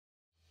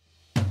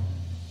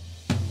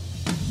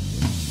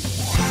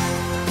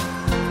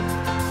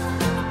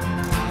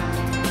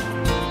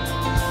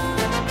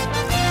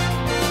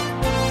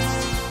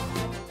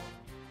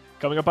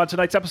Coming up on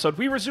tonight's episode,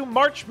 we resume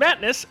March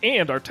Madness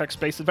and our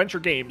text-based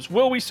adventure games.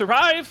 Will we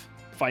survive?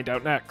 Find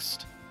out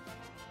next.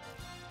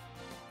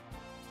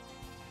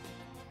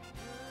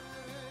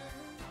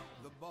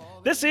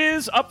 This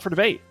is Up for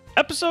Debate,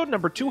 episode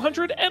number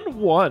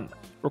 201,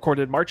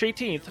 recorded March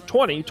 18th,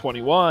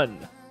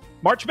 2021.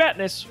 March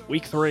Madness,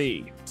 Week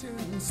 3.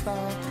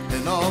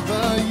 In all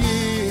the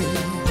years,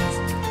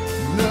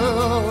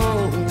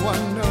 no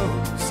one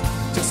knows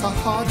just how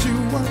hard you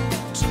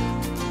worked,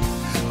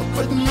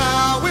 but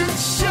now it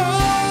shows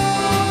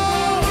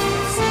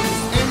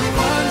in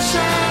one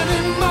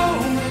shining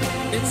moment.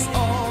 It's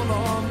all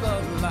on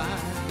the line.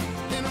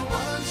 In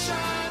one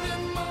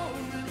shining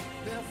moment,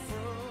 they're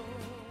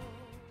frozen.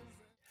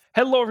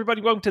 Hello,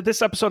 everybody. Welcome to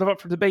this episode of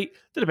Up for Debate,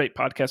 the debate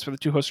podcast for the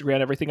two hosts who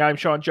ran everything. I'm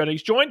Sean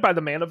Jennings, joined by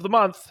the man of the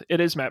month. It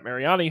is Matt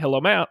Mariani. Hello,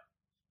 Matt.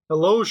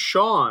 Hello,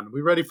 Sean.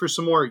 We ready for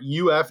some more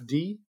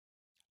UFD?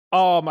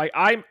 Oh my!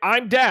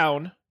 I'm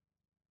down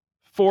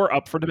for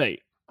Up for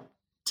Debate.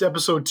 It's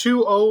episode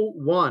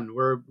 201,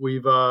 where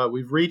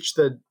we've reached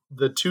the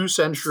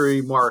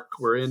 2-century mark.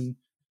 We're in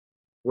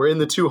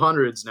the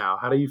 200s now.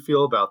 How do you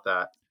feel about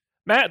that?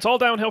 Matt, it's all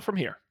downhill from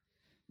here.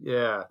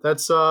 Yeah,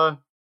 that's I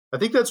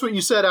think that's what you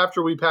said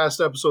after we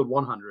passed episode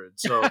 100.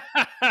 So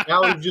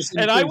now we've just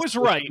And I was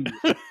right.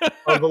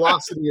 Our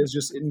velocity has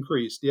just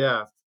increased.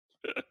 Yeah,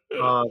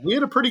 we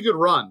had a pretty good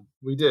run.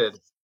 We did.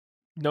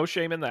 No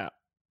shame in that.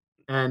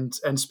 And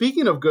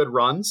speaking of good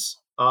runs,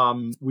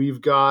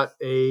 we've got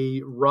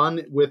a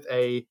run with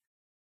a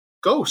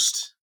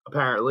ghost,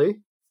 apparently.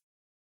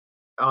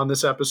 On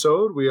this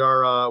episode, we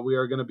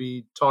are going to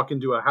be talking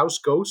to a house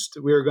ghost.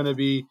 We are going to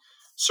be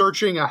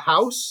searching a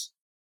house,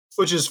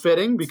 which is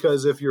fitting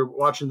because if you're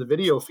watching the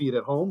video feed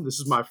at home, this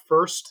is my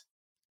first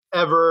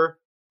ever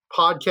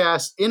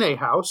podcast in a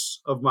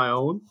house of my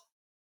own.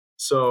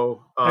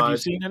 So, have you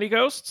seen any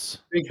ghosts?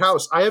 Big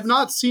house. I have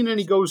not seen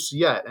any ghosts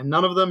yet, and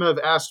none of them have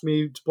asked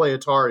me to play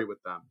Atari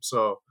with them.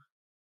 So,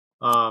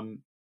 I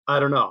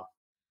don't know.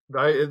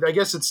 I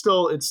guess it's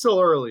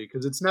still early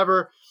because it's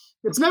never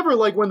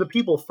like when the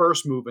people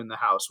first move in the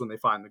house when they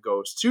find the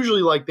ghosts. It's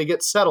usually like they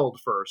get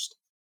settled first,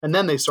 and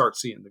then they start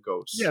seeing the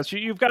ghosts. Yes,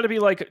 you've got to be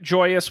like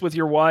joyous with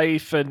your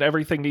wife, and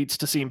everything needs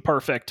to seem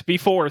perfect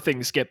before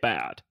things get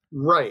bad.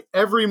 Right.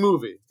 Every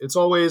movie, it's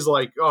always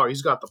like, oh,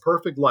 he's got the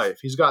perfect life.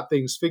 He's got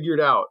things figured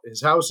out.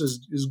 His house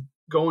is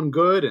going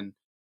good. And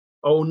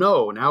oh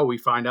no, now we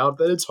find out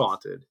that it's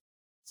haunted.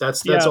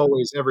 That's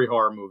always every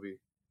horror movie.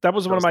 That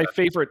was one of my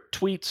favorite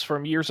tweets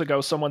from years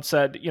ago. Someone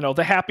said,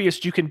 the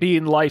happiest you can be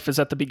in life is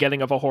at the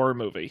beginning of a horror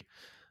movie.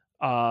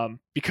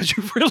 Because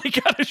you've really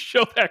got to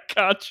show that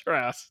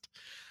contrast.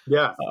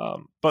 Yeah.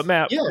 But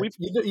Matt,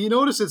 you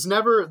notice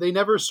they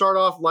never start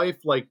off life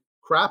like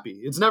crappy.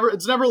 It's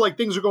never like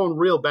things are going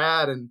real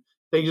bad and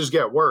they just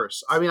get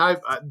worse. I mean,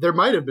 there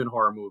might have been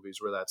horror movies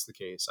where that's the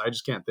case. I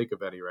just can't think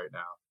of any right now.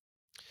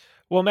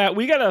 Well, Matt,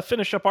 we got to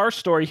finish up our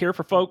story here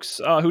for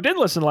folks who didn't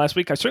listen last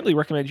week. I certainly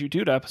recommend you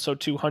do to episode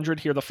 200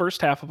 here, the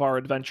first half of our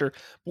adventure.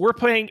 We're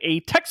playing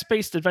a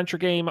text-based adventure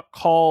game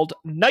called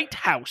Night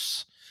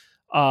House.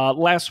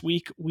 Last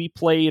week, we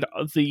played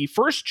the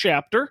first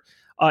chapter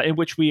in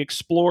which we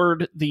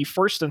explored the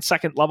first and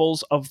second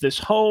levels of this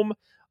home.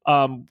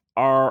 There's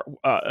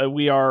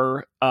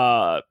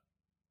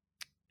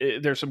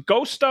some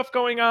ghost stuff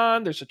going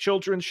on. There's a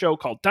children's show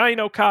called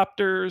Dino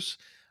Copters,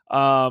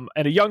 and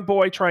a young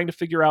boy trying to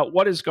figure out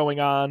what is going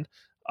on.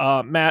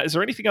 Matt, is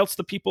there anything else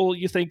the people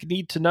you think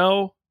need to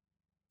know?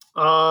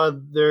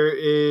 There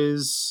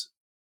is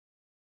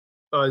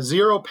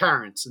 0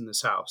 parents in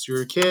this house.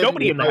 You're a kid.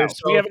 Nobody in the house.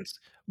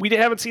 We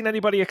haven't seen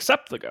anybody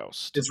except the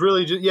ghost. It's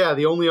really just,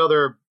 the only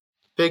other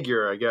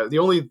figure, I guess. The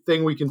only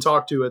thing we can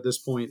talk to at this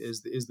point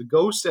is the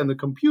ghost and the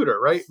computer,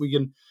 right?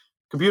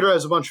 Computer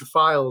has a bunch of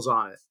files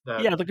on it.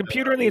 The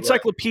computer and the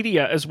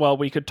encyclopedia as well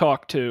we could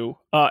talk to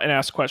and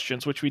ask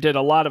questions, which we did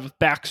a lot of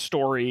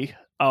backstory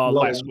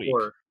last week.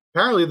 Lore.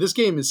 Apparently this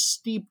game is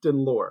steeped in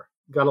lore.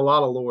 Got a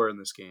lot of lore in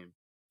this game.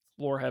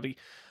 Lore heavy.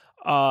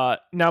 Now,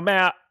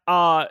 Matt,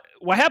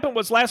 what happened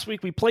was last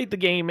week we played the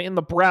game in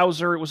the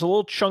browser. It was a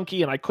little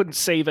chunky and I couldn't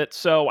save it.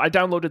 So I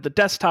downloaded the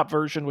desktop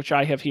version, which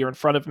I have here in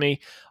front of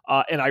me.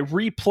 And I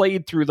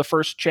replayed through the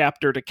first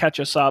chapter to catch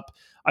us up.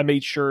 I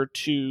made sure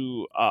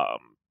to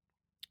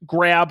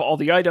grab all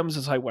the items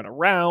as I went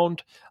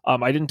around.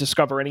 I didn't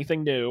discover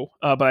anything new,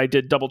 but I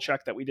did double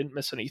check that we didn't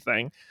miss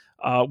anything.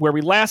 Where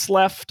we last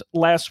left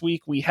last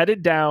week, we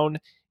headed down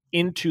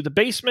into the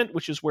basement,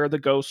 which is where the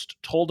ghost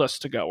told us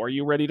to go. Are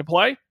you ready to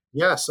play?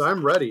 Yes,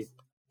 I'm ready.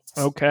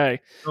 Okay.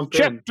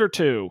 Chapter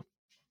 2.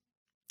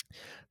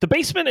 The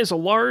basement is a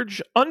large,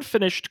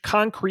 unfinished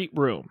concrete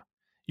room.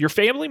 Your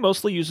family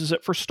mostly uses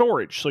it for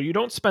storage, so you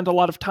don't spend a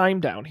lot of time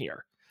down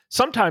here.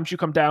 Sometimes you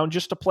come down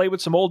just to play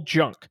with some old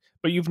junk,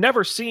 but you've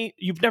never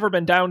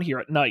been down here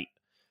at night.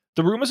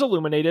 The room is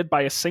illuminated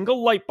by a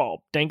single light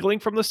bulb dangling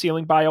from the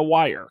ceiling by a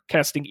wire,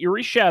 casting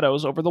eerie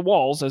shadows over the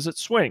walls as it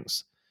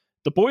swings.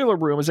 The boiler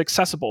room is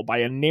accessible by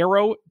a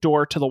narrow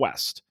door to the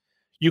west.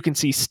 You can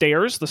see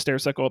stairs, the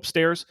stairs that go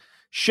upstairs,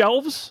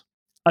 shelves,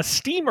 a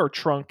steamer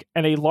trunk,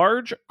 and a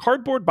large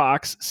cardboard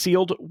box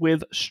sealed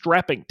with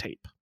strapping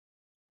tape.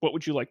 What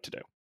would you like to do?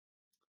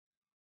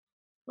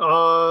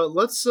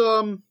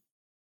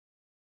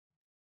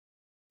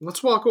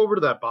 Let's walk over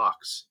to that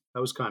box. That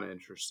was kind of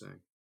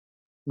interesting.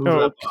 Move Oh,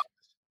 that box.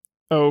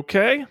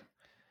 okay.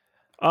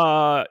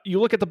 You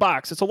look at the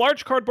box. It's a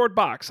large cardboard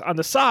box. On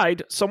the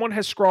side, someone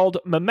has scrawled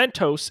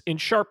mementos in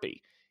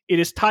Sharpie. It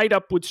is tied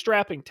up with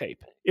strapping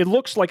tape. It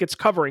looks like it's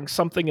covering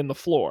something in the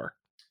floor.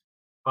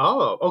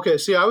 Oh, okay.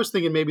 See, I was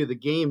thinking maybe the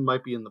game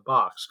might be in the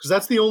box because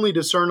that's the only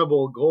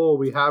discernible goal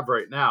we have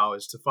right now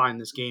is to find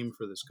this game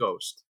for this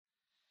ghost.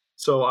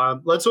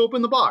 So let's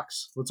open the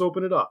box. Let's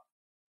open it up.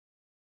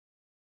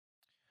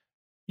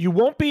 You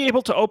won't be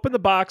able to open the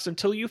box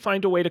until you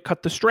find a way to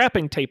cut the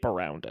strapping tape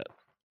around it.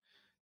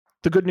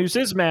 The good news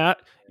is, Matt,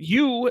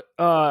 you,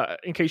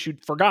 in case you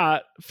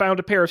forgot, found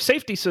a pair of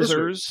safety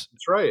scissors.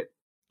 That's right.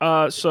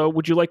 So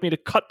would you like me to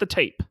cut the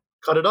tape?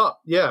 Cut it up.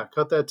 Yeah,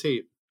 cut that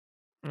tape.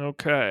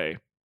 Okay.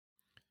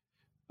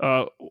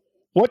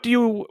 What do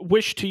you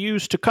wish to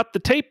use to cut the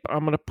tape? I'm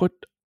going to put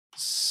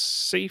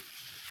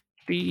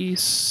safety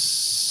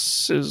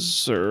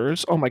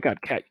scissors. Oh my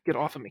God, Kat, get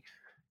off of me.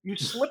 You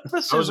slip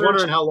the scissors. I was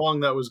wondering how long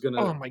that was going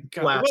to Oh my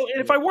God. last. Well,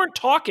 if I weren't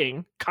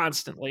talking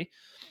constantly,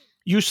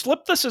 you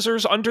slip the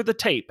scissors under the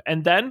tape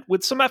and then,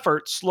 with some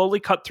effort, slowly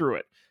cut through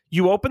it.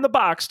 You open the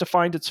box to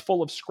find it's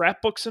full of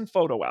scrapbooks and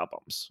photo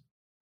albums.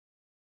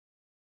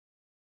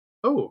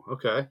 Oh,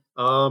 okay.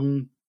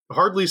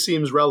 Hardly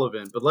seems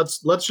relevant, but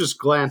let's just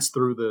glance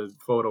through the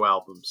photo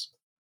albums.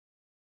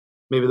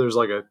 Maybe there's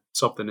like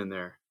something in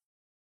there.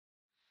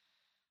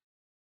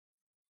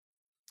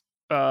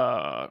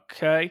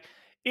 Okay.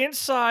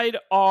 Inside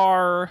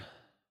are,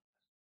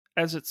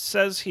 as it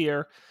says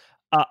here,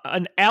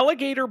 an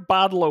alligator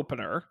bottle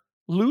opener,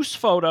 loose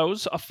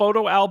photos, a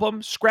photo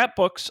album,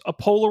 scrapbooks, a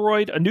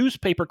Polaroid, a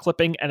newspaper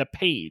clipping, and a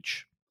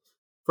page.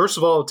 First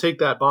of all, take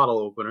that bottle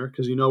opener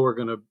because you know we're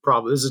going to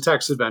probably... This is a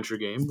text adventure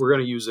game. We're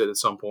going to use it at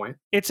some point.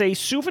 It's a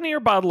souvenir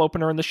bottle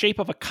opener in the shape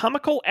of a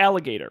comical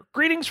alligator.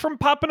 Greetings from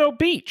Pompano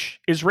Beach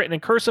is written in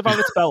cursive on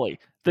its belly.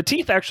 The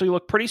teeth actually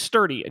look pretty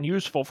sturdy and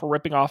useful for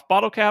ripping off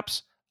bottle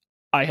caps.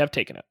 I have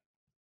taken it.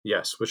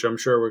 Yes, which I'm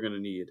sure we're going to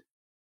need.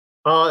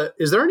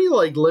 Is there any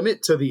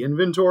limit to the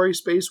inventory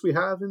space we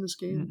have in this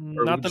game?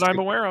 Not that I'm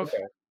aware of.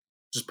 Okay.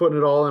 Just putting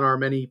it all in our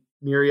many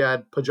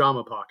myriad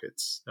pajama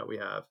pockets that we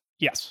have.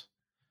 Yes.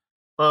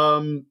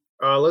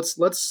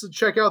 Let's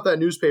check out that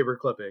newspaper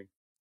clipping.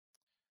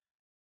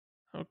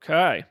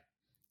 Okay.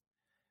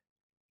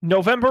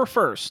 November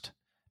 1st.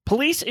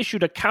 Police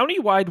issued a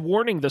county-wide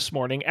warning this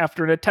morning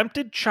after an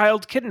attempted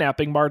child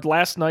kidnapping marred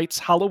last night's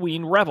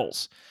Halloween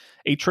revels.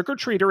 A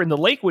trick-or-treater in the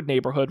Lakewood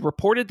neighborhood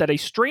reported that a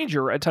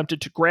stranger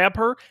attempted to grab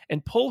her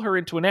and pull her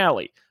into an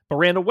alley, but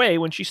ran away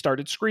when she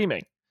started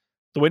screaming.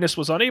 The witness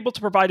was unable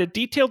to provide a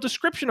detailed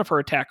description of her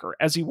attacker,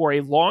 as he wore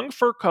a long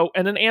fur coat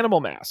and an animal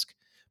mask.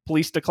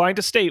 Police declined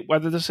to state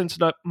whether this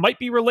incident might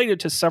be related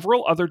to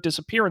several other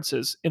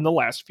disappearances in the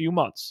last few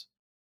months.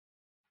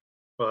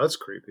 Well, that's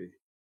creepy.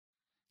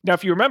 Now,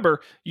 if you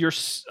remember, your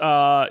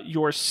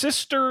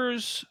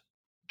sister's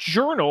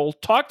journal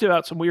talked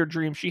about some weird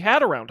dreams she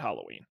had around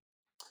Halloween.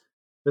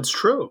 That's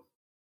true.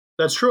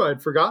 That's true.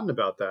 I'd forgotten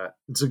about that.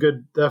 It's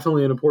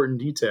definitely an important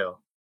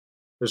detail.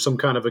 There's some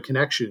kind of a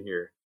connection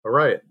here. All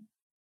right.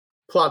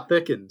 Plot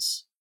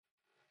thickens.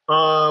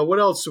 What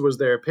else was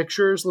there?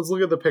 Pictures? Let's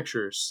look at the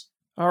pictures.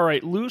 All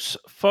right, loose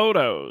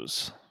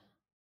photos.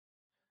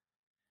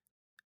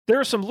 There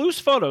are some loose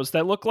photos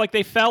that look like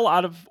they fell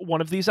out of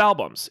one of these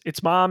albums.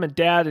 It's Mom and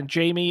Dad and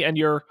Jamie, and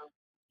your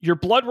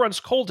blood runs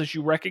cold as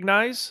you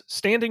recognize,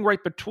 standing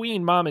right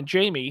between Mom and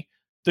Jamie,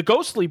 the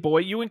ghostly boy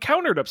you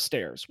encountered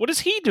upstairs. What is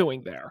he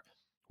doing there?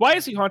 Why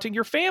is he haunting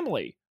your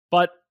family?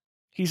 But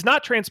he's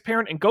not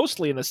transparent and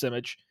ghostly in this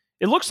image.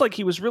 It looks like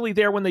he was really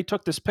there when they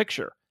took this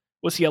picture.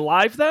 Was he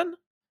alive then?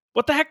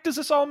 What the heck does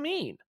this all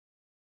mean?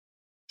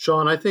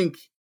 Sean, I think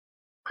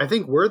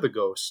we're the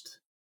ghost.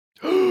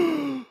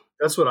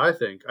 That's what I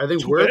think. I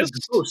think we're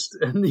the ghost.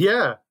 And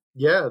yeah,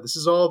 this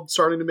is all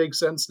starting to make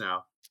sense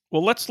now.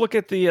 Well, let's look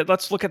at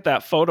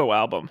that photo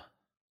album.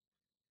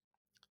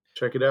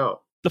 Check it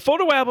out. The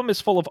photo album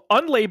is full of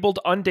unlabeled,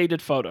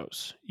 undated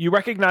photos. You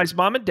recognize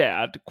Mom and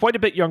Dad, quite a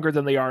bit younger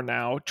than they are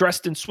now,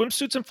 dressed in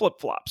swimsuits and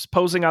flip-flops,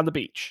 posing on the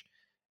beach.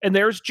 And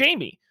there's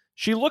Jamie.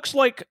 She looks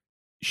like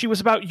she was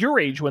about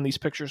your age when these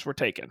pictures were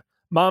taken.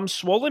 Mom's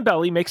swollen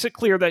belly makes it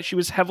clear that she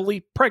was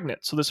heavily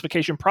pregnant, so this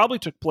vacation probably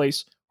took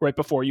place right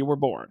before you were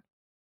born.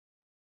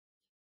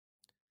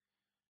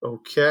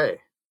 Okay.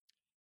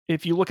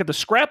 If you look at the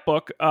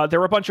scrapbook,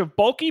 there are a bunch of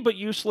bulky but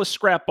useless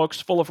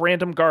scrapbooks full of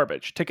random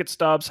garbage. Ticket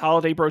stubs,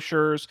 holiday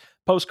brochures,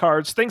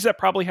 postcards, things that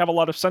probably have a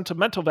lot of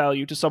sentimental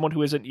value to someone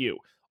who isn't you.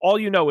 All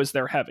you know is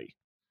they're heavy.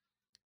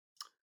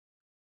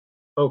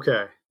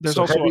 Okay. There's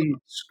so also heavy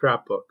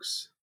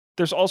scrapbooks.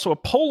 There's also a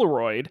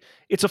Polaroid.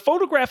 It's a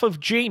photograph of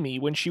Jamie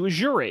when she was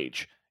your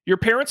age. Your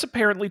parents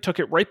apparently took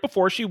it right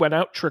before she went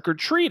out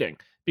trick-or-treating,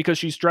 because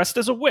she's dressed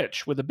as a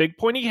witch with a big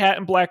pointy hat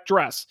and black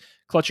dress,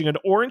 clutching an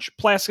orange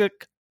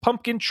plastic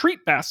pumpkin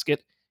treat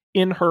basket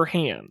in her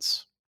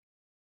hands.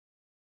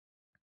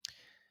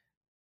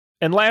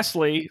 And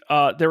lastly,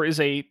 there is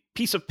a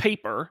piece of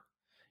paper.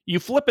 You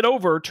flip it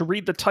over to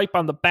read the type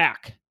on the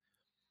back.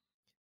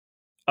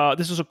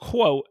 This is a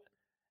quote.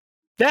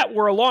 "That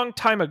were a long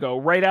time ago,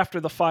 right after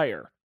the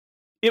fire.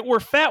 It were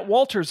Fat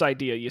Walter's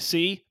idea, you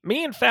see.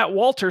 Me and Fat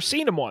Walter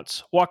seen him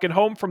once, walking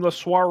home from the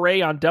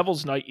soiree on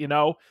Devil's Night, you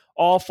know,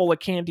 all full of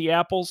candy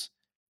apples.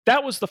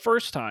 That was the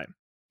first time.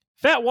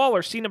 Fat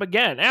Waller seen him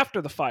again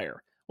after the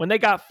fire, when they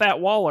got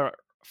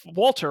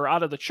Walter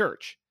out of the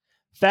church.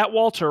 Fat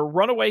Walter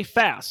run away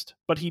fast,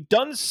 but he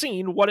done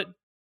seen what it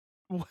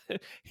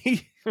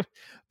he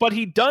but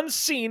he done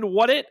seen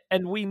what it,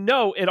 and we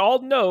know it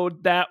all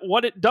knowed that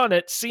what it done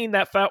it, seen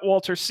that Fat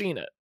Walter seen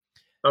it."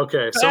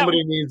 Okay,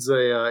 somebody needs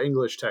a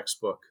English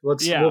textbook. We'll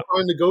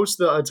find the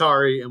Ghost of the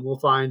Atari, and we'll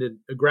find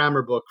a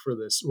grammar book for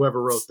this.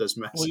 Whoever wrote this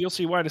mess. Well, you'll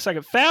see why in a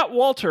second. Fat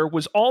Walter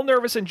was all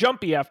nervous and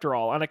jumpy after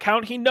all, on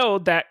account he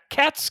knowed that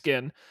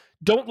Catskin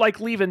don't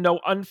like leaving no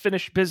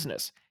unfinished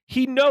business.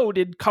 He knowed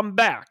it'd come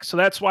back, so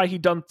that's why he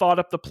done thought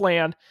up the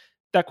plan.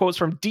 That quote's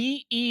from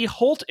D.E.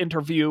 Holt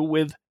interview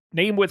with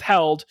name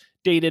withheld,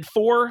 dated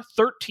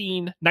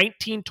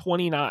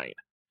 4/13/1929.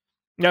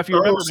 Now, if you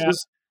remember that,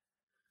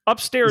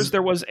 upstairs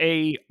there was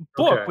a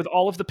book with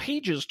all of the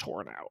pages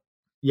torn out.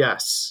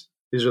 Yes,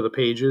 these are the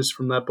pages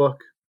from that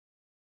book.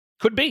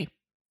 Could be.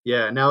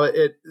 Yeah. Now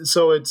this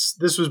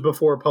was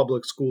before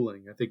public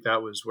schooling. I think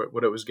that was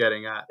what it was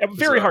getting at.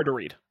 Very hard to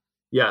read.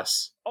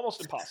 Yes. Almost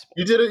impossible.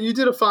 You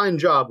did a fine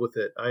job with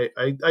it.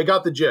 I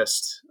got the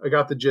gist. I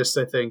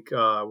think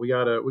we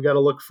gotta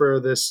look for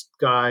this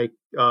guy.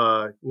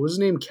 What was his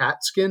name?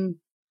 Catskin.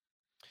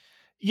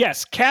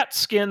 Yes,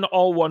 Catskin,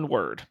 all one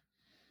word.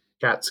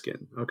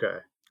 Catskin. Okay.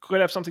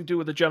 Could have something to do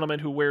with the gentleman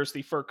who wears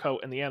the fur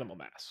coat and the animal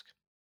mask.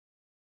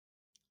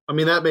 I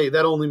mean,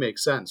 that only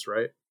makes sense,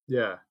 right?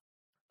 Yeah.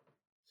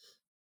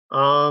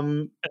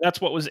 And that's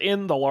what was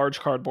in the large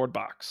cardboard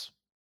box.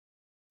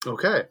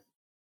 Okay.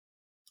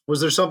 Was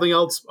there something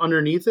else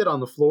underneath it on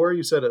the floor?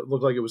 You said it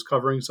looked like it was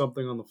covering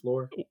something on the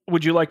floor.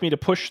 Would you like me to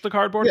push the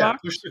cardboard box?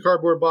 Yeah, push the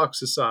cardboard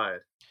box aside.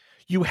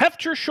 You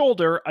heft your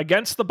shoulder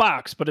against the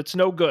box, but it's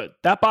no good.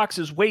 That box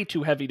is way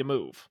too heavy to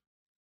move.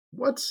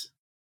 What? It's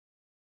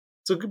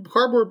a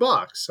cardboard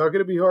box. How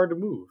could it be hard to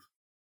move?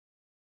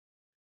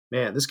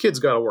 Man, this kid's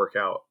got to work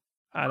out.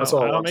 I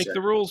don't make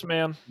the rules,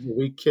 man.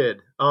 Weak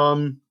kid.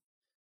 All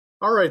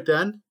right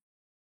then.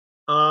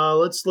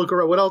 Let's look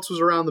around. What else was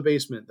around the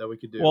basement that we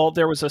could do? Well,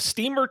 there was a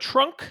steamer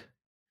trunk,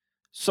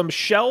 some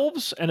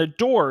shelves, and a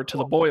door to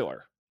the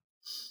boiler.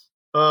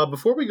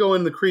 Before we go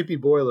in the creepy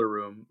boiler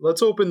room,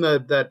 let's open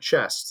that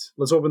chest.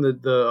 Let's open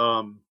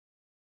the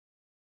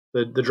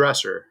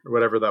dresser or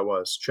whatever that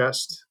was.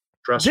 Chest,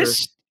 dresser.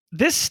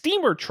 This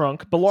steamer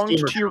trunk belonged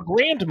to your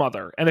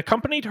grandmother and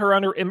accompanied her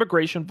on her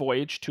immigration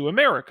voyage to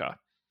America.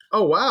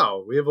 Oh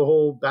wow, we have a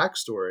whole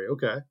backstory.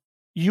 Okay.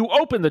 You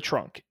open the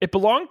trunk. It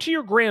belonged to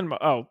your grandma.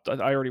 Oh,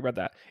 I already read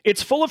that.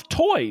 It's full of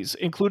toys,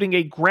 including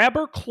a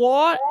grabber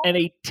claw and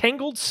a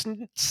tangled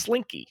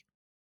slinky.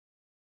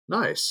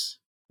 Nice.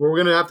 Well, we're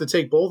going to have to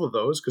take both of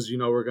those because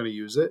we're going to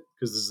use it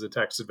because this is a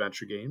text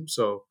adventure game.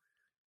 So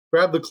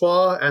grab the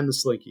claw and the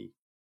slinky.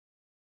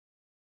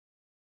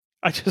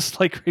 I just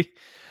look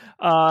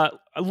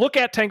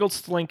at tangled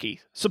slinky.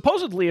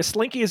 Supposedly, a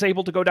slinky is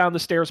able to go down the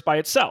stairs by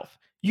itself.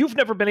 You've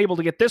never been able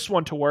to get this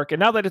one to work, and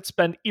now that it's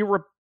been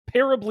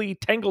irreparably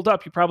tangled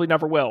up, you probably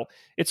never will.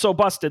 It's so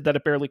busted that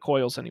it barely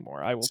coils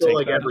anymore. I will take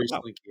like every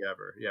slinky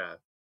ever. Yeah.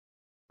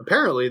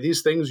 Apparently,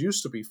 these things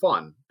used to be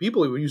fun.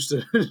 People who used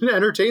to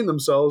entertain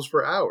themselves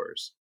for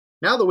hours.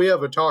 Now that we have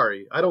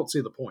Atari, I don't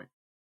see the point.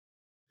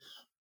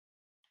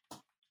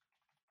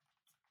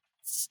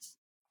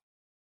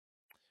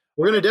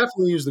 We're going to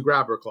definitely use the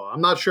grabber claw.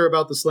 I'm not sure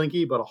about the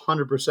slinky, but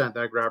 100%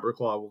 that grabber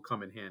claw will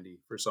come in handy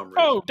for some reason.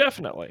 Oh,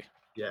 definitely.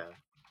 Yeah.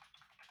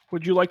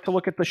 Would you like to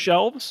look at the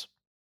shelves?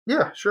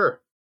 Yeah,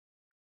 sure.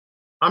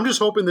 I'm just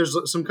hoping there's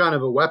some kind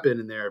of a weapon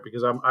in there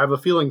because I have a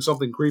feeling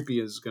something creepy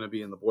is going to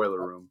be in the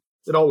boiler room.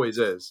 It always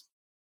is.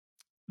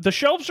 The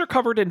shelves are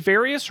covered in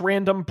various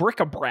random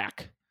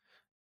bric-a-brac.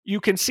 You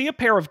can see a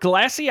pair of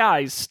glassy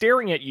eyes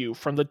staring at you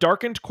from the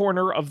darkened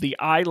corner of the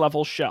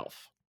eye-level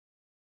shelf.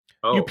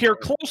 Oh. You peer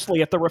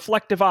closely at the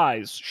reflective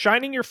eyes,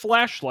 shining your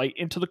flashlight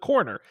into the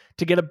corner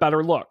to get a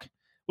better look.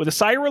 With a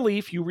sigh of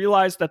relief, you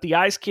realize that the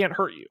eyes can't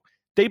hurt you.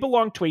 They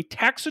belong to a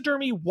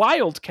taxidermy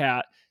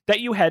wildcat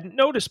that you hadn't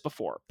noticed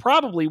before,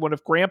 probably one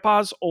of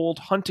Grandpa's old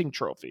hunting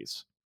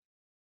trophies.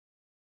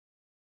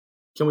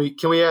 Can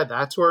we add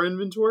that to our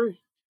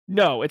inventory?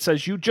 No, it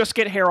says you just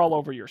get hair all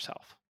over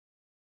yourself.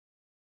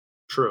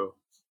 True.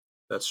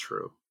 That's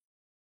true.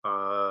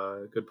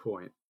 Good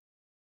point.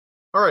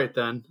 All right,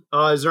 then.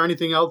 Is there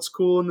anything else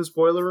cool in this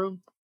boiler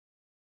room?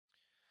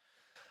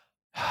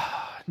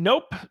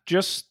 Nope.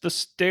 Just the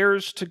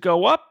stairs to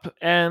go up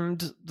and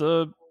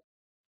the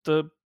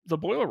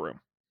boiler room.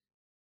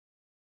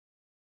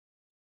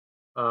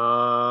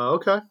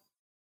 Okay.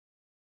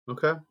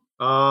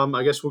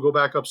 I guess we'll go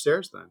back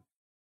upstairs then.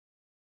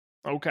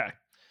 Okay.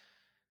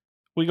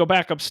 We go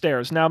back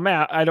upstairs. Now,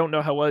 Matt, I don't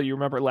know how well you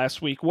remember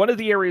last week. One of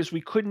the areas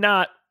we could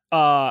not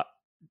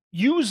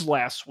use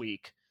last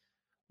week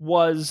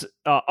was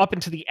up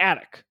into the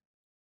attic.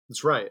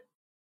 That's right.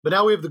 But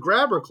now we have the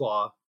grabber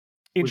claw.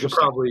 We could Interesting.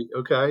 probably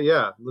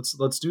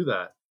let's do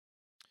that.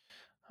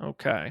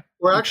 Okay.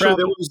 Or You actually,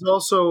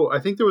 travel- I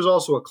think there was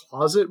also a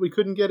closet we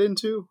couldn't get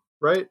into,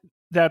 right?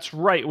 That's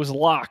right. It was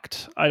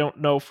locked. I don't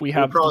know if we We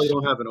have. probably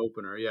don't have an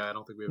opener. Yeah, I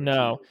don't think we have.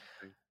 No. A key or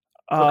anything.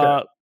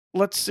 Okay.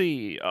 Let's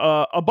see.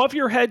 Above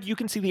your head, you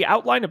can see the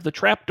outline of the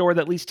trap door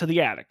that leads to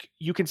the attic.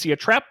 You can see a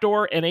trap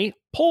door and a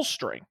pull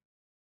string.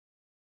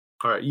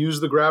 All right. Use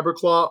the grabber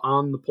claw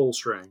on the pull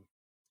string.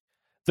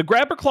 The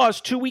grabber claw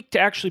is too weak to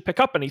actually pick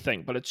up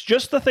anything, but it's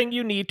just the thing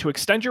you need to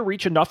extend your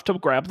reach enough to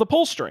grab the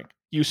pull string.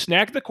 You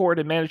snag the cord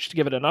and manage to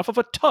give it enough of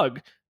a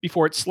tug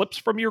before it slips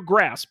from your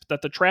grasp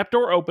that the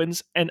trapdoor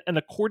opens and an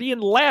accordion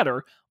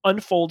ladder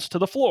unfolds to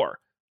the floor.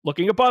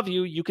 Looking above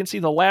you, you can see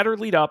the ladder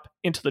lead up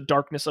into the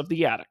darkness of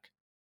the attic.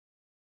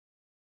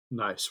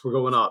 Nice. We're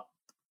going up.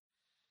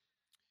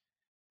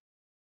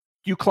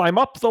 You climb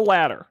up the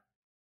ladder.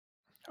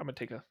 I'm gonna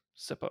take a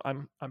sip of.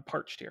 I'm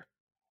parched here.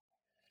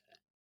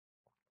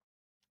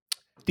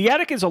 The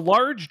attic is a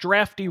large,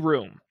 drafty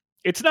room.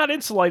 It's not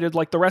insulated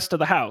like the rest of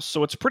the house,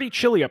 so it's pretty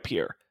chilly up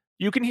here.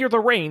 You can hear the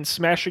rain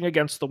smashing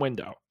against the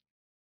window.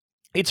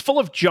 It's full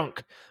of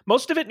junk,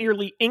 most of it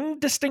nearly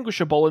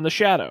indistinguishable in the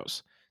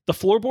shadows. The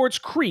floorboards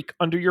creak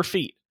under your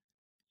feet.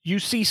 You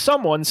see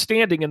someone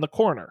standing in the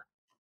corner.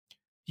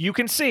 You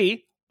can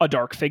see a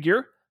dark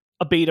figure,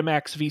 a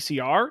Betamax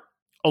VCR,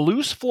 a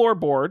loose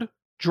floorboard,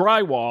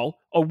 drywall,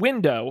 a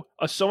window,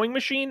 a sewing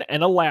machine,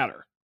 and a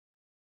ladder.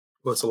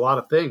 Well, it's a lot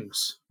of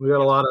things. We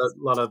got a lot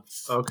of.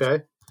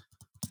 Okay.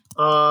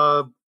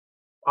 I'm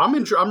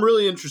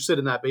really interested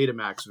in that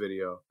Betamax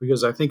video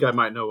because I think I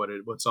might know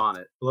what's on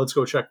it. Let's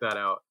go check that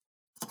out.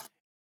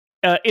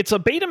 It's a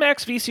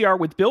Betamax VCR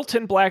with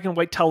built-in black and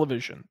white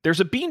television.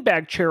 There's a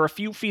beanbag chair a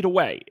few feet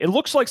away. It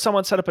looks like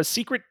someone set up a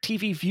secret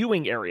TV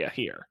viewing area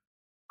here.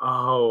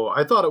 Oh,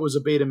 I thought it was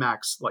a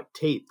Betamax like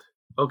tape.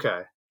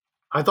 Okay.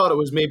 I thought it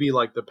was maybe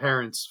like the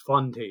parents'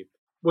 fun tape.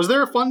 Was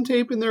there a fun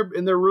tape in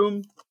their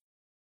room?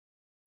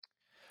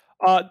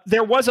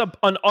 There was an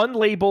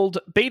unlabeled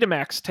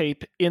Betamax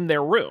tape in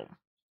their room.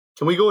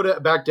 Can we go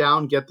back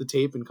down, get the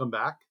tape, and come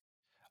back?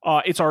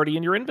 It's already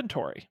in your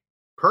inventory.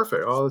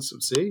 Perfect. Oh, let's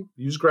see.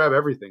 You just grab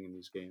everything in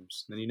these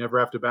games, then you never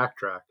have to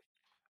backtrack.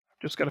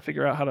 Just got to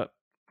figure out how to.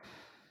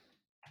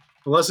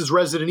 Unless it's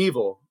Resident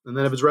Evil, and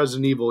then if it's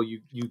Resident Evil,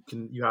 you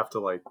have to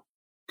like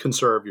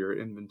conserve your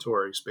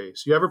inventory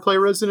space. You ever play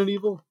Resident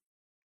Evil?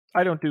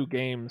 I don't do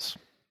games.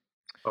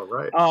 Oh,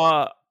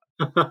 right.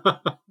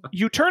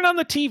 You turn on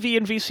the TV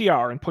and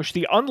VCR and push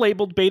the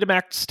unlabeled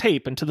Betamax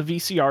tape into the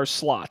VCR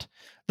slot.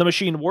 The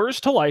machine whirs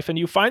to life, and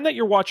you find that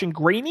you're watching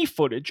grainy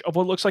footage of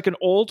what looks like an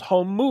old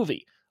home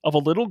movie of a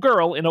little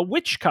girl in a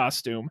witch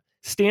costume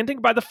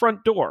standing by the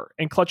front door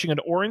and clutching an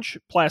orange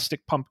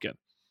plastic pumpkin.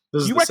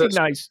 You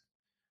recognize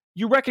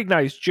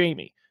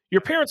Jamie.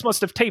 Your parents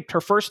must have taped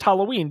her first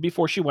Halloween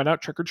before she went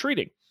out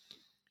trick-or-treating.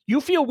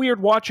 You feel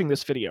weird watching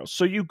this video,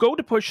 so you go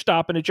to push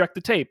stop and eject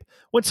the tape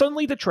when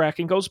suddenly the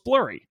tracking goes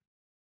blurry.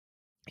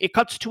 It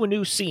cuts to a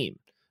new scene,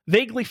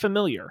 vaguely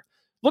familiar.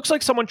 Looks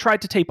like someone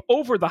tried to tape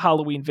over the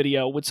Halloween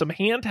video with some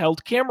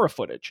handheld camera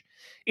footage.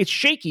 It's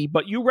shaky,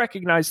 but you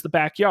recognize the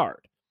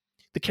backyard.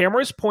 The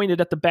camera is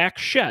pointed at the back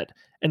shed,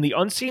 and the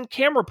unseen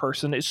camera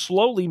person is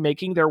slowly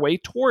making their way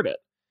toward it.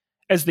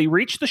 As they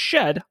reach the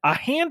shed, a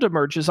hand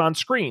emerges on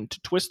screen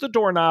to twist the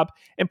doorknob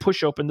and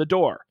push open the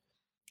door.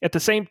 At the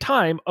same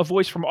time, a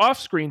voice from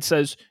off-screen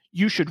says,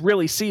 "You should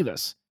really see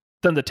this."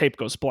 Then the tape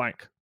goes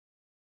blank.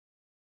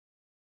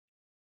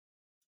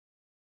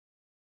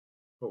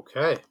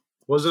 Okay.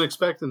 Wasn't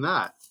expecting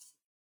that.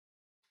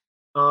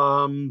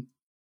 So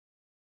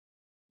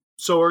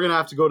we're going to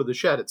have to go to the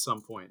shed at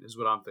some point, is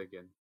what I'm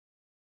thinking.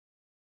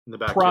 In the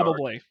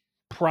backyard.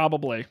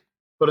 Probably.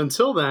 But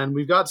until then,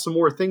 we've got some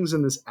more things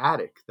in this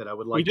attic that I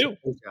would like to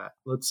look at.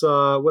 Let's,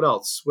 what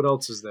else? What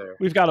else is there?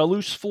 We've got a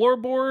loose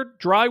floorboard,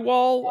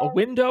 drywall, a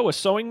window, a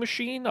sewing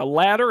machine, a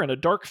ladder, and a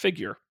dark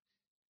figure.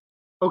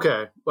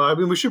 Okay. Well, I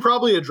mean, we should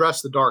probably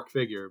address the dark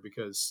figure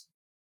because,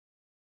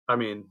 I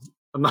mean,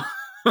 I'm not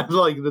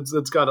like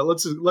that's got it.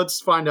 Let's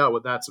find out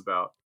what that's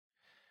about.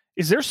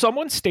 Is there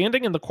someone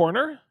standing in the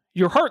corner?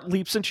 Your heart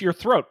leaps into your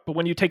throat, but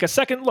when you take a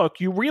second look,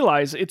 you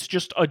realize it's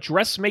just a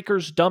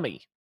dressmaker's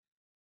dummy.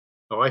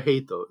 Oh, I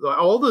hate those.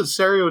 All the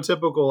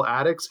stereotypical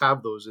attics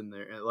have those in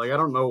there. Like, I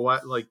don't know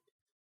what, like,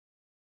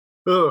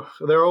 ugh,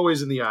 they're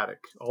always in the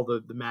attic. All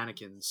the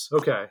mannequins.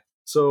 Okay.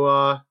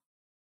 So,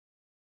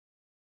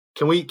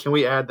 can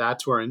we add that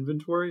to our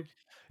inventory?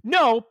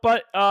 No,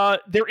 but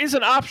there is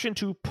an option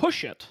to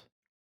push it.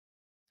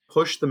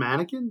 Push the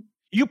mannequin?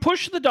 You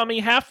push the dummy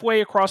halfway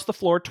across the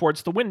floor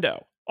towards the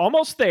window.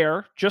 Almost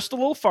there, just a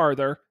little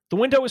farther, the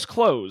window is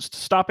closed,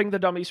 stopping the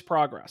dummy's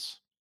progress.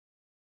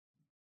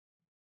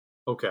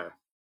 Okay.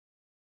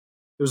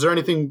 Is there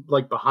anything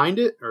like behind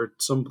it or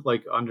some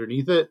like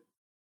underneath it?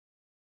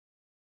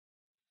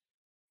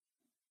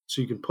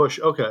 So you can push.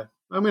 Okay.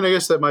 I mean, I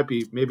guess that might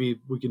be. Maybe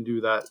we can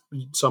do that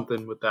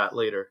something with that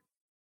later.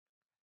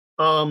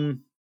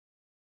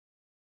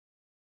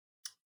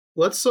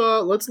 Let's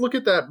look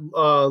at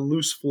that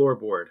loose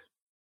floorboard.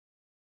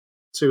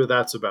 See what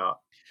that's about.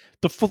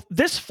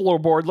 This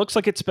floorboard looks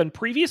like it's been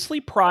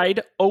previously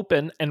pried,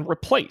 open, and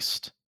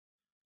replaced.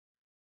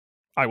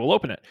 I will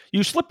open it.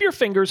 You slip your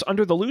fingers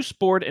under the loose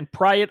board and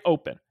pry it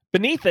open.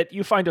 Beneath it,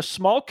 you find a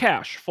small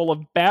cache full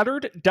of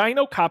battered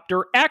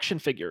Dinocopter action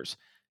figures.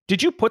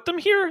 Did you put them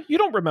here? You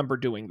don't remember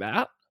doing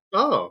that.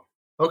 Oh,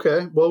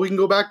 okay. Well, we can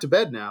go back to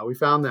bed now. We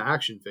found the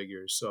action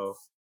figures, so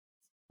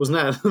wasn't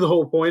that the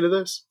whole point of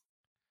this?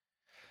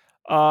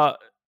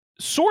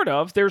 Sort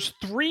of. There's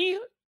 3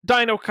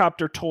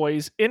 Dinocopter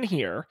toys in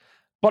here,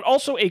 but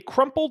also a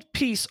crumpled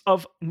piece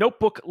of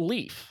notebook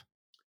leaf.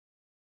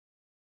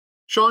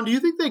 Sean, do you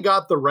think they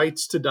got the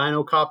rights to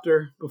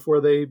Dinocopter before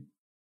they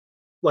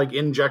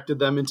injected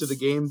them into the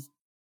game?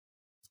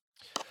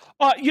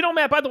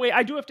 Matt, by the way,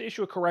 I do have to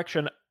issue a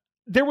correction.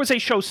 There was a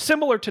show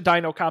similar to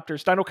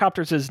Dinocopters.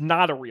 Dinocopters is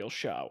not a real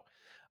show.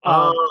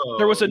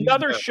 There was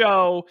another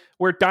show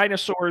where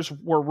dinosaurs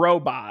were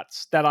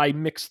robots that I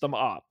mixed them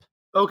up.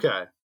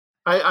 Okay.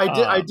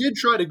 I did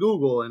try to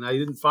Google and I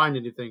didn't find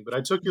anything, but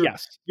I took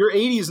your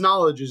 80s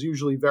knowledge is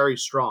usually very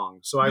strong.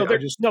 So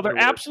there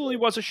absolutely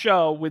was a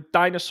show with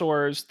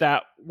dinosaurs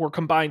that were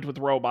combined with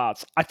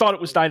robots. I thought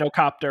it was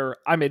Dinocopter.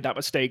 I made that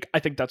mistake. I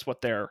think that's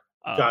what they're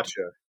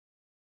Gotcha.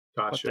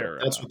 That's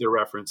what their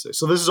reference is.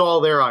 So this is all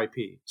their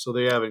IP. So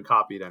they haven't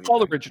copied anything.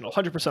 All original,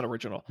 100%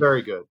 original.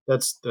 Very good.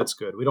 That's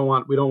good. We don't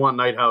want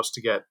Night House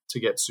to get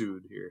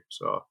sued here.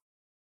 So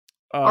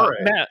all right.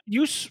 Matt,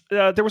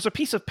 there was a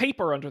piece of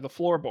paper under the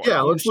floorboard.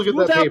 Yeah, let's look at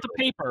that paper. Smooth out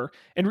the paper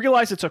and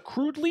realize it's a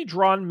crudely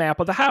drawn map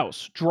of the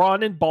house,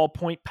 drawn in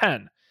ballpoint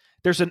pen.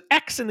 There's an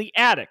X in the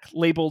attic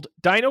labeled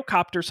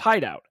Dinocopter's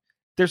Hideout.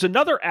 There's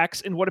another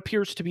X in what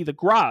appears to be the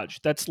garage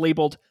that's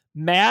labeled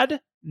Mad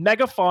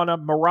Megafauna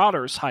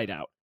Marauder's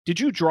Hideout. Did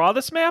you draw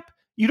this map?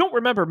 You don't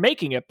remember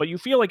making it, but you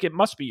feel like it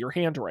must be your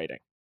handwriting.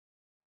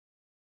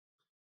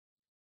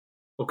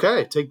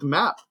 Okay, take the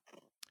map.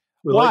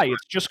 Why?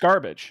 It's just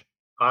garbage.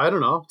 I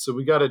don't know. So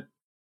we got to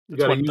use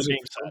the game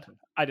said.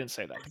 I didn't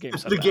say that. The game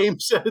said the game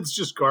said it's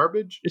just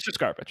garbage. It's just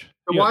garbage.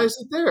 Why is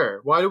it there?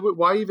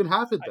 Why even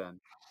have it then?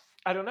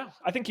 I don't know.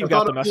 I think you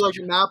got the message. Like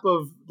a map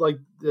of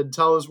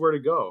tell us where to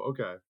go.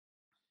 Okay.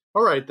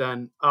 All right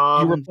then.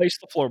 You replace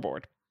the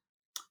floorboard.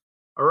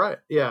 All right.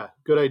 Yeah.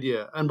 Good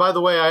idea. And by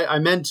the way, I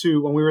meant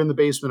to, when we were in the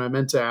basement, I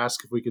meant to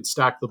ask if we could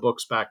stack the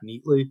books back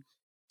neatly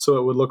so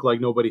it would look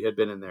like nobody had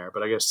been in there.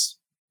 But I guess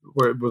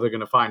they're going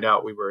to find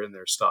out we were in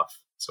their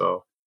stuff.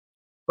 So,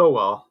 oh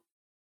well.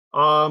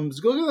 Let's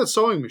go look at that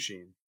sewing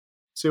machine.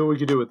 See what we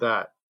can do with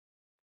that.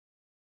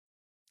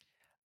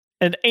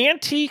 An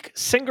antique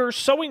Singer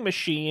sewing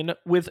machine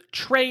with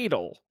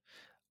treadle.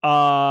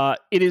 Over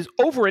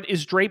it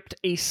is draped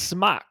a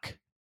smock.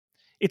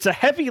 It's a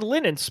heavy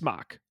linen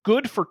smock,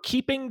 good for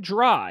keeping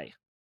dry.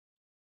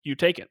 You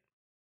take it.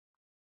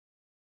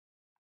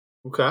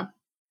 Okay.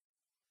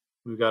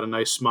 We've got a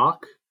nice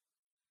smock.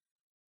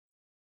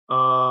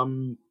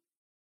 Okay.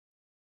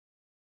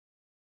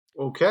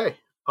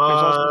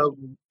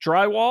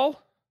 Drywall?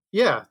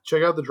 Yeah,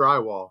 check out the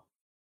drywall.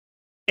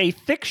 A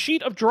thick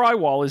sheet of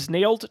drywall is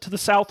nailed to the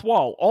south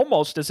wall,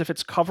 almost as if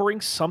it's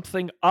covering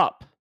something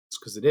up. It's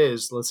because it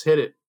is. Let's hit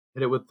it.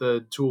 Hit it with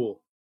the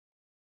tool.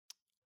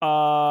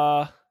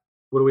 What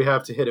do we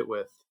have to hit it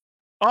with?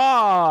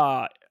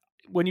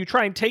 When you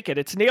try and take it,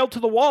 it's nailed to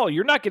the wall.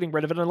 You're not getting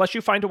rid of it unless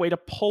you find a way to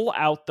pull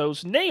out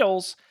those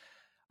nails.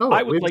 Oh,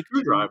 I would like a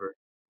screwdriver.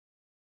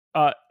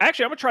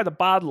 Actually, I'm going to try the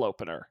bottle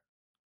opener.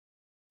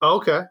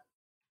 Okay.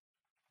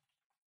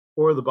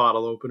 Or the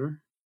bottle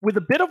opener. With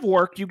a bit of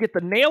work, you get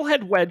the nail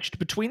head wedged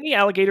between the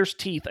alligator's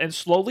teeth and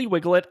slowly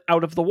wiggle it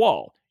out of the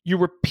wall. You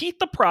repeat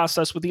the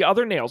process with the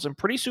other nails, and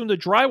pretty soon the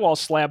drywall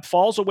slab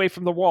falls away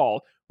from the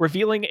wall,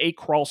 revealing a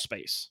crawl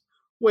space.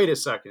 Wait a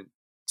second.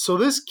 So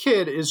this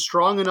kid is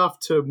strong enough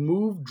to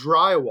move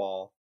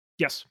drywall.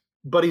 Yes.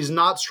 But he's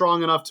not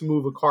strong enough to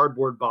move a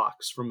cardboard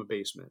box from a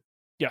basement.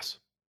 Yes.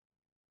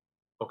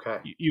 Okay.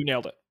 You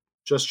nailed it.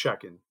 Just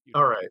checking.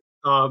 All right.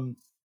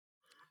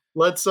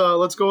 Let's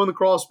go in the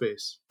crawl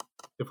space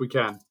if we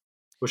can,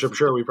 which I'm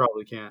sure we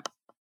probably can't.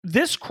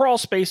 This crawl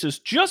space is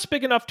just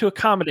big enough to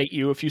accommodate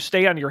you if you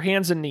stay on your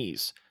hands and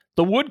knees.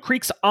 The wood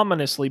creaks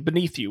ominously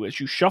beneath you as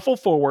you shuffle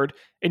forward,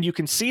 and you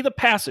can see the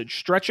passage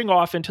stretching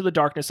off into the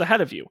darkness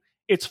ahead of you.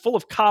 It's full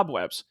of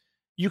cobwebs.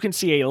 You can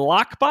see a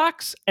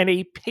lockbox and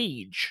a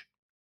page.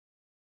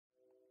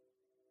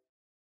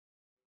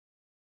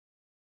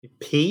 A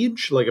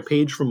page? Like a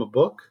page from a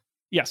book?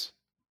 Yes.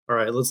 All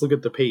right, let's look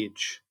at the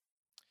page.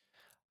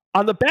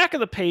 On the back of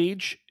the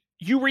page,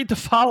 you read the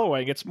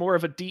following. It's more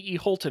of a D.E.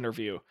 Holt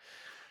interview.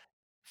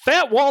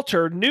 Fat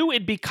Walter knew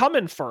it'd be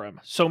coming for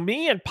him, so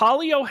me and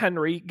Polly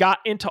O'Henry got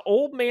into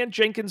Old Man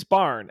Jenkins'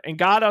 barn and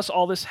got us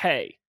all this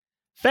hay.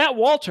 Fat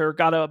Walter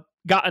got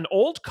an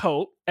old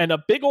coat and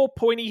a big old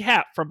pointy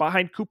hat from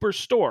behind Cooper's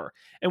store,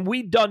 and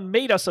we done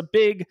made us a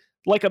big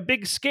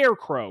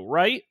scarecrow,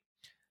 right?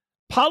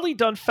 Polly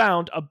done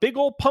found a big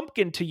old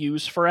pumpkin to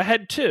use for a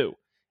head too,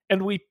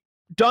 and we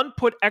done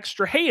put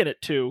extra hay in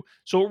it too,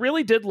 so it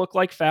really did look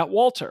like Fat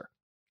Walter.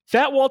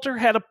 Fat Walter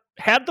had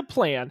the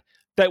plan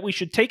that we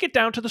should take it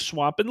down to the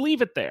swamp and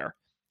leave it there.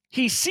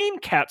 He seen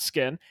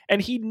Catskin,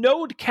 and he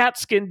knowed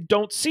Catskin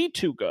don't see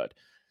too good,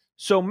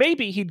 so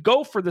maybe he'd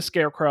go for the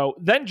Scarecrow,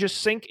 then just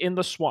sink in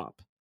the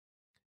swamp.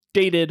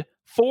 Dated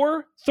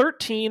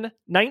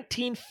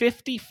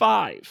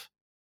 4/13/1955.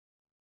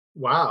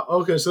 Wow.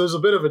 Okay, so there's a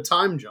bit of a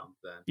time jump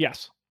then.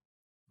 Yes.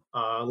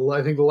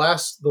 I think the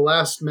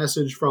last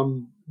message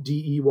from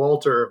D.E.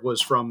 Walter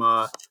was from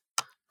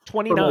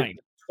 29.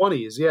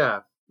 20s.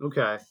 Yeah.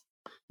 Okay.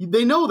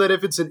 They know that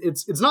if it's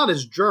not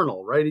his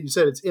journal, right? You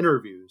said it's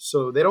interviews,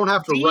 so they don't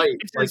have to write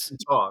like he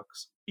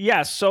talks.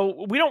 Yes,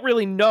 so we don't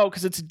really know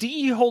because it's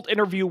D.E. Holt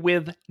interview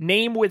with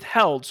name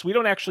withheld, so we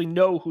don't actually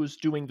know who's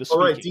doing the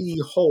speaking. All right,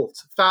 D.E.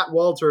 Holt. Fat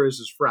Walter is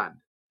his friend,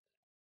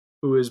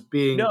 who is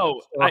being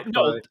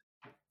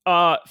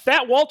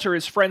Fat Walter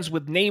is friends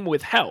with name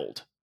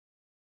withheld.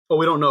 Oh,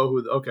 we don't know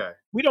who. Okay,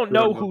 we don't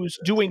know who's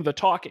doing the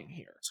talking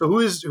here. So who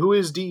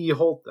is D.E.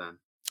 Holt then?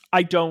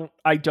 I don't.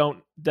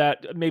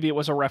 That maybe it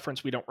was a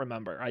reference we don't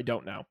remember. I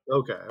don't know.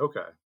 Okay.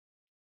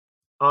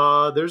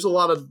 There's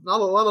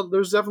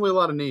there's definitely a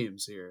lot of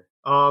names here.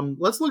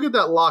 Let's look at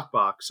that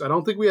lockbox. I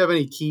don't think we have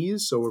any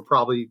keys, so we're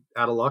probably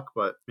out of luck,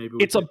 but maybe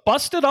it's a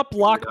busted up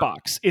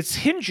lockbox. Its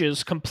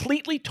hinges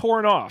completely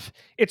torn off.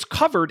 It's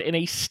covered in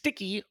a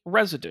sticky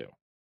residue.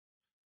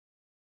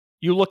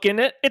 You look in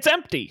it, it's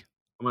empty.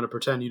 I'm going to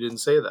pretend you didn't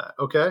say that.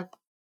 Okay.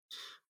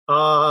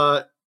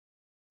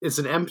 It's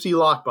an empty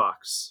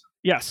lockbox.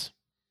 Yes.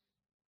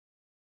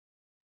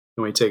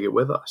 Can we take it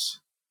with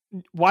us?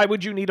 Why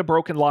would you need a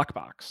broken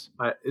lockbox?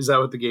 Is that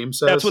what the game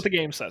says? That's what the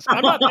game says.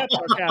 I'm not that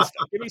sarcastic.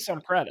 Give me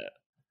some credit.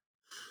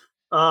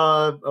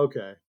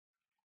 Okay.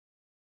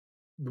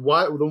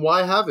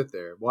 Why have it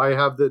there? Why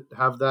have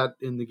that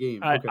in the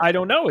game? Okay. I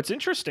don't know. It's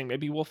interesting.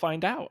 Maybe we'll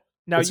find out.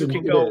 Now you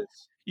can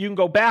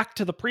go back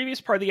to the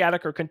previous part of the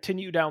attic or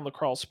continue down the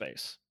crawl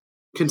space.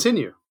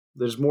 Continue.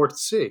 There's more to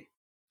see.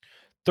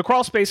 The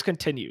crawl space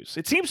continues.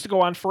 It seems to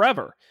go on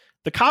forever.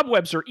 The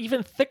cobwebs are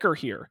even thicker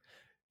here.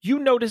 You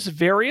notice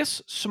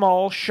various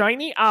small,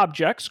 shiny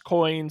objects,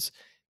 coins,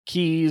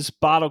 keys,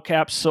 bottle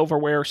caps,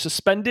 silverware,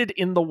 suspended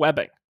in the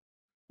webbing.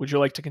 Would you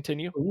like to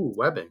continue? Ooh,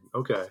 webbing.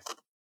 Okay.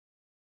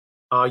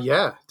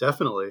 Yeah,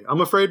 definitely.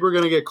 I'm afraid we're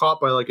going to get caught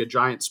by like a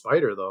giant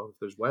spider, though, if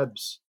there's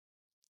webs.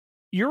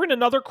 You're in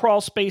another crawl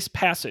space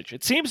passage.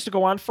 It seems to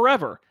go on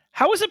forever.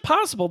 How is it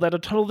possible that a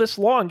tunnel this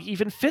long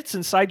even fits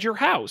inside your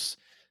house?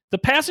 The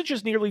passage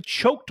is nearly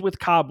choked with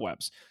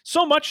cobwebs,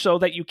 so much so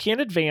that you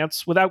can't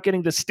advance without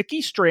getting the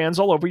sticky strands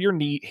all over your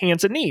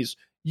hands and knees.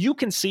 You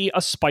can see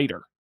a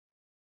spider.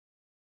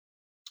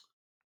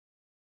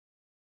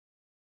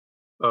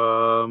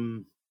 What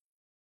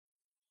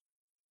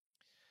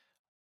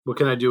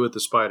can I do with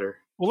the spider?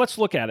 Well, let's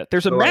look at it.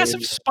 There's a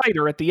massive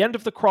spider at the end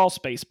of the crawl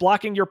space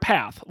blocking your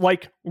path,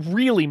 like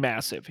really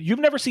massive. You've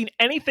never seen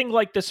anything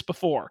like this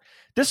before.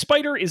 This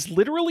spider is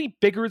literally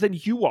bigger than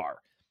you are.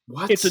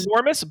 What? Its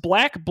enormous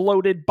black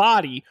bloated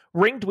body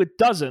ringed with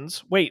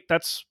dozens, wait,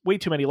 that's way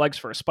too many legs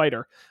for a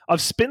spider, of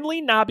spindly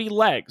knobby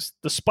legs.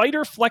 The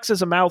spider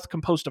flexes a mouth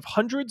composed of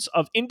hundreds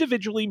of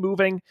individually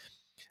moving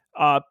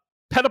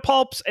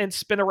pedipalps and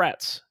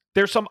spinnerets.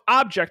 There's some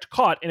object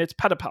caught in its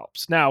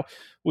pedipalps. Now,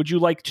 would you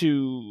like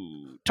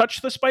to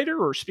touch the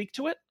spider or speak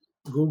to it?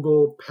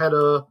 Google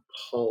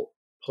pedipalps.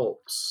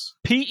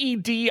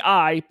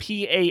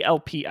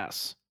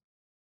 Pedipalps.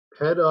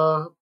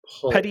 Pedipalps.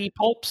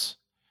 Pedipalps?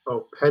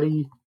 Oh,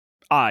 petty.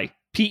 Pedipalps.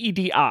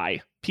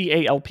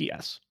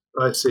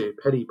 I see.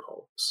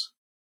 Pedipalps.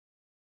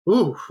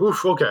 Ooh,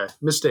 okay.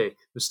 Mistake.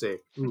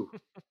 Ooh.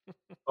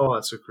 Oh,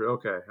 that's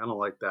okay. I don't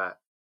like that.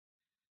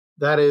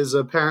 That is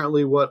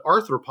apparently what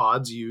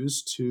arthropods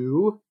use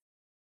to,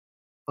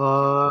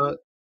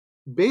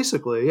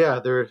 basically,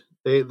 yeah.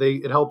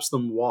 It helps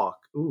them walk.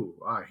 Ooh,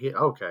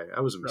 okay.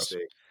 That was a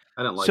mistake.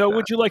 I didn't like that. So,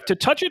 would you like to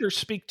touch it or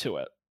speak to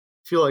it?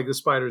 I feel like the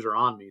spiders are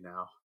on me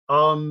now.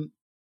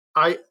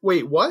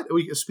 Wait, what?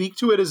 We can speak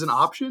to it as an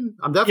option?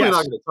 I'm definitely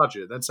not going to touch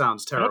it. That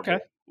sounds terrible. Okay.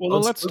 Well,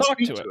 then let's talk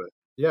to it.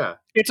 Yeah.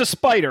 It's a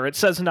spider. It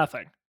says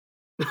nothing.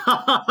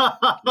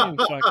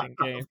 Fucking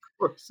game. Of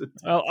course it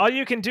does. Well, all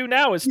you can do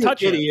now is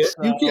touch idiot. it.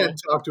 So... You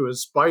can't talk to a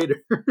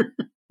spider.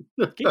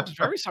 The game's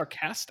very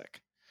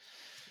sarcastic.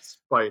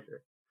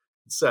 Spider.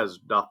 It says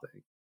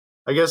nothing.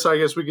 I guess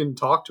we can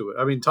talk to it.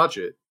 I mean, touch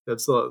it.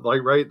 That's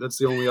right? That's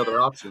the only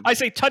other option. I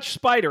say touch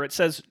spider. It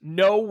says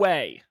no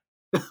way.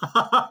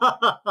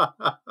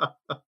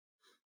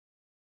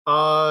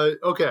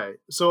 Okay.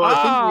 So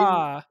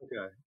I think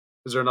okay.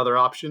 Is there another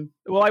option?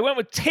 Well, I went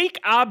with take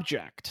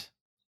object.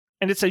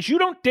 And it says you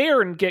don't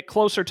dare and get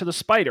closer to the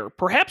spider.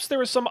 Perhaps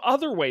there is some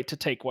other way to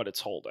take what it's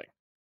holding.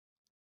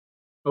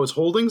 Oh, it's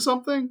holding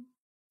something?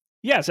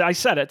 Yes, I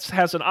said it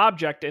has an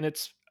object and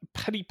it's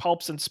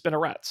pedipalps and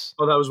spinnerets.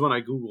 Oh, that was when I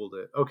Googled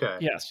it. Okay.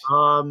 Yes.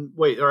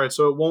 Wait, all right,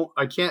 so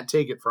I can't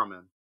take it from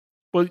him.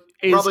 Well,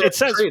 it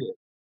says trade it.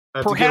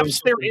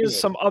 perhaps there is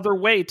some other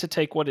way to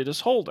take what it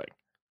is holding.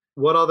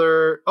 What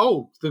other?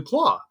 Oh, the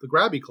claw, the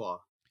grabby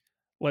claw.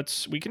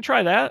 We can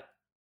try that.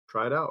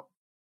 Try it out.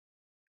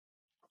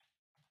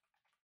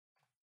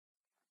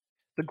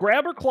 The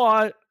grabber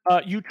claw,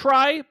 you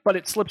try, but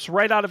it slips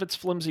right out of its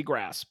flimsy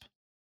grasp.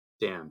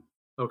 Damn.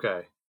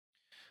 Okay.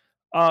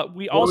 We What do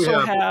we also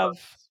have? have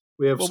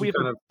We have well, some we have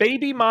kind a of.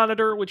 baby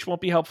monitor, which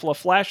won't be helpful. A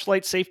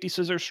flashlight, safety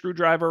scissors,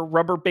 screwdriver,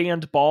 rubber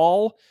band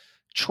ball,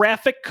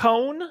 traffic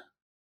cone,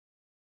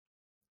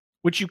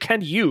 which you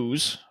can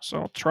use.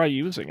 So try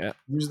using it.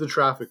 Use the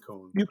traffic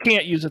cone. You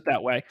can't use it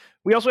that way.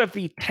 We also have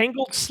the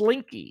tangled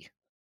slinky.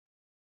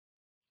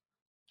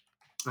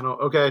 I don't.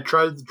 Okay,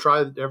 try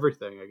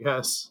everything. I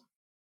guess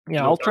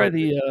Yeah, No I'll try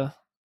penalty. the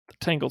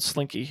tangled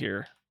slinky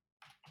here.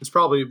 It's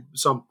probably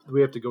some.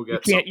 We have to go You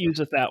get. can't Something. use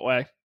it that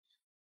way.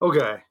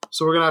 Okay,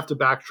 so we're gonna have to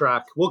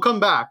backtrack. We'll come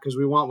back because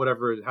we want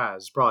whatever it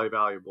has. It's probably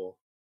valuable.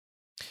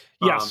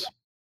 Yes.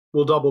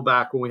 We'll double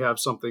back when we have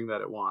something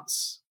that it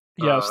wants.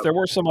 Yes, there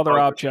were some other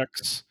okay.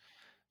 objects.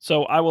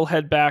 So I will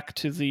head back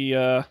to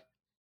the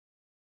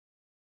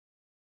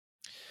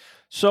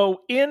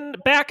So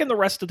back in the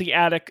rest of the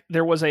attic,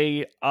 there was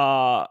a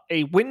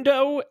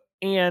window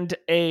and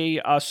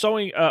a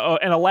sewing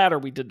and a ladder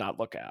we did not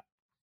look at.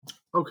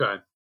 Okay.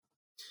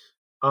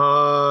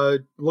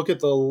 Look at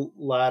the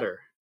ladder.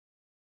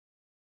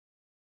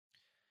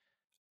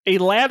 A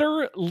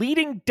ladder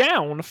leading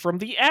down from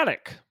the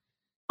attic.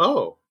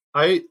 Oh,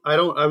 I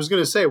don't. I was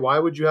gonna say, why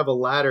would you have a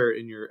ladder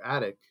in your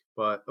attic?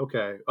 But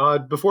okay.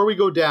 Before we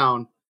go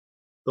down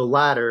the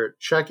ladder,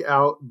 check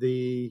out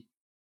the.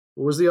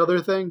 What was the other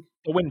thing?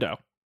 The window.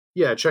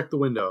 Yeah, check the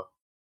window.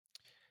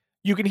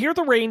 You can hear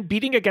the rain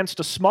beating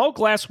against a small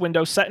glass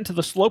window set into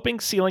the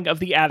sloping ceiling of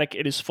the attic.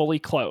 It is fully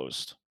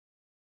closed.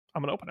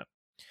 I'm gonna open it.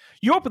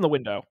 You open the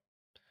window.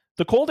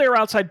 The cold air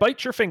outside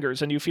bites your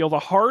fingers, and you feel the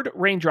hard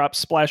raindrops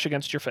splash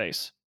against your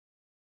face.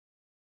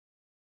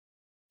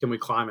 Can we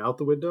climb out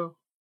the window?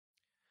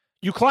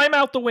 You climb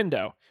out the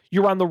window.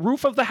 You're on the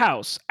roof of the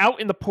house,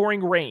 out in the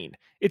pouring rain.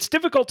 It's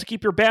difficult to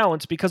keep your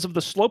balance because of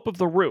the slope of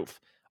the roof.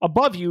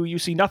 Above you, you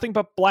see nothing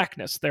but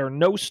blackness. There are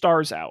no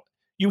stars out.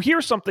 You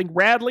hear something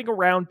rattling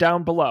around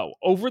down below,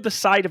 over the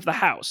side of the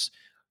house.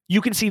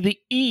 You can see the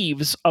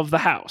eaves of the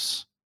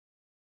house.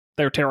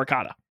 They're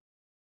terracotta.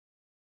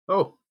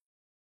 Oh,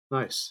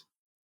 nice.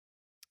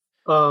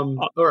 All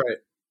right.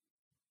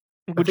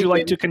 Would you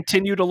like to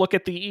continue to look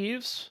at the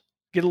eaves?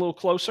 Get a little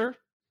closer?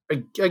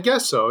 I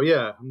guess so.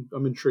 Yeah,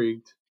 I'm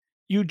intrigued.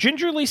 You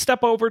gingerly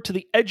step over to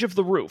the edge of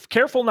the roof,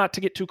 careful not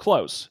to get too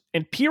close,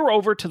 and peer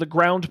over to the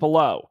ground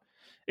below.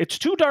 It's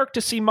too dark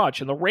to see much,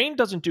 and the rain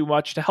doesn't do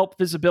much to help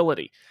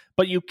visibility,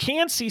 but you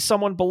can see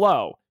someone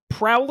below,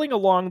 prowling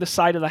along the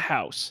side of the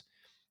house.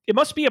 It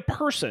must be a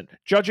person,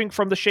 judging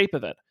from the shape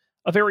of it.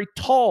 A very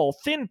tall,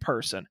 thin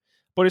person,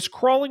 but is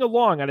crawling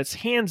along on its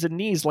hands and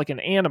knees like an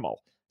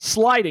animal,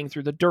 sliding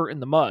through the dirt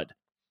and the mud.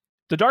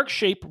 The dark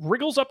shape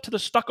wriggles up to the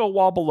stucco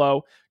wall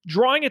below,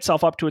 drawing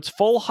itself up to its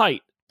full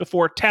height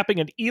before tapping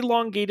an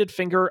elongated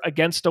finger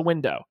against a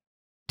window.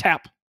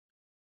 Tap.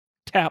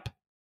 Tap.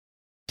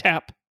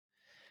 Tap.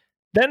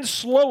 Then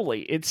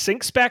slowly, it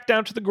sinks back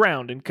down to the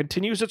ground and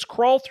continues its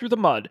crawl through the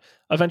mud,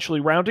 eventually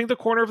rounding the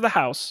corner of the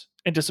house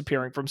and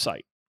disappearing from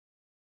sight.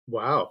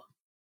 Wow.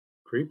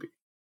 Creepy.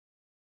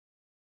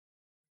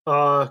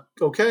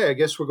 Okay, I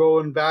guess we're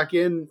going back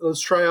in.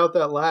 Let's try out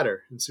that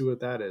ladder and see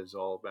what that is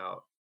all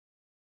about.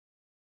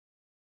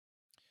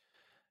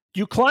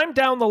 You climb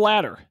down the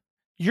ladder.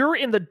 You're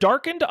in the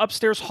darkened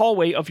upstairs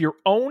hallway of your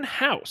own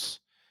house.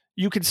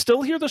 You can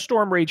still hear the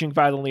storm raging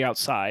violently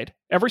outside.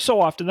 Every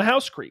so often, the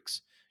house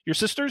creaks. Your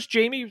sisters,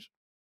 Jamie.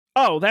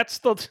 Oh, it's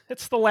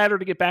the ladder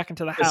to get back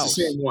into the house. It's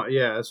the same one.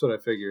 Yeah, that's what I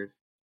figured.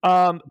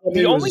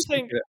 The only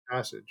thing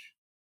passage.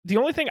 The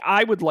only thing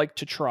I would like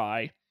to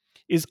try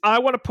is I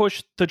want to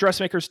push the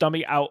dressmaker's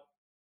dummy out.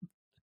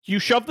 You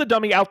shove the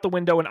dummy out the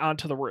window and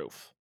onto the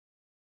roof.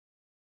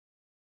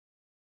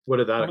 What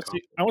did that I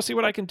accomplish? want to see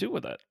what I can do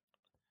with it.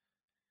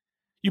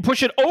 You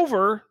push it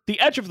over the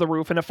edge of the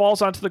roof and it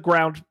falls onto the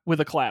ground with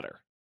a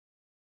clatter.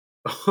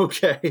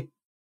 Okay.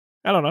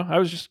 I don't know. I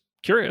was just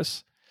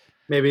curious.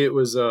 Maybe it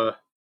was I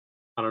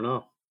don't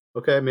know.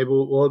 Okay, maybe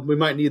we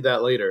might need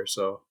that later,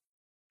 so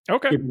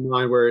Okay. keep in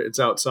mind where it's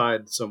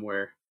outside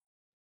somewhere.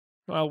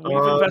 Well, we've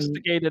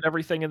investigated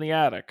everything in the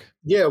attic.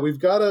 Yeah, we've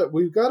gotta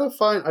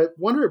find. I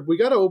wonder if we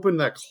gotta open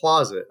that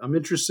closet. I'm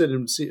interested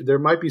in see. There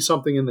might be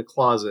something in the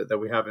closet that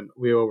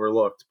we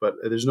overlooked, but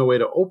there's no way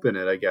to open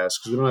it. I guess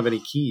because we don't have any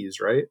keys,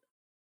 right?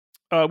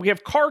 We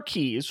have car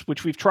keys,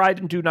 which we've tried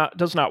and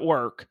does not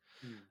work.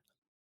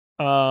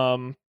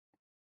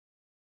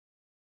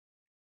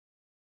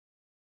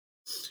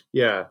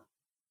 Yeah.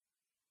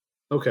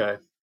 Okay. I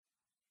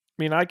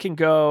mean, I can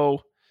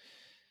go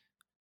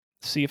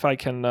see if I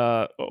can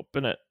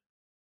open it.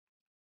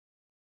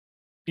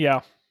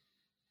 Yeah.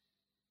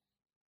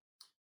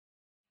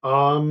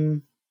 All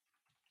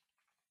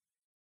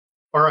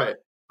right.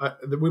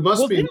 We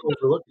must be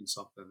overlooking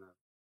something then.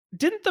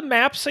 Didn't the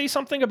map say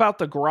something about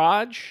the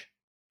garage?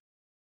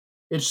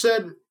 It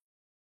said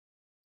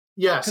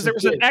yes. Because there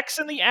was an X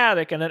in the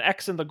attic and an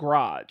X in the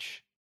garage.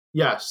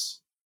 Yes.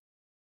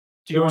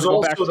 Do There you want was to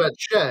go back? also that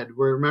shed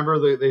where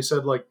remember they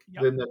said like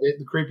Yep. in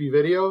the creepy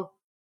video.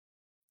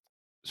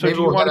 So Maybe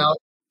do you we'll want head to? out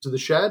to the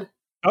shed,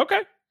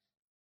 Okay.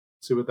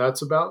 see what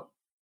that's about.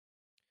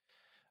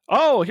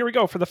 Oh, here we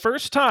go. For the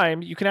first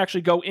time, you can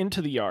actually go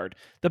into the yard.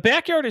 The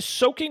backyard is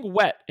soaking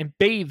wet and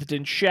bathed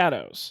in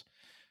shadows.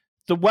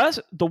 The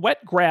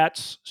wet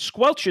grass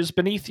squelches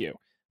beneath you,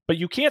 but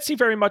you can't see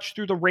very much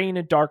through the rain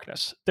and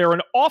darkness. There are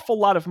an awful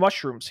lot of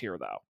mushrooms here,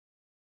 though.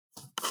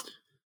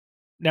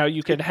 Now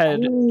you can head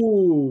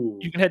Ooh.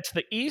 to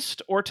the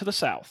east or to the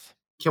south.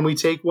 Can we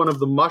take one of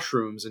the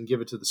mushrooms and give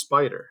it to the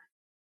spider?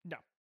 No.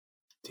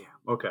 Damn.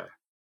 Okay.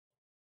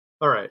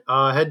 All right.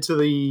 Head to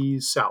the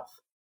south.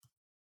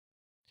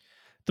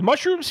 The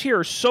mushrooms here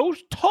are so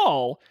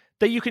tall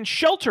that you can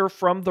shelter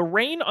from the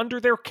rain under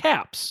their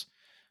caps.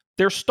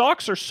 Their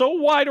stalks are so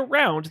wide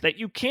around that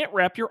you can't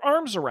wrap your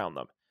arms around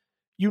them.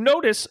 You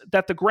notice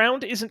that the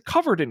ground isn't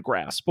covered in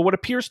grass, but what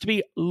appears to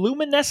be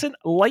luminescent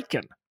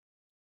lichen.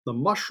 The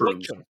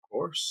mushrooms, Lichen. of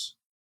course.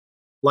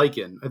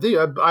 Lichen. I think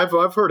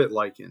I've heard it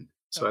lichen,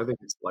 so I think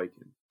it's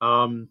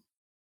lichen.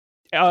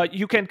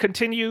 You can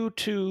continue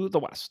to the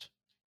west.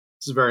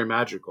 This is very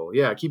magical.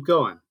 Yeah, keep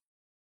going.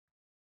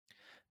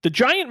 The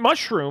giant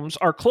mushrooms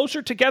are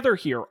closer together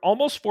here,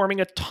 almost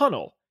forming a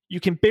tunnel. You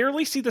can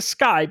barely see the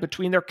sky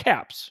between their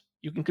caps.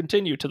 You can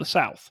continue to the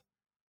south.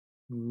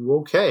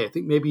 Okay, I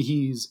think maybe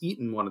he's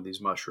eaten one of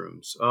these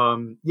mushrooms.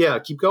 Yeah,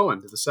 keep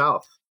going to the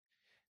south.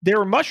 There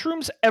are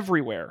mushrooms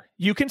everywhere.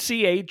 You can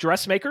see a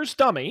dressmaker's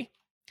dummy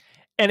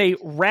and a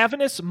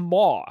ravenous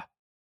maw.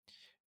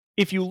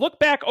 If you look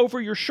back over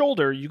your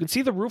shoulder, you can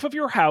see the roof of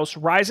your house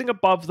rising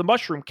above the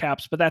mushroom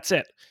caps, but that's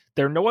it.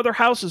 There are no other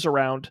houses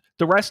around.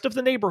 The rest of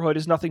the neighborhood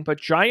is nothing but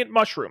giant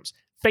mushrooms,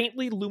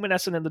 faintly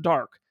luminescent in the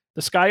dark.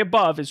 The sky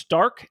above is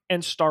dark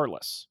and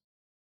starless.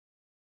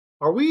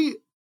 Do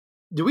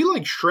we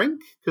like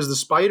shrink? Because the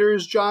spider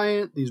is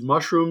giant, these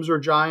mushrooms are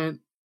giant.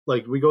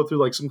 Like we go through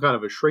like some kind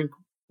of a shrink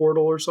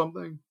portal or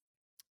something?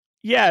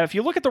 Yeah, if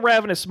you look at the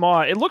ravenous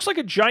maw, it looks like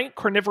a giant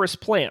carnivorous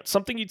plant,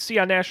 something you'd see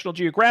on National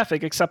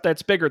Geographic, except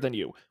that's bigger than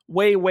you.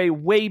 Way, way,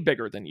 way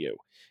bigger than you.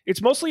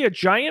 It's mostly a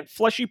giant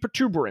fleshy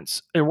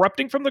protuberance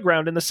erupting from the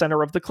ground in the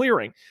center of the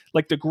clearing,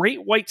 like the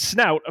great white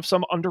snout of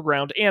some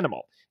underground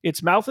animal.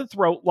 Its mouth and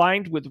throat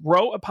lined with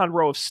row upon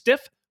row of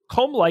stiff,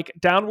 comb-like,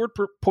 downward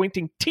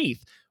pointing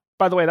teeth.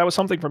 By the way, that was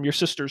something from your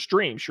sister's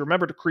dream. She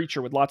remembered a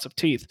creature with lots of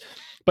teeth.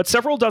 But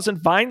several dozen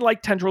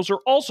vine-like tendrils are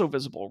also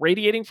visible,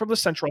 radiating from the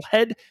central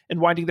head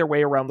and winding their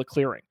way around the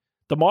clearing.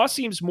 The maw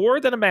seems more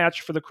than a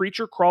match for the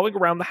creature crawling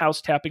around the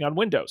house tapping on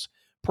windows.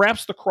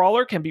 Perhaps the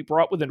crawler can be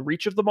brought within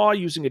reach of the maw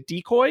using a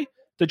decoy?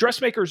 The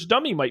dressmaker's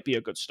dummy might be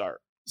a good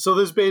start. So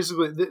this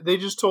basically, they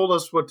just told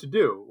us what to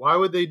do. Why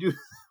would they do?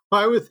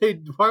 Why would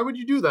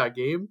you do that,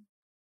 game?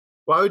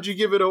 Why would you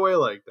give it away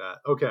like that?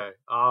 Okay.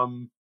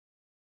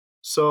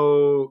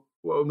 So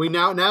we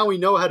now we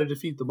know how to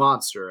defeat the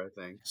monster, I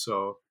think.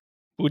 So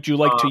would you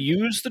like to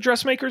use the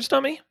dressmaker's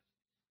dummy?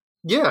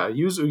 Yeah,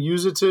 use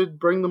it to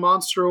bring the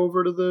monster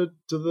over to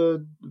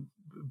the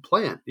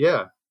plant.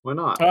 Yeah, why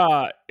not?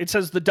 It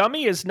says the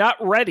dummy is not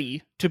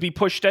ready to be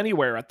pushed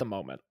anywhere at the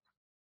moment.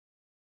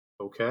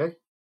 Okay.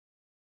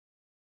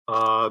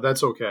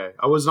 That's okay.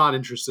 I was not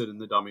interested in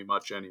the dummy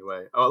much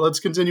anyway. Let's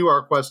continue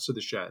our quest to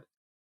the shed.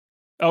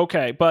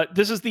 Okay, but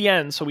this is the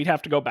end, so we'd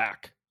have to go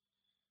back.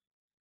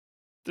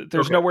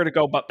 There's nowhere to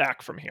go but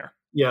back from here.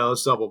 Yeah,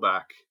 let's double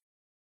back.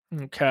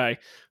 Okay,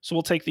 so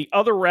we'll take the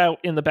other route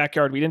in the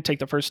backyard we didn't take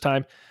the first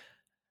time.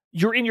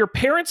 You're in your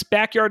parents'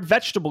 backyard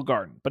vegetable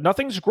garden, but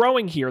nothing's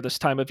growing here this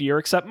time of year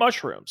except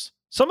mushrooms.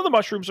 Some of the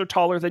mushrooms are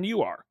taller than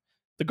you are.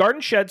 The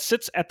garden shed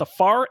sits at the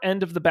far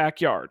end of the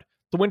backyard.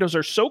 The windows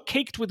are so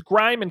caked with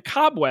grime and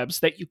cobwebs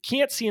that you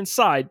can't see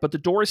inside, but the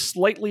door is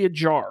slightly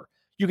ajar.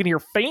 You can hear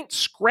faint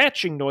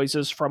scratching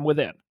noises from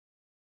within.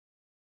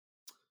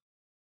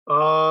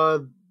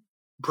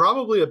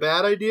 Probably a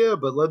bad idea,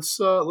 but let's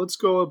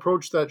go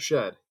approach that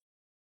shed.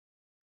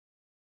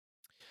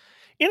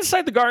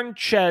 Inside the garden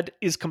shed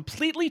is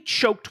completely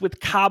choked with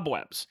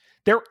cobwebs.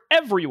 They're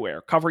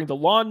everywhere, covering the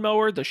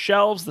lawnmower, the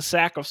shelves, the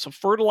sack of some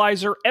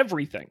fertilizer,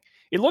 everything.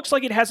 It looks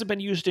like it hasn't been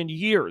used in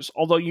years,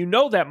 although you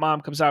know that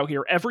mom comes out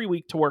here every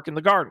week to work in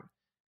the garden.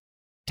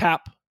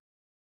 Tap,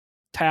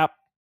 tap,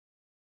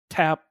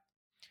 tap.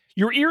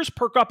 Your ears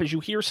perk up as you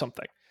hear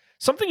something.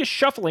 Something is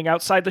shuffling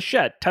outside the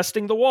shed,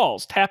 testing the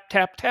walls, tap,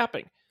 tap,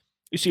 tapping.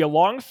 You see a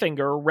long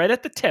finger, red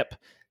at the tip,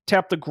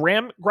 tap the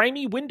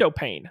grimy window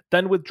pane,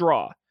 then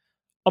withdraw.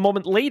 A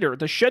moment later,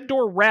 the shed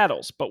door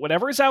rattles, but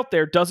whatever is out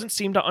there doesn't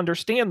seem to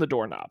understand the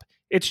doorknob.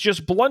 It's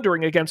just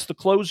blundering against the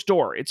closed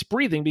door, its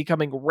breathing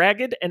becoming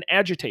ragged and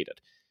agitated.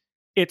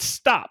 It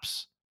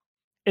stops.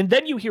 And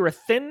then you hear a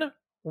thin,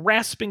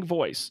 rasping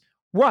voice,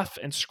 rough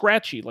and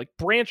scratchy like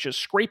branches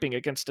scraping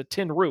against a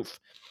tin roof.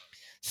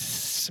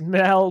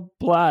 Smell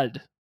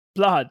blood.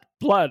 Blood.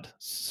 Blood.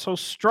 So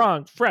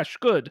strong, fresh,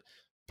 good.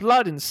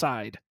 Blood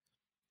inside.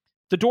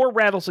 The door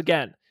rattles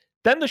again.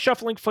 Then the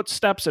shuffling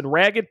footsteps and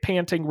ragged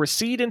panting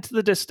recede into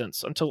the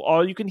distance until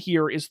all you can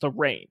hear is the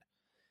rain.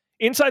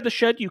 Inside the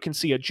shed, you can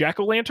see a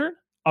jack-o'-lantern,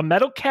 a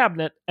metal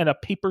cabinet, and a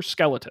paper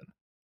skeleton.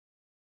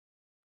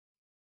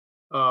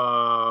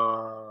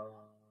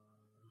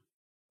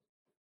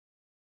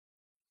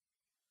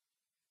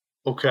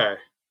 Okay.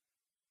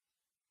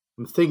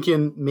 I'm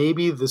thinking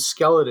maybe the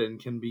skeleton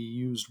can be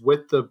used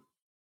with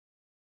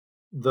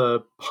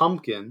the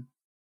pumpkin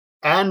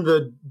and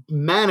the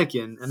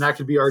mannequin, and that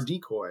could be our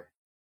decoy.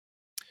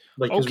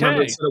 Like, because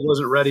remember, Okay. it said it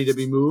wasn't ready to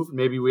be moved.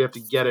 Maybe we have to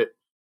get it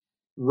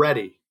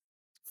ready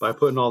by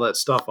putting all that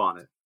stuff on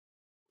it.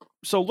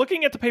 So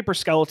looking at the paper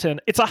skeleton,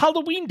 it's a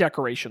Halloween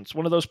decoration. It's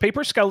one of those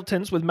paper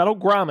skeletons with metal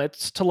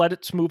grommets to let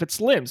it move its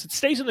limbs. It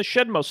stays in the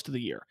shed most of the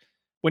year.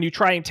 When you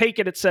try and take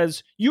it, it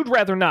says, "You'd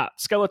rather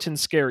not.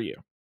 Skeletons scare you."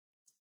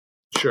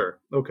 Sure.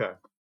 Okay.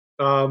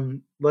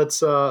 Let's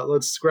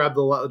grab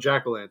the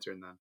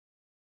jack-o'-lantern then.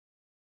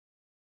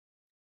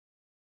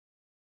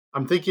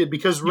 I'm thinking,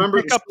 because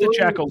remember pick up the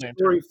jack-o'-lantern.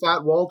 story,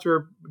 Fat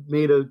Walter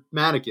made a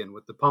mannequin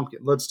with the pumpkin.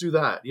 Let's do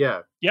that.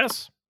 Yeah.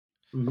 Yes.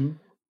 Mm-hmm.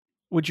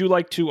 Would you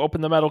like to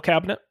open the metal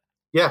cabinet?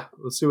 Yeah.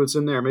 Let's see what's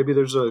in there. Maybe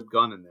there's a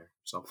gun in there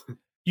or something.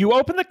 You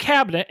open the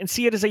cabinet and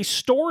see it is a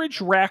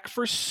storage rack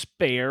for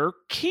spare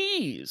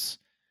keys.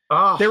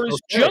 There is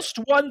just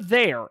one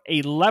there,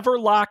 a lever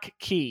lock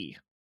key.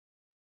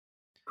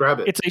 Grab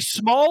it. It's a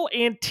small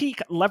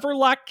antique lever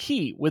lock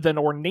key with an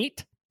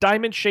ornate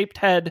diamond-shaped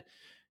head.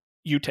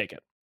 You take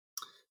it.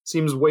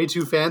 Seems way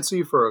too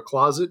fancy for a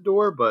closet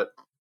door, but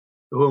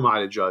who am I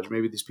to judge?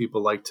 Maybe these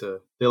people like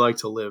to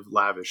live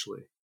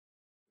lavishly.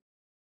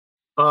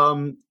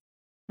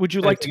 Would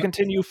you like to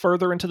continue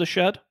further into the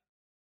shed?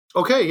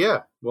 Okay,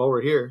 yeah. While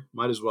we're here,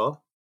 might as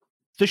well.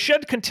 The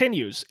shed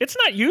continues. It's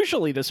not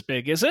usually this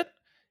big, is it?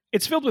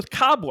 It's filled with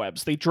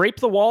cobwebs. They drape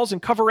the walls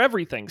and cover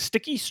everything,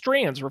 sticky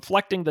strands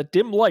reflecting the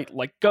dim light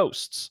like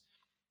ghosts.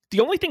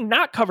 The only thing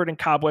not covered in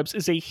cobwebs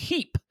is a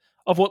heap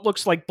of what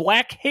looks like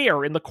black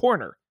hair in the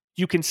corner.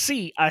 You can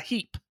see a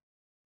heap.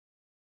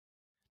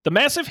 The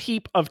massive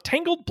heap of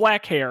tangled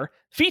black hair,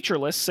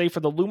 featureless save for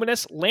the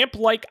luminous,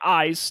 lamp-like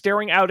eyes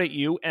staring out at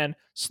you, and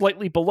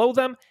slightly below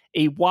them,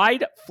 a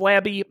wide,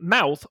 flabby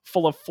mouth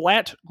full of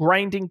flat,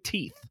 grinding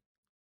teeth.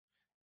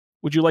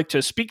 Would you like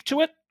to speak to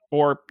it,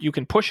 or you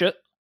can push it?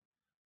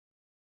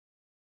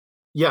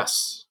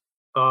 Yes.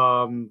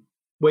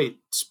 Wait.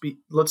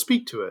 Let's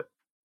speak to it.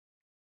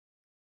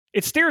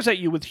 It stares at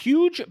you with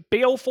huge,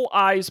 baleful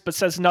eyes, but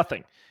says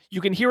nothing. You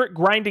can hear it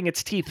grinding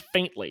its teeth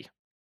faintly.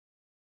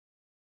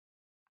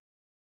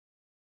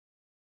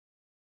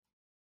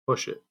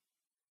 Push it.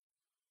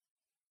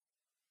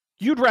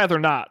 You'd rather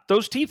not.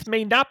 Those teeth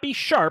may not be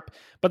sharp,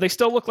 but they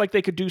still look like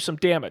they could do some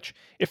damage.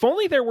 If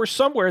only there were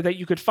somewhere that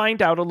you could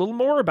find out a little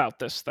more about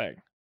this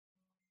thing.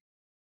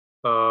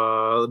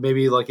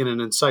 Maybe like in an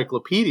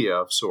encyclopedia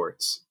of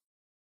sorts.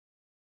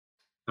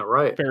 All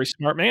right. Very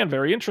smart man.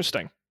 Very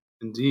interesting.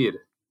 Indeed.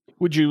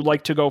 Would you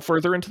like to go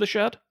further into the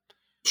shed?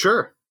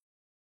 Sure.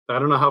 I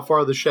don't know how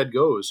far the shed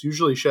goes.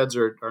 Usually sheds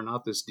are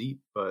not this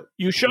deep, but...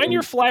 You shine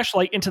your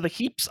flashlight into the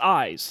heap's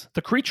eyes.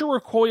 The creature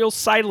recoils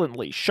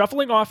silently,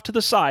 shuffling off to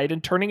the side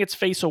and turning its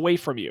face away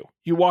from you.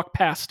 You walk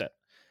past it.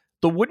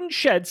 The wooden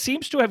shed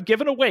seems to have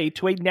given way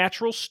to a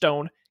natural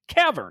stone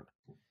cavern.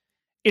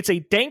 It's a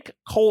dank,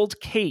 cold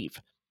cave.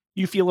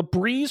 You feel a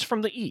breeze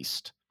from the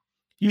east.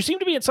 You seem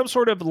to be in some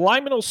sort of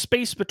liminal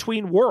space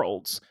between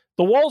worlds.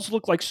 The walls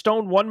look like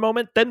stone one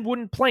moment, then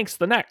wooden planks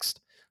the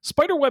next.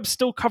 Spiderwebs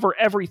still cover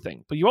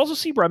everything, but you also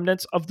see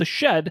remnants of the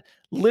shed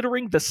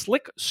littering the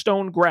slick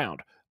stone ground.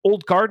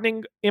 Old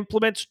gardening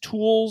implements,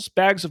 tools,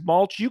 bags of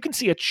mulch. You can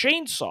see a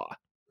chainsaw.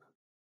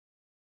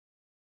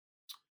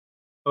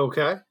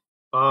 Okay.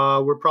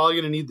 We're probably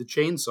going to need the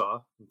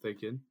chainsaw, I'm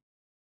thinking.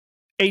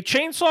 A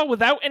chainsaw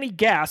without any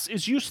gas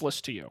is useless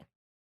to you.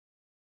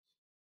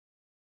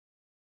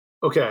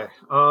 Okay.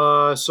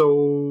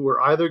 So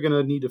we're either going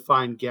to need to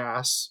find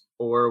gas,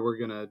 or we're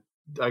going to...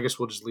 I guess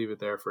we'll just leave it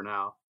there for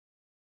now.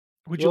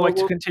 Would you like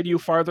to continue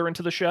farther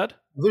into the shed?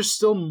 There's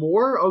still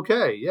more?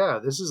 Okay, yeah,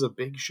 this is a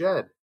big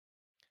shed.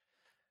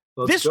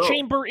 This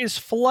chamber is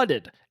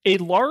flooded, a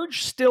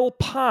large, still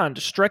pond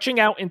stretching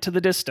out into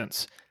the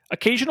distance.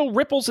 Occasional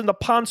ripples in the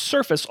pond's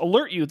surface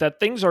alert you that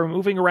things are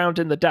moving around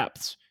in the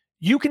depths.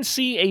 You can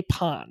see a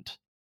pond.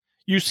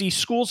 You see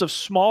schools of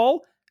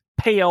small,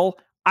 pale,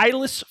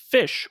 eyeless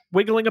fish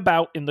wiggling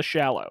about in the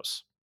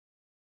shallows.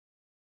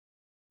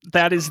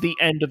 That is the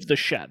end of the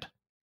shed.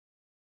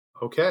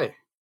 Okay.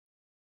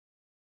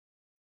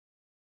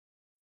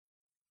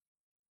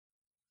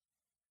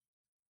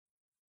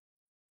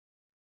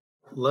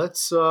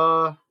 Let's it's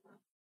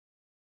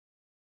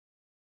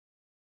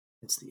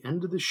the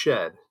end of the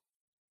shed.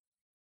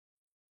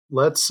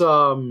 Let's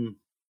leave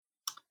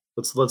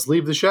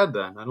the shed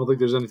then. I don't think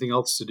there's anything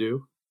else to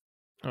do.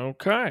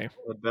 Okay.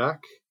 Head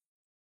back.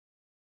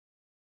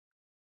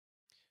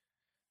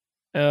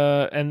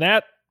 And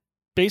that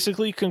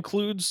basically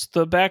concludes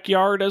the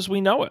backyard as we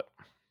know it.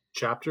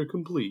 Chapter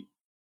complete.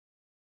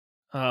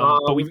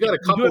 But we've got a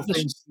couple of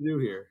things to do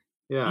here.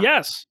 Yeah.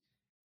 Yes.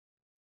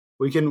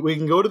 We can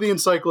go to the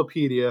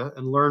encyclopedia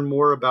and learn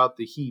more about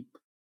the heap.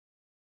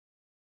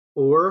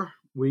 Or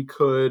we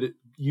could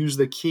use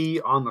the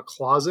key on the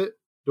closet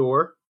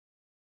door.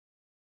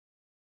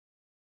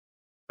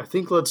 I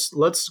think let's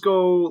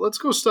go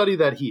study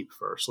that heap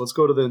first. Let's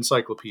go to the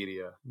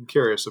encyclopedia. I'm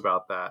curious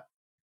about that.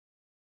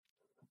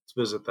 Let's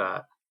visit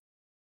that.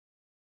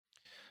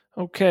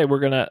 Okay, we're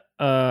gonna.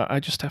 I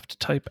just have to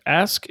type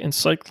 "ask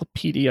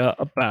encyclopedia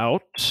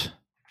about."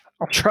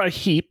 I'll try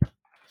heap.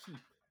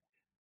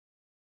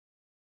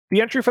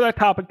 The entry for that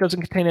topic doesn't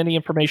contain any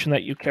information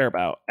that you care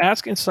about.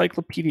 Ask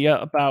encyclopedia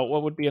about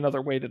what would be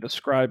another way to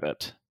describe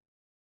it.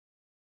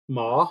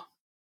 Maw.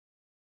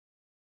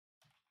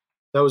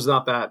 That was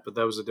not that, but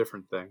that was a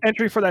different thing.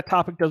 Entry for that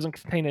topic doesn't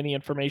contain any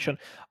information.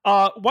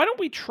 Why don't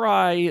we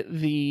try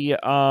the?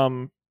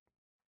 I'm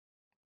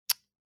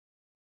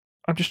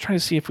just trying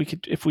to see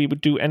if we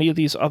would do any of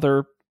these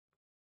other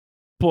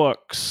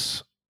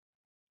books,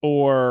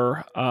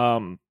 or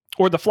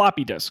the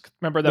floppy disk.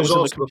 Remember that There's was in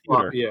the also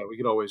computer. floppy. Yeah, we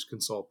could always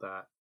consult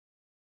that.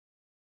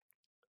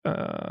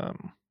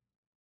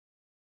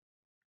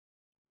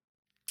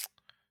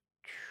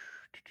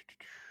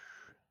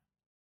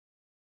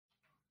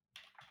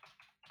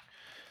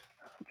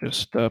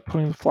 Just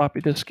putting the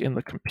floppy disk in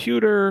the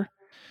computer,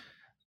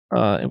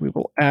 and we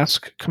will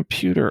ask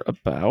computer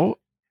about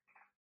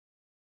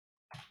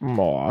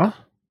Maw.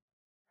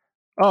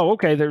 Oh,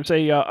 okay. There's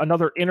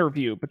another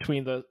interview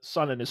between the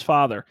son and his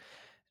father.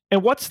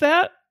 And what's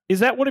that? Is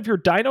that one of your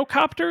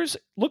dinocopters?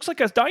 Looks like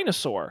a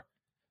dinosaur.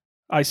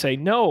 I say,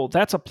 no,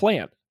 that's a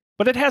plant.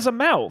 But it has a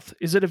mouth.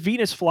 Is it a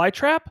Venus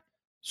flytrap?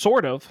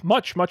 Sort of.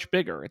 Much, much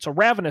bigger. It's a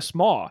ravenous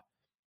maw.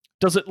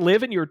 Does it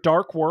live in your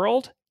dark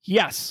world?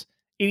 Yes.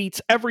 It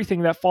eats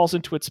everything that falls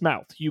into its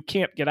mouth. You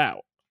can't get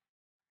out.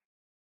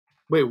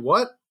 Wait,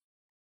 what?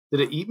 Did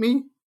it eat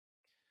me?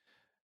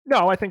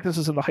 No, I think this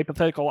is in the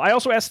hypothetical. I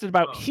also asked it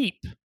about heap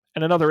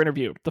in another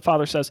interview. The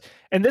father says,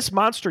 and this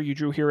monster you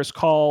drew here is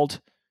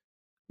called...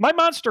 My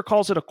monster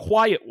calls it a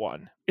quiet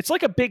one. It's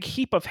like a big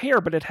heap of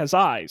hair, but it has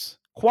eyes.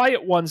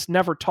 Quiet ones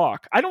never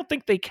talk. I don't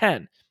think they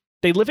can.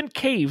 They live in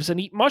caves and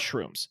eat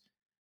mushrooms.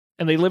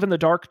 And they live in the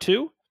dark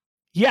too?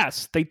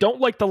 Yes, they don't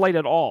like the light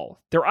at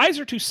all. Their eyes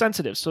are too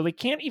sensitive, so they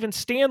can't even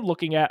stand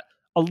looking at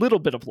a little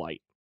bit of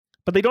light.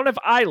 But they don't have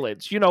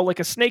eyelids, like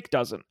a snake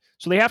doesn't,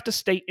 so they have to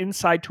stay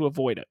inside to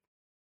avoid it.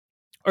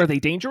 Are they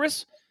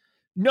dangerous?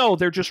 No,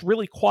 they're just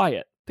really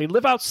quiet. They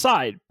live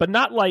outside, but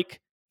not like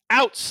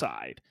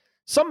outside.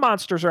 Some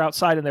monsters are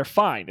outside and they're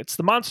fine. It's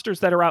the monsters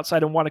that are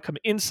outside and want to come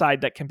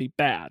inside that can be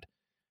bad.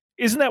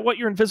 Isn't that what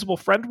your invisible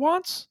friend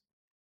wants?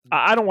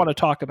 I don't want to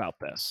talk about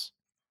this.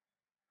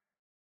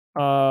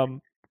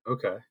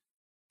 Okay.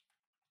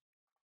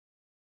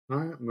 All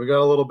right, we got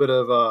a little bit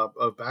of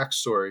a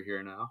backstory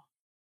here now.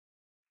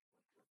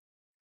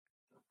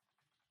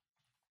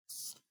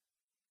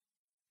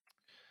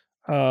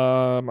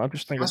 I'm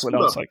just thinking Ask what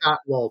about else. Fat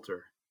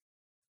Walter.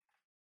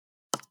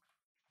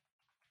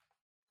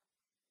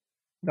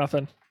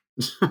 Nothing.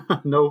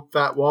 No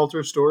Fat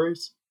Walter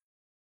stories?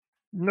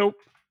 Nope.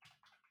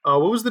 What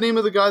was the name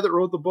of the guy that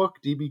wrote the book?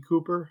 D.B.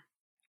 Cooper?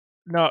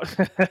 No.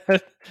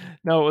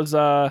 No, it was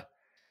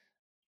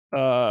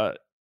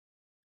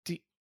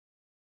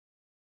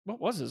what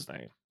was his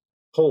name?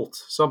 Holt.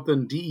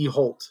 Something D.E.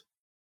 Holt.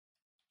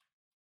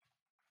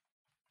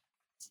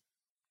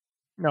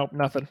 Nope,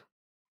 nothing.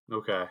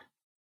 Okay.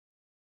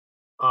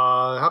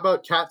 How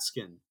about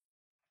Catskin?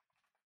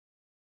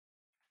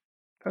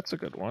 That's a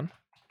good one.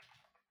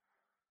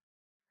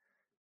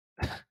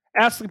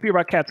 Ask the computer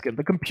about Catskin.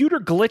 The computer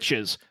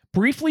glitches,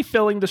 briefly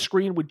filling the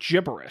screen with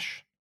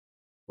gibberish.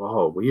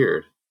 Whoa,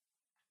 weird.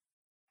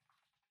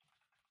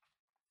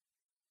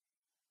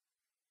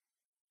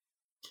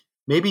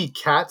 Maybe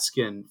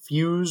Catskin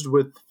fused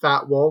with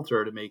Fat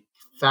Walter to make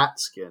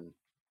Fatskin.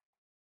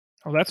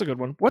 Oh, that's a good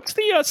one. What's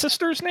the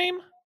sister's name?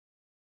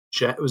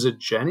 Was it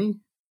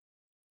Jenny?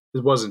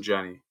 It wasn't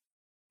Jenny.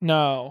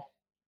 No.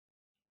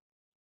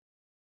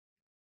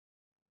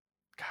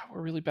 God,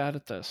 we're really bad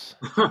at this.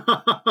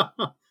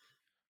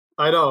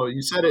 I know.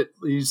 You said it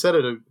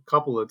a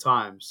couple of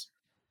times.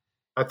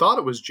 I thought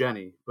it was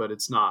Jenny, but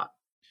it's not.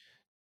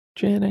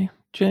 Jenny,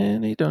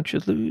 don't you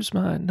lose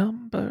my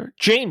number.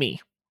 Jamie.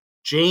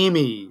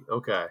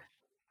 Okay.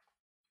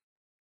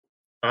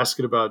 Ask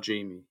it about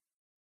Jamie.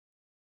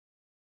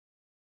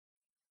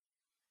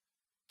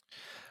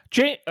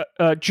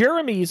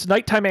 Jeremy's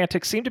nighttime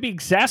antics seem to be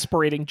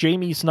exasperating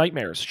Jamie's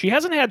nightmares. She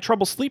hasn't had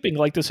trouble sleeping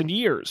like this in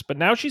years, but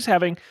now she's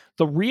having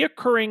the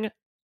reoccurring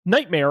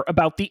nightmare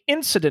about the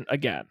incident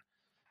again.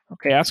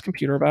 Okay, ask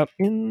computer about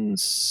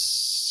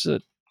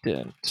incident.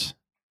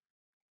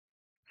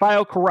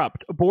 File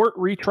corrupt. Abort,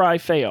 retry,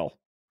 fail.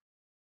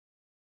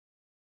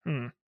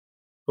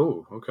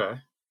 Oh, okay.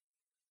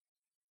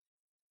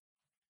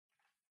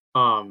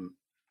 I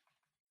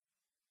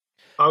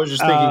was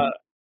just thinking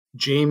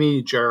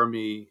Jamie,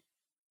 Jeremy.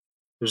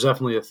 There's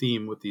definitely a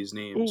theme with these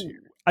names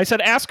here. I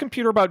said ask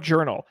computer about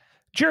journal.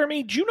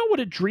 Jeremy, do you know what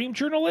a dream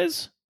journal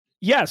is?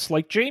 Yes,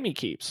 like Jamie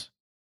keeps.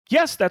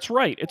 Yes, that's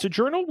right. It's a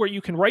journal where you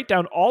can write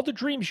down all the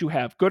dreams you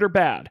have, good or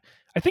bad.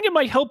 I think it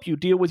might help you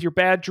deal with your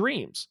bad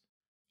dreams.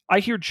 I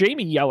hear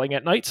Jamie yelling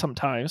at night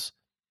sometimes.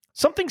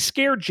 Something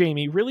scared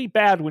Jamie really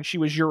bad when she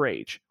was your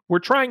age. We're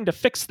trying to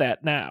fix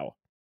that now.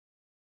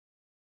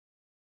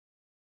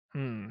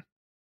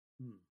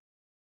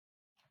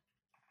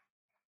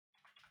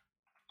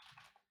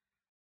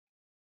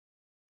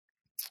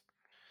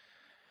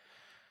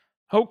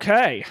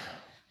 Okay.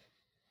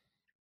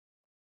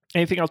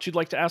 Anything else you'd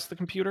like to ask the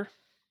computer?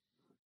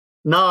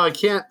 No, I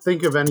can't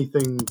think of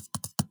anything.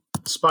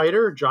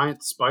 Spider,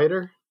 giant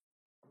spider.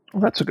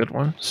 Well, that's a good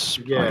one.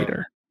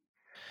 Spider.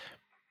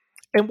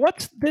 And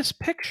what's this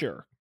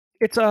picture?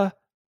 It's a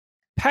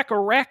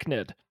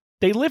pachyarachnid.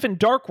 They live in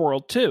Dark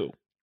World too.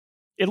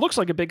 It looks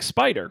like a big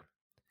spider.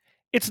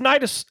 It's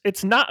not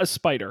a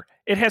spider.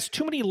 It has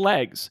too many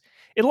legs.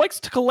 It likes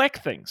to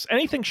collect things,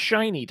 anything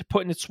shiny to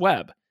put in its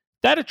web.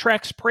 That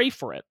attracts prey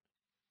for it.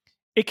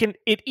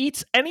 It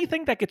eats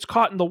anything that gets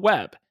caught in the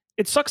web.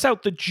 It sucks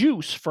out the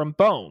juice from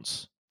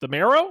bones. The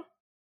marrow?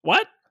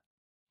 What?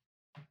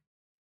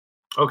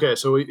 Okay,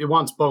 so it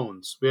wants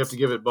bones. We have to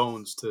give it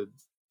bones to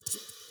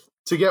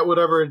get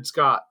whatever it's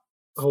got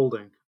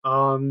holding.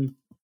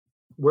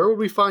 Where would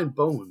we find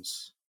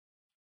bones?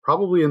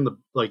 Probably in the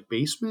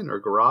basement or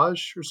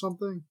garage or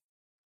something.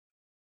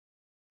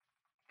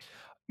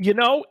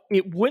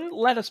 It wouldn't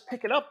let us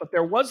pick it up, but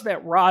there was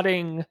that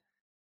rotting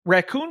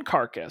raccoon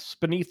carcass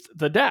beneath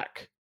the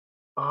deck.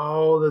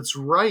 Oh, that's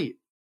right.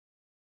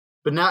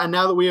 But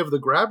now that we have the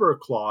grabber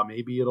claw,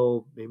 maybe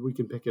we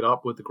can pick it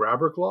up with the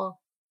grabber claw.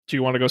 Do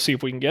you want to go see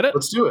if we can get it?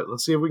 Let's do it.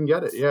 Let's see if we can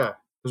get it. Yeah,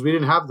 because we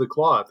didn't have the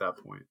claw at that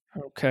point.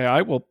 Okay,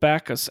 I will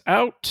back us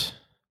out.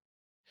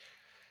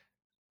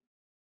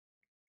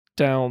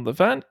 Down the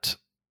vent.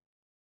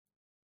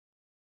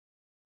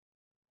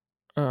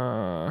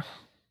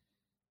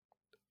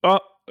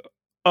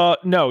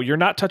 No, you're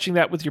not touching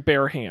that with your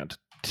bare hand.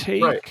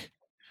 Right.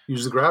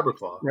 Use the grabber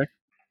claw.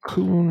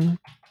 Raccoon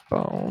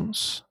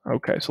bones.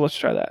 Okay, so let's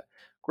try that.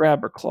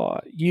 Grabber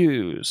claw.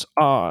 Use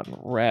on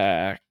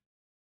raccoon.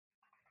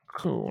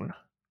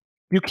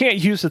 You can't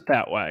use it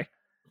that way.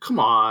 Come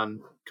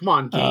on,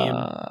 game.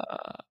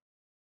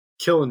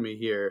 Killing me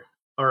here.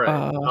 All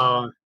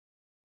right.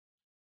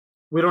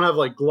 We don't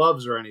have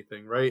gloves or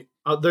anything, right?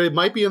 They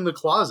might be in the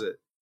closet,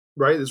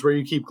 right? That's where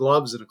you keep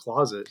gloves in a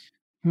closet.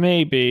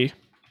 Maybe.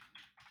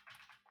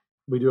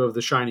 We do have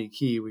the shiny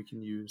key we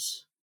can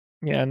use.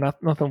 Yeah,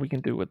 nothing we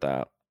can do with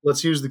that.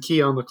 Let's use the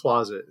key on the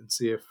closet and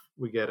see if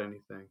we get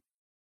anything.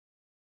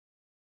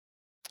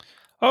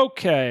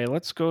 Okay,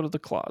 let's go to the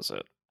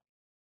closet.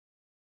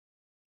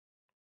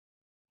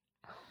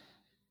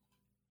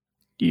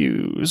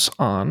 Use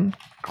on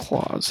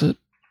closet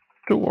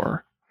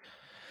door.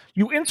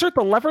 You insert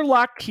the lever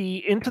lock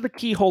key into the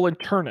keyhole and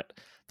turn it.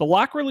 The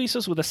lock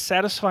releases with a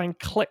satisfying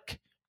click.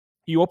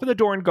 You open the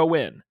door and go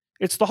in.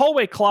 It's the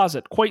hallway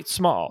closet, quite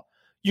small.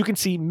 You can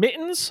see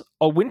mittens,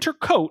 a winter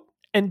coat,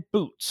 and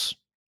boots.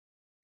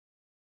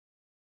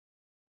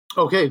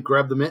 Okay,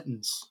 grab the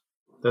mittens.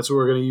 That's what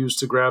we're going to use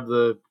to grab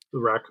the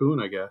raccoon,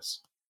 I guess.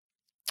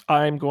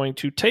 I'm going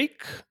to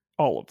take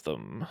all of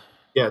them.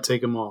 Yeah,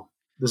 take them all.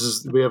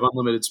 We have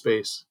unlimited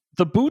space.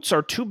 The boots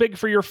are too big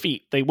for your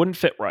feet. They wouldn't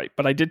fit right,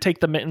 but I did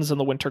take the mittens and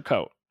the winter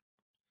coat.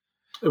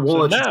 It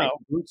won't let you take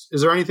the boots.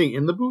 Is there anything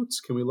in the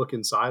boots? Can we look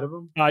inside of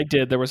them? I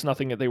did. There was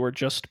nothing. They were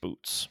just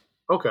boots.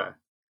 Okay.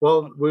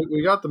 Well,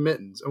 we got the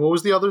mittens. And what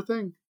was the other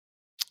thing?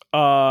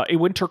 A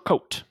winter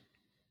coat.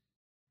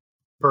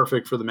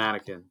 Perfect for the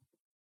mannequin,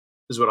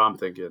 is what I'm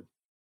thinking.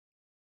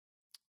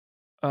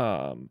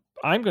 I'm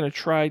going to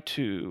try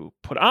to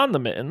put on the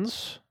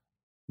mittens.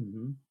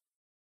 Mm-hmm.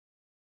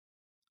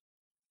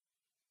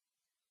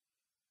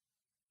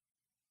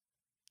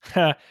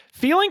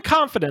 Feeling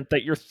confident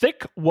that your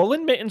thick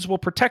woolen mittens will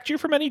protect you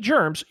from any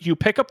germs, you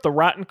pick up the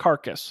rotten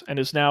carcass and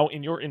is now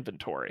in your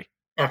inventory.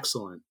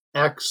 Excellent.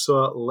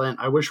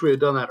 I wish we had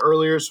done that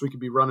earlier so we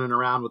could be running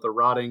around with a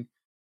rotting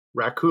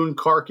raccoon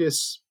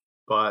carcass,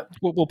 but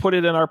we'll put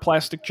it in our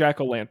plastic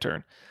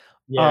jack-o'-lantern.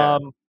 Yeah.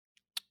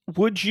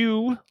 Would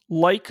you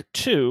like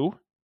to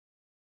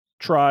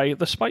try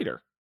the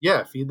spider?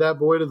 Yeah, feed that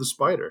boy to the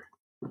spider.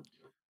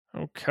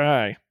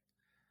 Okay.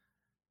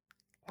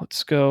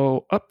 Let's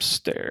go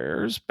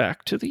upstairs,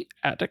 back to the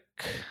attic.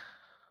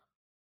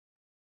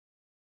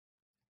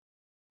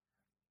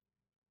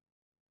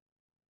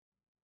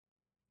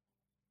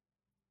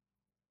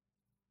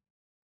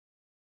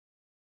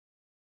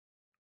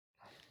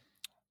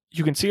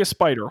 You can see a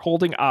spider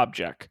holding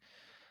object.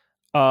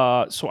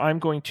 So I'm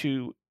going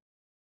to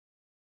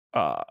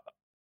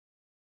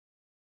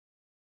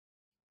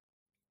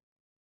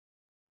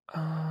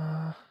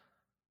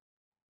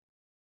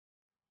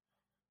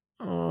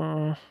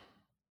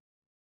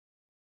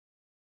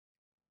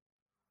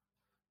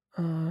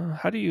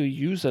how do you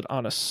use it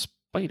on a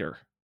spider?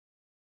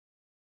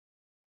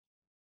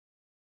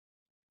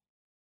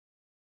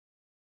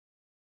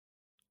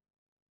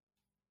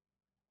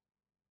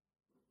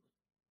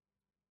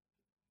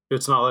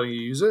 It's not letting you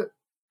use it?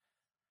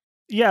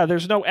 Yeah,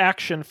 there's no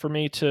action for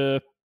me to...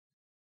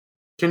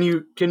 Can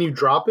you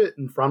drop it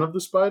in front of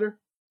the spider?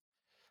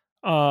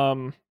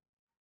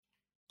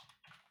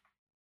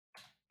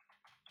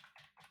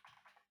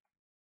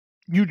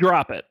 You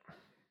drop it.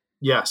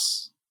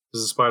 Yes.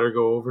 Does the spider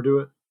go over to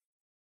it?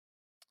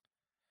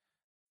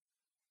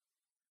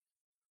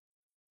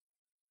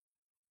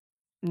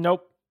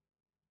 Nope.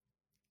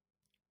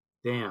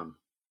 Damn.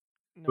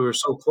 We Nope. were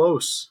so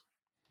close.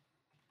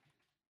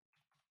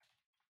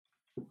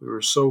 We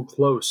were so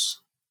close.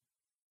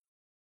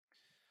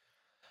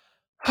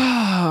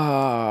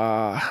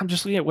 I'm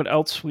just looking at what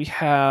else we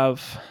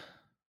have.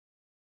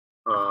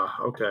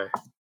 Okay.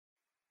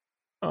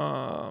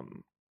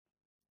 Um,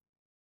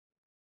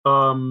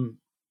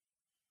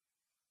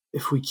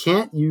 If we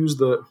can't use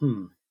the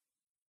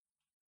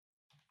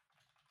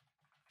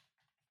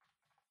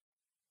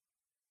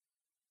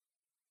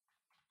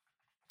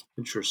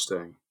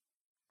interesting.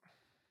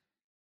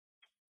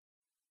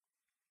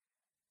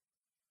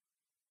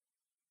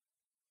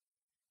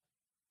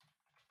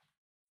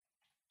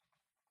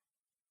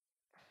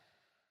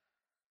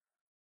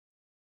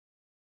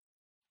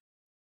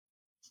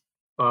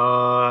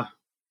 Uh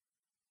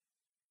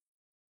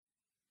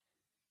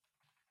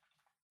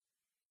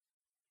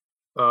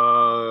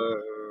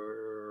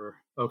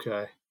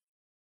okay.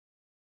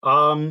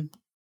 Um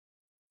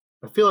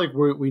I feel like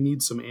we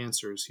need some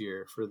answers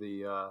here for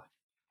the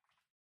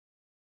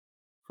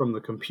from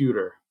the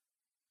computer.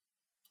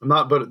 I'm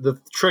not, but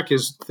the trick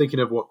is thinking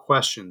of what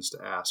questions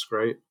to ask,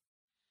 right?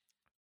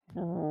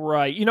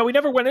 right. We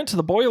never went into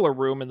the boiler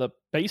room in the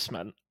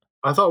basement.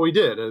 I thought we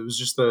did. It was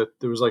just there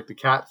was like the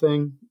cat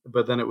thing,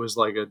 but then it was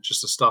like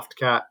just a stuffed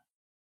cat.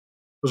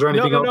 Was there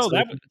No, anything no, else?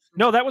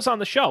 no. That was on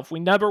the shelf. We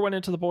never went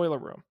into the boiler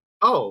room.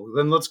 Oh,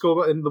 then let's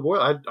go into the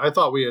boiler. I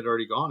thought we had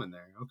already gone in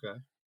there. Okay.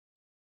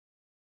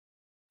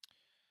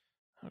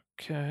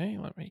 Okay,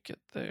 let me get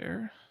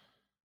there.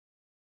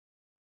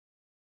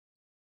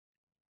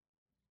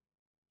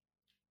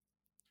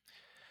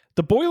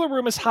 The boiler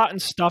room is hot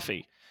and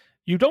stuffy.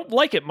 You don't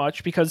like it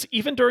much because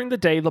even during the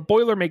day, the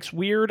boiler makes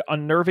weird,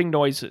 unnerving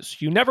noises.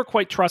 You never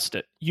quite trust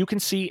it. You can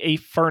see a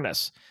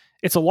furnace.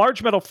 It's a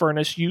large metal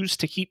furnace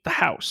used to heat the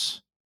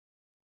house.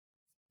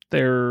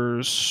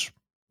 There's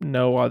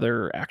no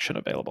other action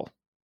available.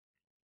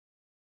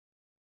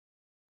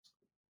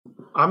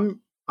 I'm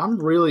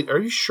really. Are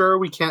you sure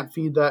we can't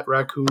feed that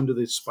raccoon to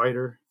the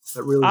spider?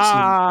 That really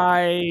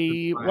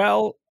seems.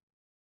 Well,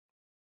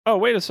 oh,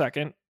 wait a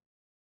second.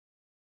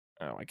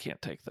 Oh, I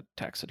can't take the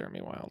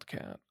taxidermy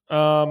wildcat.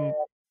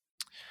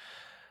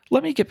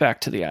 Let me get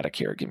back to the attic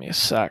here. Give me a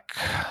sec.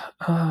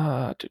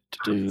 I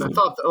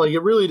thought like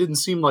it really didn't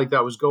seem like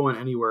that was going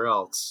anywhere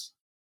else.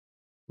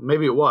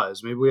 Maybe it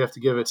was. Maybe we have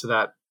to give it to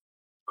that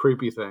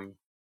creepy thing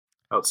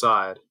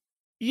outside.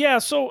 Yeah,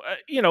 so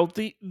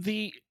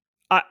the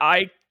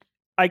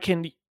I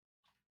can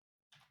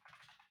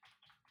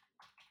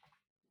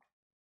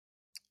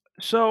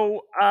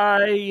so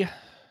I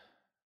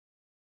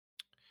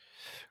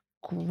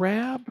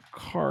grab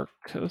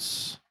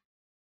carcass.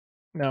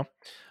 No.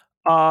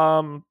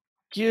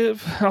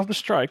 Give I'll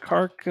just try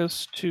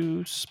carcass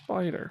to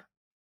spider.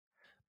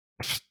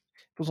 It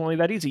was only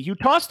that easy. You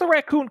toss the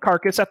raccoon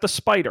carcass at the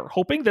spider,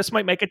 hoping this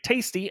might make a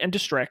tasty and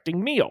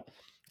distracting meal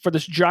for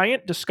this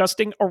giant,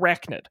 disgusting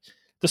arachnid.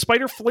 The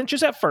spider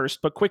flinches at first,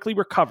 but quickly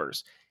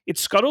recovers. It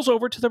scuttles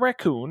over to the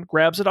raccoon,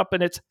 grabs it up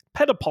in its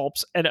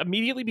pedipalps, and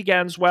immediately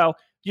begins. Well,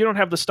 you don't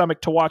have the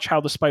stomach to watch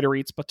how the spider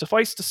eats, but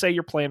suffice to say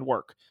your plan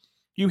worked.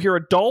 You hear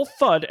a dull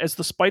thud as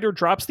the spider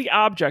drops the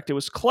object it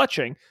was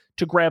clutching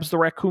to grab the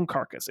raccoon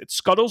carcass. It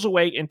scuttles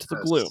away into the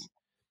gloom. Let's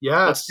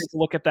Yes. take a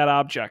look at that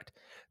object.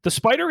 The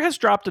spider has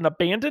dropped an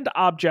abandoned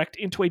object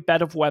into a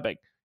bed of webbing.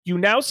 You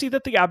now see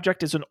that the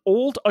object is an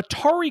old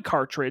Atari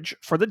cartridge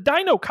for the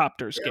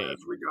Dinocopters game.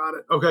 We got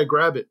it. Okay,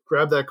 grab it.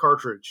 Grab that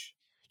cartridge.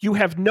 You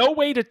have no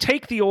way to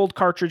take the old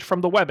cartridge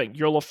from the webbing.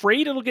 You're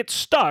afraid it'll get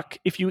stuck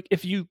if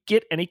you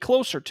get any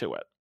closer to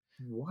it.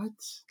 What?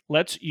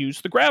 Let's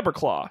use the grabber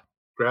claw.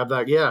 Grab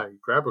that. Yeah,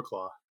 grabber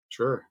claw.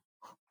 Sure.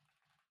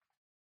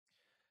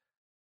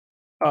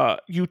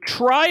 You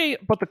try,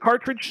 but the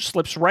cartridge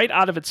slips right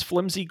out of its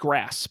flimsy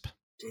grasp.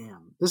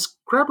 Damn. This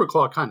grabber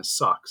claw kind of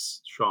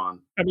sucks, Sean.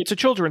 I mean, it's a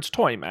children's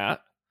toy,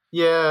 Matt.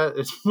 Yeah,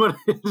 it's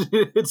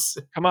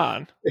Come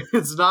on.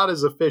 It's not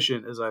as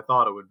efficient as I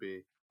thought it would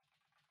be.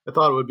 I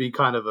thought it would be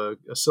kind of a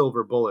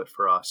silver bullet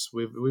for us.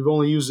 We've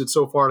only used it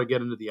so far to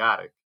get into the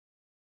attic.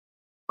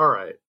 All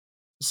right.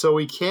 So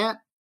we can't.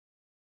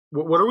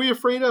 What are we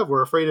afraid of?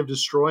 We're afraid of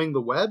destroying the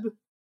web.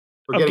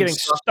 Or I'm getting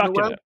stuck in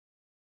web? it.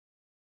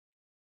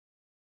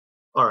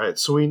 All right.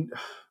 So we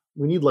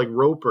need like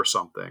rope or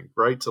something,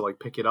 right, to like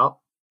pick it up.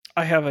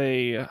 I have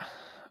a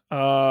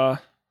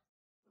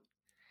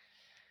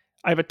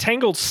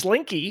tangled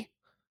slinky.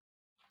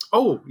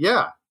 Oh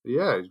yeah,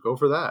 go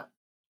for that.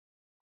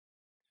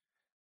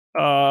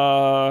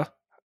 How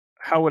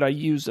would I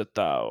use it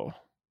though?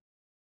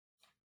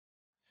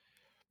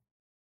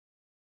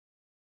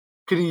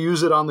 Can you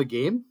use it on the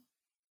game?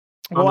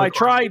 Well, I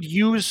tried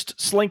used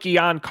slinky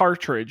on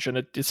cartridge, and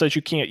it says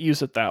you can't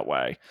use it that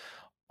way.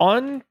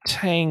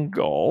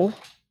 Untangle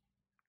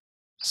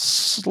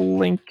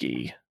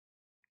slinky.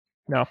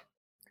 No,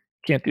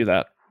 can't do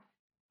that.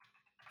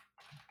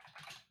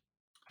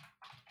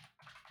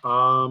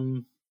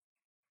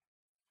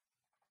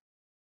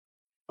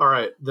 All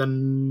right,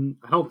 then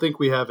I don't think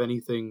we have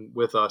anything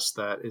with us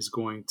that is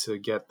going to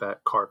get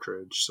that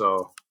cartridge.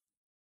 So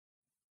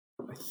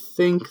I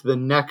think the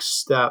next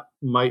step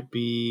might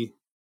be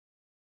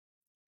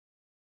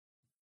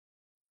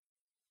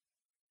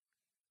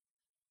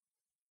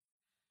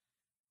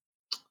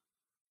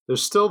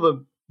there's still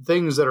the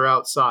things that are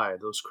outside,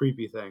 those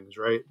creepy things,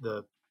 right?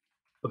 The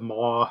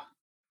maw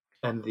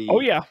and the Oh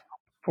yeah,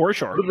 for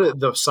sure.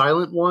 the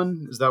silent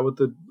one. Is that what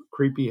the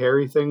creepy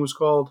hairy thing was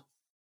called?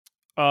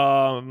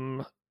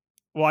 Well,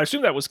 I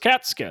assume that was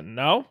cat skin.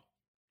 No.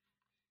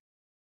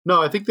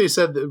 No, I think they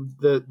said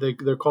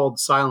they're called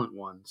silent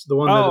ones. The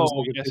one that Oh is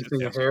like a yes, big yes,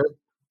 thing of yes. hair.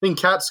 I think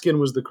cat skin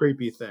was the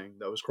creepy thing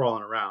that was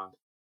crawling around.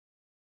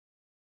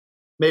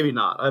 Maybe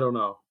not. I don't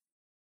know.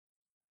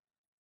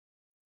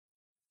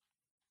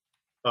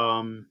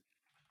 Um,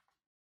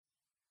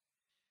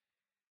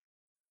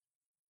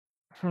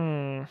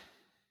 Hmm.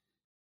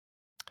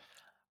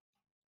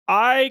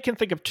 I can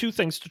think of two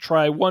things to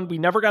try. One, we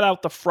never got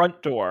out the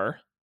front door,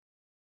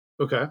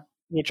 okay.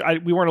 which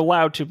we weren't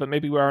allowed to, but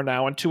maybe we are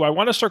now. And two, I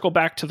want to circle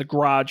back to the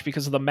garage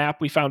because of the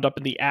map we found up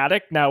in the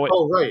attic.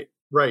 Oh, right,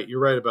 right. You're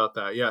right about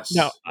that. Now, Yes.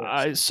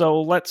 Yes.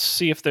 so let's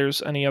see if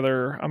there's any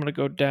other. I'm going to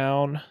go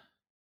down.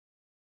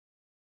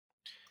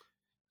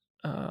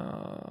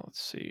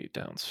 Let's see,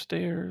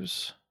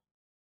 downstairs.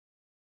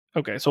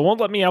 Okay, so it won't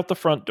let me out the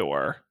front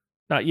door.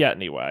 Not yet,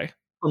 anyway.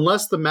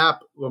 Unless the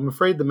map, I'm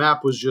afraid the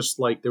map was just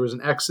like there was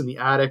an X in the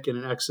attic and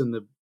an X in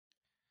the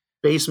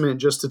basement,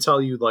 just to tell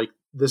you like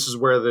this is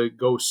where the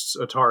Ghosts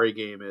Atari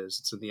game is.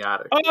 It's in the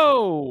attic.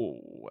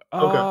 Oh,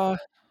 Okay.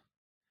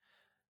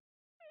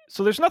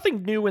 So there's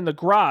nothing new in the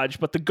garage,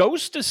 but the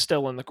ghost is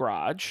still in the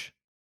garage.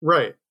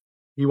 Right.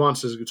 He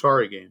wants his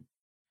Atari game.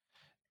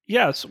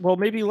 Yes, well,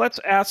 maybe let's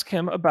ask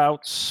him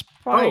about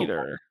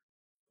Spider.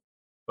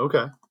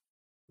 Okay.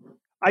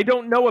 I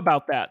don't know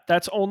about that.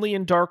 That's only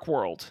in Dark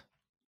World.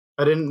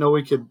 I didn't know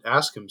we could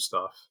ask him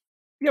stuff.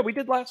 Yeah, we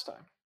did last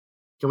time.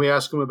 Can we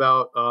ask him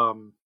about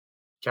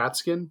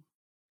Catskin?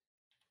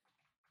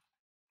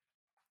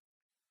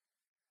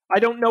 I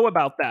don't know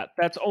about that.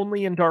 That's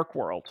only in Dark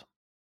World.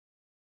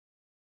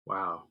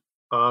 Wow.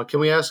 Can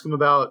we ask him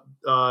about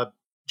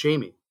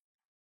Jamie?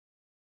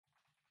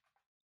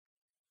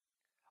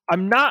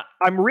 I'm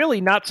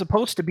really not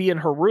supposed to be in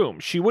her room.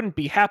 She wouldn't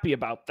be happy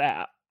about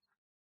that.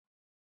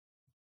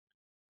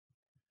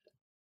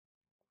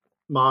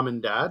 Mom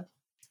and Dad?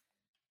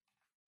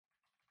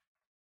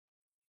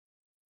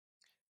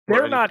 Or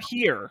They're any- not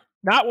here.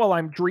 Not while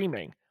I'm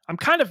dreaming. I'm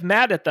kind of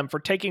mad at them for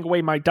taking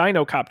away my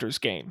Dinocopters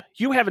game.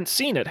 You haven't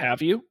seen it,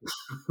 have you?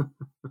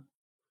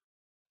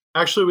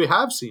 Actually, we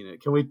have seen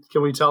it. Can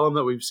we tell him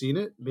that we've seen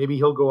it? Maybe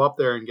he'll go up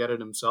there and get it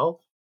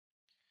himself.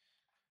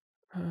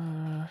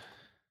 Oh,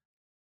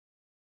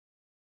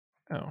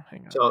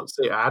 hang on. So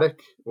say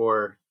attic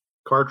or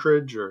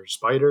cartridge or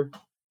spider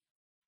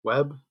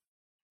web.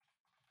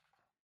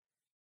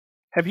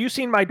 Have you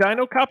seen my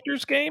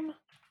Dinocopters game?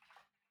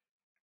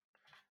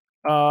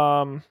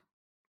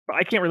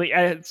 I can't really.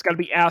 It's got to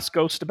be Ask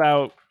Ghost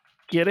about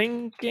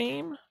getting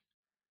game.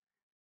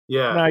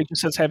 Yeah. No, it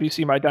just says, "Have you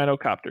seen my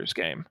Dinocopters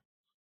game?"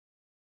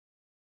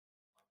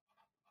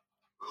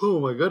 Oh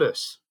my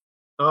goodness.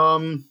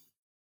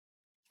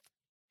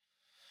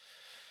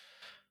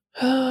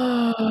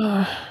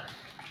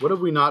 What have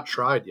we not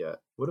tried yet?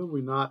 What have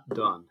we not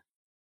done?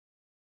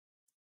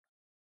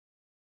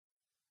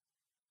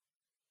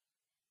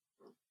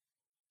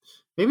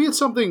 Maybe it's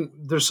something.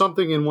 There's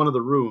something in one of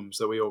the rooms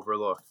that we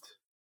overlooked.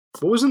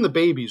 What was in the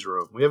baby's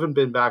room? We haven't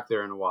been back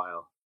there in a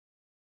while.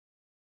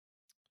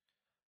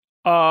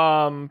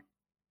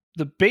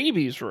 The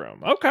baby's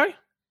room. Okay,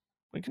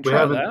 we can We try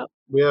haven't. that.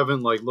 We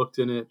haven't like looked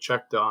in it,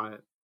 checked on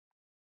it.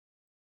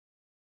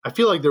 I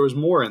feel like there was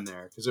more in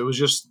there because it was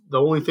just the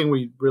only thing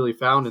we really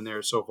found in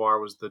there so far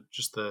was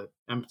just the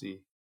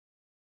empty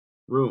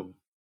room.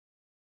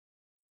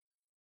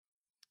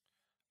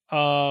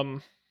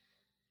 Um,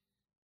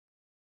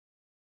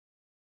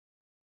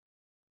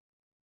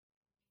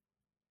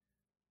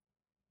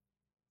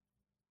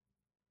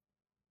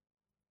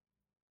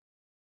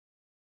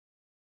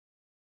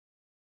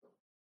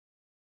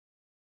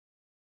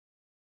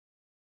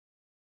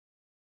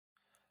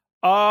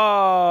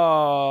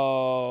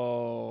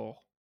 oh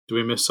Do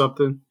we miss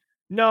something?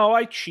 no,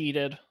 I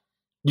cheated.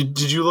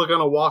 Did you look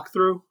on a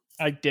walkthrough,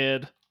 I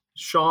did.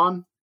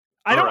 Sean?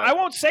 I don't. All right. I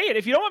won't say it.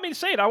 If you don't want me to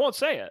say it, I won't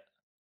say it.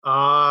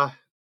 I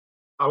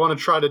want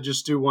to try to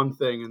just do one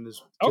thing in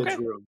this kid's Okay.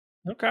 room.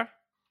 Okay.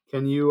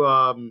 Can you?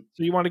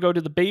 So you want to go to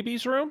the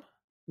baby's room?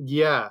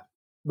 Yeah.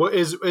 What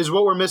is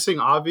what we're missing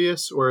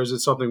obvious, or is it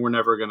something we're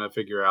never gonna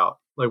figure out?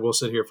 Like we'll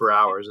sit here for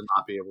hours and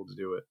not be able to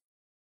do it.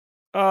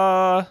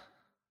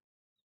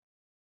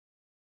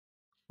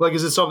 Like,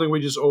 is it something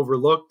we just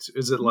overlooked?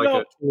 Is it like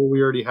No. a tool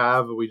we already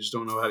have, but we just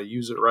don't know how to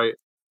use it right?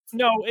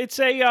 No, it's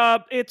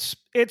a it's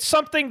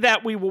something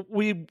that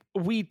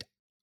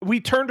we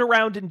turned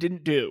around and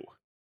didn't do.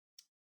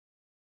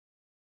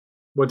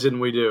 What didn't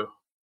we do?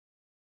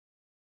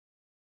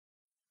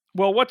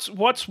 Well,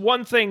 what's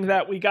one thing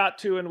that we got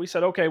to and we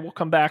said, okay, we'll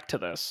come back to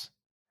this.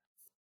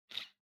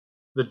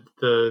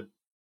 the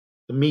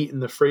meat in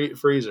the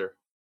freezer.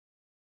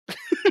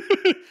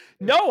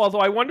 No, although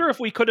I wonder if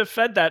we could have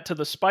fed that to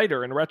the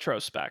spider in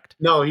retrospect.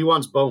 No, he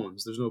wants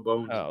bones. There's no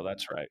bones. Oh,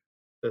 that's right.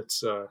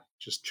 That's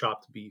just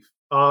chopped beef.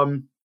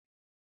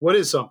 What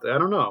is something? I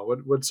don't know.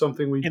 What's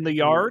something we In the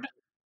yard?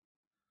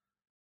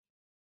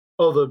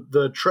 Oh,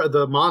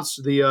 the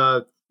monster,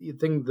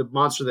 the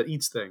monster that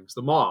eats things,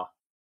 the maw.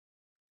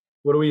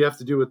 What do we have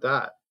to do with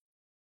that?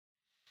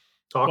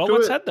 Talk Well, to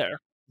let's it. head there.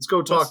 Let's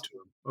go talk to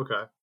him.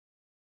 Okay.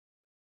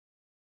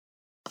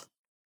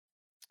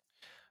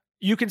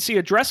 You can see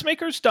a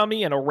dressmaker's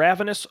dummy and a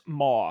ravenous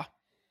maw.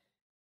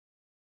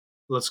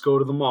 Let's go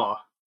to the maw.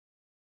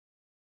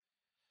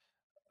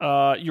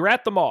 You're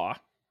at the maw.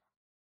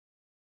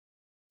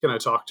 Can I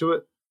talk to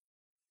it?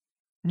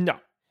 No.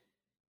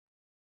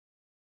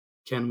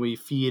 Can we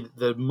feed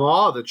the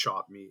maw the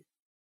chopped meat?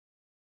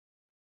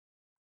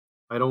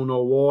 I don't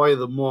know why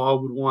the maw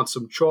would want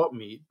some chopped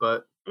meat,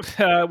 but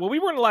Well, we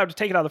weren't allowed to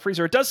take it out of the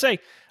freezer. It does say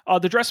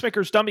the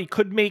dressmaker's dummy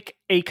could make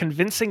a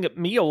convincing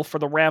meal for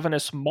the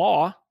ravenous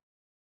maw.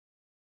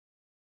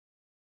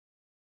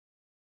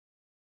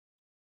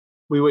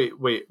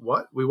 wait,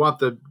 what? We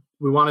want it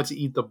to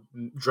eat the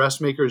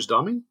dressmaker's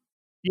dummy?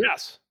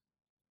 Yes.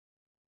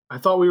 I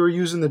thought we were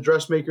using the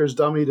dressmaker's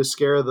dummy to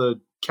scare the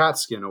cat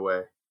skin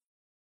away.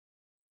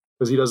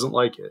 Because he doesn't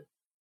like it.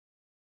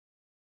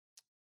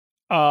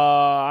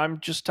 I'm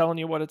just telling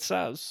you what it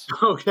says.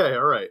 Okay,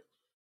 all right.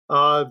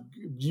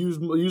 Use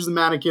the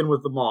mannequin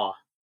with the maw.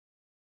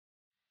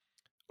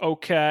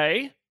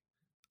 Okay.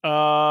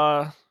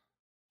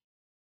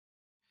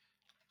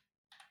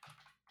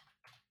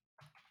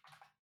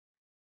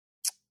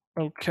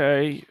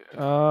 Okay.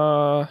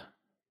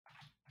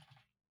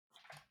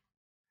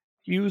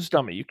 Use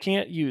dummy. You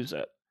can't use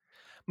it.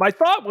 My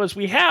thought was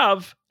we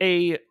have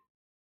a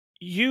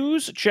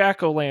use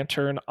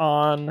jack-o'-lantern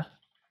on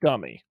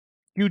dummy.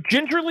 You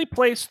gingerly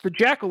place the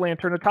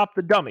jack-o'-lantern atop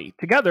the dummy.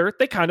 Together,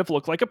 they kind of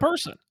look like a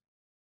person.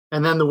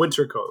 And then the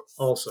winter coat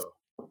also.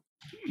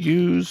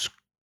 Use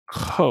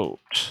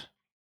coat.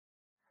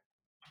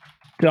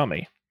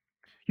 Dummy.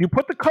 You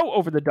put the coat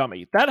over the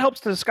dummy. That helps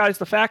to disguise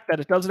the fact that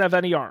it doesn't have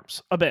any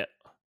arms. A bit.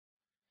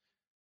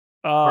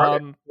 All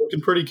right.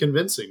 Looking pretty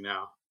convincing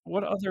now.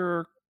 What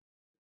other...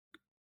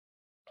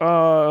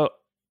 what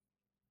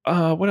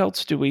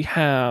else do we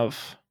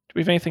have? Do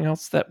we have anything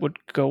else that would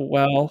go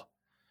well?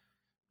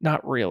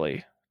 Not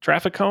really.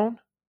 Traffic cone?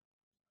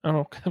 I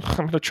don't know. I'm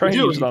going to try and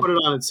use it on... Put it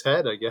on its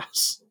head, I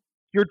guess.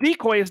 Your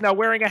decoy is now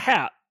wearing a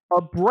hat.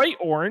 A bright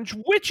orange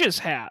witch's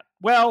hat.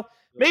 Well,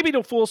 maybe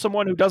to fool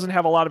someone who doesn't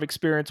have a lot of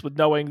experience with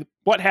knowing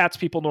what hats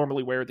people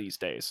normally wear these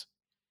days.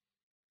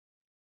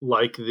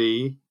 Like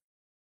the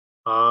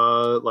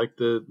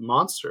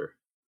monster.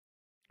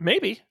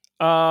 Maybe.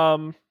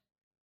 I'm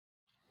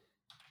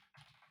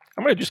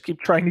going to just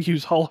keep trying to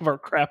use all of our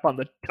crap on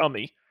the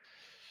dummy.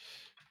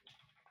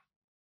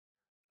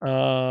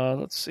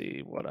 Let's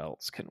see. What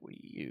else can we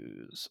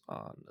use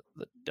on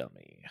the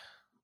dummy?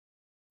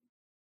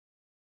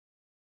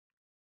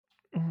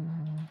 I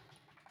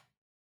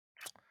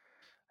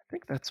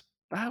think that's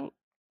about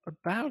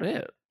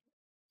it.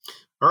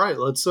 All right,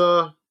 let's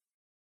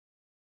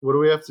what do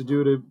we have to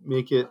do to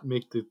make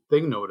the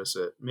thing notice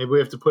it? Maybe we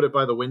have to put it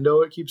by the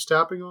window it keeps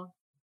tapping on?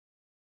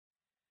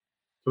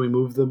 Can we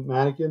move the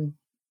mannequin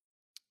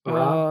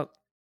around?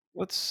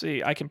 Let's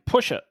see. I can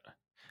push it.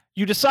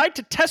 You decide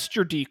to test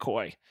your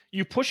decoy.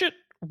 You push it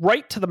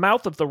right to the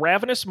mouth of the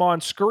ravenous maw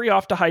and scurry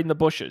off to hide in the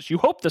bushes. You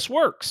hope this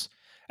works.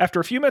 After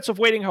a few minutes of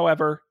waiting,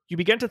 however, you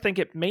begin to think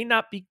it may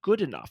not be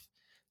good enough.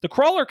 The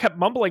crawler kept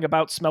mumbling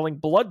about smelling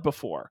blood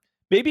before.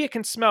 Maybe it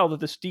can smell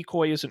that this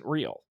decoy isn't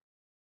real.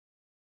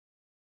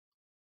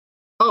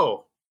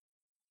 Oh,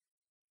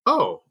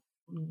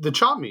 the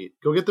chop meat.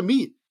 Go get the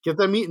meat. Get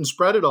that meat and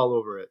spread it all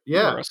over it.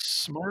 Yeah. You're a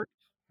smart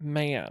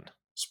man.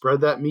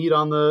 Spread that meat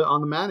on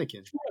the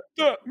mannequin.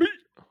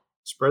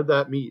 Spread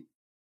that meat.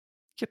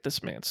 Get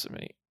this man some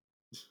meat.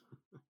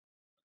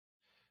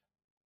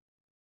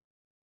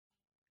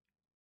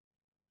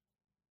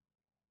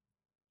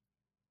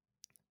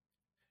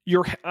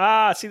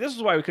 See, this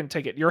is why we couldn't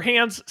take it. Your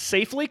hands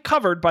safely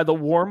covered by the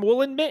warm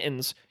woolen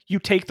mittens, you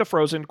take the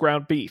frozen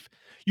ground beef.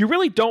 You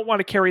really don't want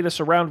to carry this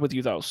around with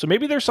you, though, so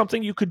maybe there's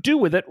something you could do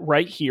with it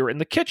right here in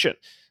the kitchen.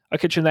 A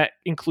kitchen that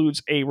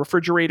includes a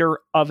refrigerator,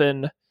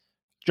 oven,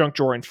 junk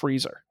drawer, and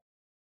freezer.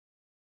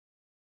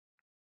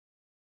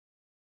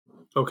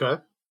 Okay.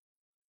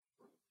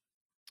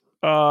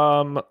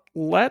 There's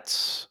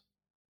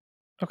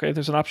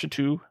an option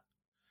to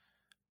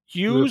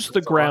use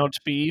the ground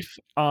beef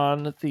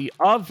on the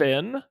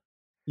oven.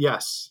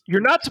 Yes.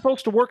 You're not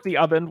supposed to work the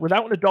oven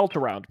without an adult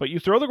around, but you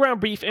throw the ground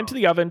beef into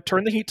the oven,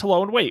 turn the heat to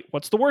low, and wait.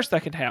 What's the worst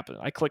that can happen?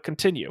 I click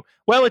continue.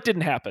 Well, it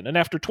didn't happen, and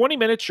after 20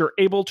 minutes, you're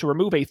able to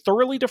remove a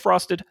thoroughly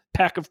defrosted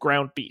pack of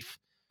ground beef.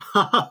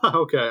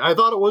 Okay. I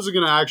thought it wasn't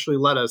going to actually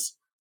let us.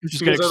 It's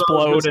just going to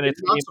explode, and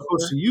it's not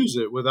supposed to use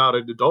it without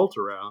an adult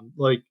around.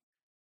 Like,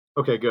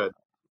 okay, good.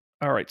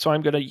 All right, so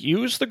I'm going to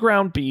use the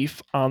ground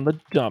beef on the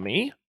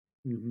dummy.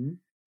 Mm-hmm.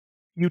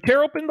 You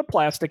tear open the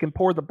plastic and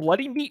pour the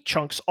bloody meat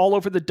chunks all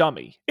over the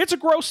dummy. It's a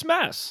gross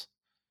mess.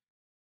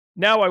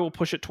 Now I will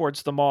push it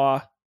towards the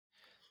maw.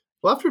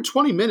 Well, after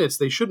 20 minutes,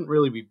 they shouldn't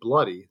really be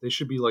bloody. They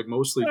should be like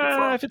mostly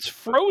defrosted. If it's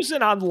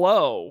frozen on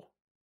low.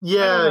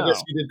 Yeah, I guess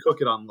know. you did cook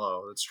it on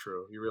low. That's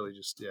true. You really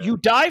just You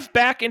dive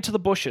back into the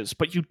bushes,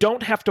 but you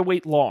don't have to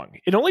wait long.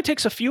 It only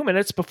takes a few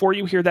minutes before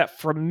you hear that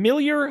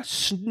familiar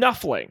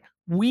snuffling,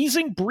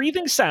 wheezing,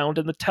 breathing sound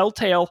and the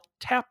telltale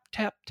tap,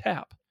 tap,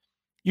 tap.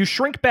 You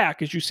shrink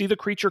back as you see the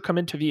creature come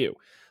into view.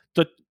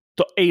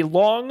 A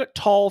long,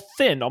 tall,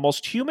 thin,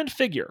 almost human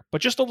figure,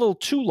 but just a little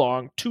too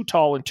long, too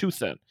tall, and too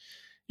thin.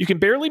 You can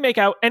barely make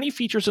out any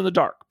features in the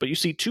dark, but you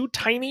see two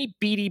tiny,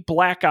 beady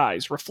black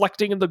eyes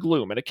reflecting in the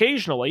gloom, and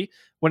occasionally,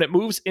 when it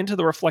moves into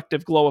the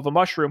reflective glow of a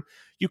mushroom,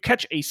 you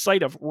catch a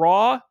sight of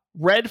raw,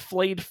 red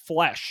flayed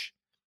flesh.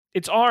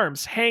 Its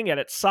arms hang at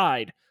its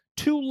side,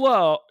 too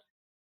low,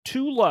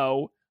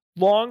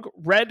 long,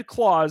 red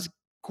claws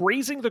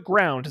grazing the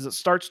ground as it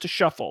starts to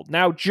shuffle,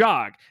 now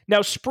jog,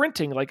 now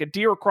sprinting like a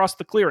deer across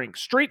the clearing,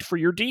 straight for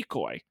your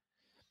decoy.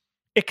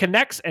 It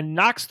connects and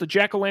knocks the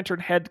jack-o'-lantern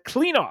head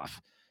clean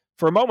off.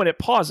 For a moment it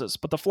pauses,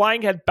 but the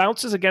flying head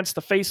bounces against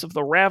the face of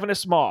the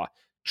ravenous maw,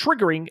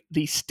 triggering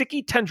the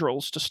sticky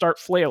tendrils to start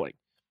flailing.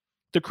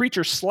 The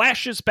creature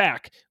slashes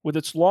back with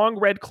its long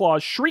red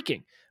claws,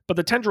 shrieking, but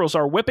the tendrils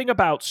are whipping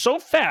about so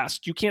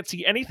fast you can't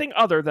see anything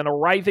other than a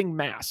writhing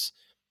mass.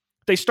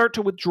 They start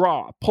to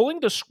withdraw,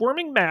 pulling the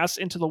squirming mass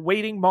into the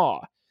waiting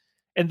maw.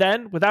 And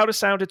then, without a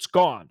sound, it's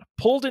gone,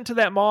 pulled into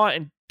that maw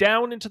and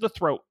down into the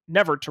throat,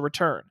 never to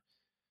return.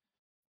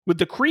 With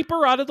the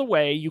creeper out of the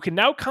way, you can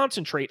now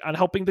concentrate on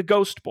helping the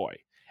ghost boy,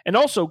 and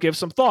also give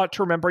some thought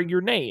to remembering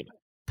your name.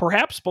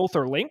 Perhaps both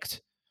are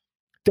linked?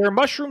 There are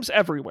mushrooms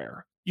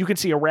everywhere. You can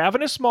see a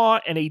ravenous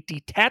maw and a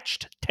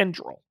detached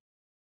tendril.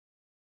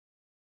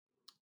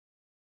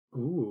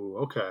 Ooh,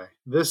 okay.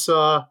 This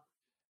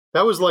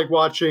that was like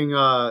watching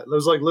that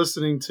was like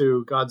listening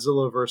to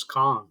Godzilla vs.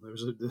 Kong.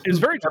 It was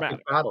very epic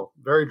dramatic. battle.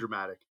 Very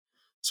dramatic.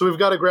 So we've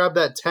got to grab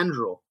that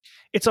tendril.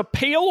 It's a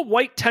pale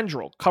white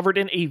tendril covered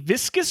in a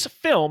viscous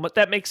film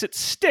that makes it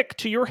stick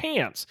to your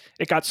hands.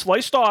 It got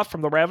sliced off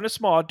from the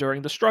ravenous maw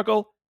during the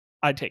struggle.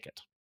 I'd take it.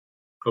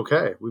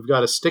 Okay, we've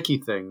got a sticky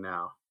thing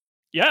now.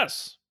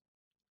 Yes.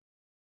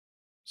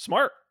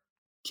 Smart.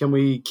 Can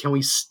we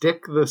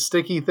stick the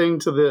sticky thing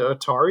to the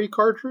Atari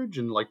cartridge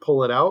and like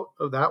pull it out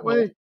of that way?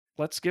 Well,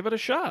 let's give it a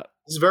shot.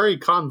 It's very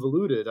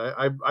convoluted.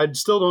 I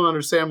still don't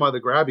understand why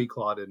the grabby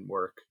claw didn't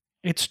work.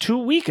 It's too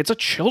weak. It's a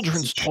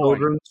children's toy.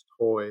 Children's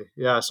toy.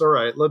 Yes, all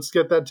right. Let's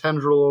get that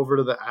tendril over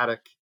to the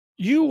attic.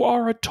 You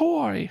are a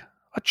toy.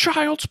 A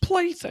child's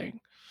plaything.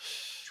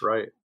 That's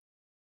right.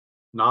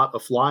 Not a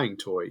flying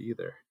toy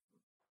either.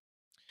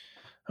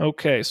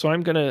 Okay, so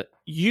I'm going to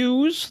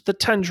use the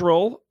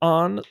tendril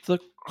on the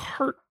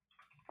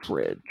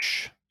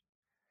cartridge.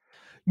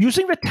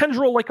 Using the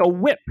tendril like a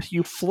whip,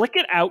 you flick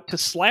it out to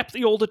slap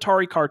the old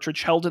Atari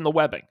cartridge held in the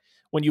webbing.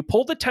 When you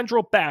pull the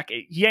tendril back,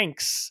 it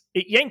yanks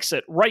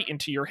it right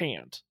into your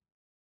hand.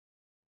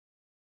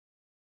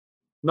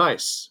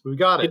 Nice. We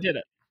got it. You did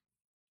it.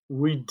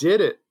 We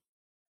did it.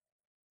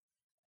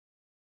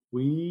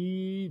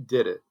 We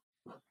did it.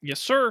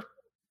 Yes, sir.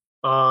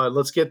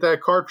 Let's get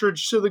that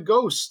cartridge to the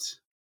ghost.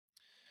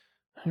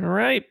 All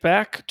right,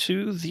 back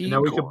to the. And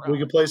now we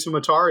could play some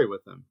Atari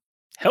with him.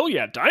 Hell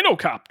yeah,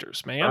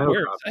 Dinocopters, man.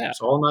 Where's that?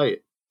 All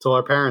night till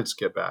our parents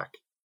get back.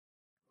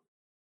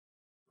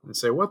 And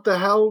say, what the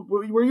hell?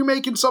 Were you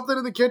making something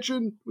in the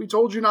kitchen? We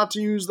told you not to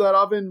use that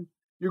oven.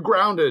 You're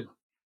grounded.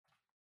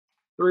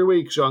 3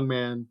 weeks, young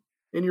man.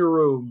 In your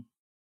room.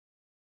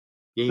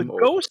 Game The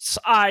over. ghost's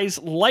eyes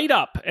light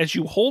up as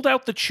you hold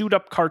out the chewed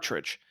up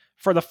cartridge.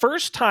 For the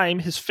first time,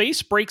 his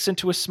face breaks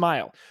into a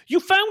smile. You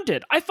found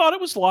it! I thought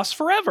it was lost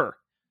forever!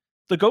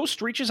 The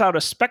ghost reaches out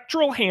a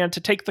spectral hand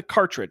to take the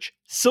cartridge,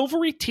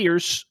 silvery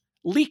tears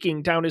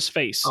leaking down his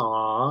face.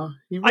 Aw,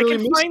 he really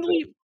missed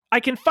it. I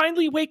can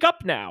finally wake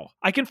up now.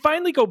 I can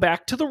finally go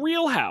back to the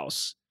real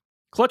house.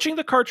 Clutching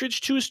the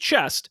cartridge to his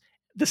chest,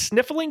 the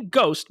sniffling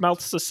ghost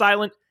mouths a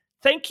silent,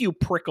 "Thank you,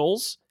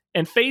 Prickles,"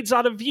 and fades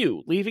out of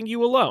view, leaving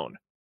you alone.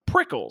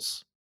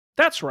 Prickles.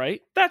 That's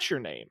right. That's your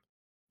name.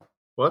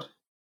 What?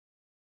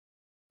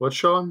 What,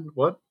 Sean?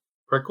 What?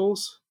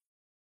 Prickles?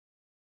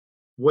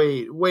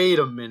 Wait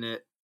a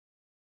minute.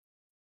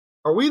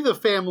 Are we the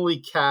family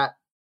cat?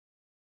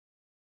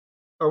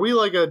 Are we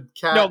like a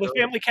cat? No, the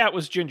family cat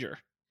was Ginger.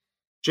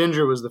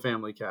 Ginger was the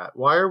family cat.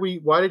 Why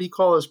did he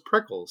call us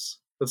Prickles?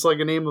 That's like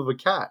a name of a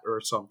cat or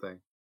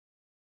something.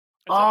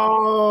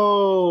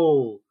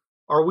 Oh,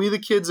 are we the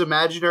kid's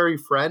imaginary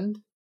friend?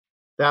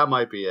 That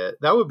might be it.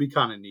 That would be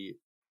kind of neat.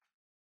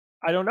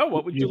 I don't know.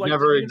 What would you like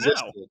never to do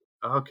existed.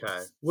 now? Okay.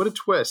 What a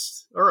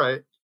twist. All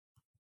right.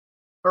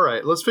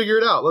 Let's figure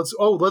it out. Let's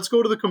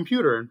go to the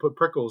computer and put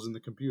Prickles in the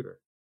computer.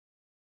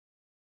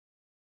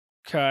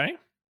 Okay.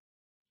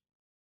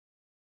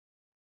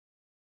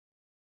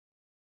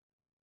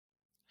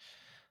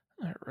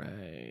 All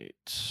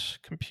right.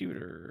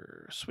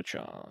 Computer. Switch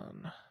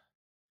on.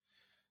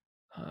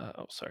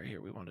 Sorry.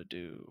 Here we want to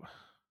do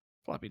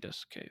Floppy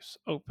disk case.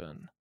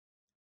 Open.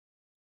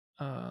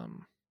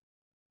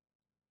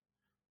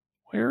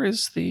 Where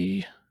is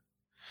the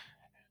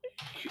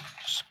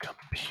use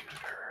computer?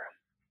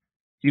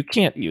 You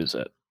can't use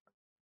it.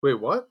 Wait,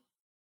 what?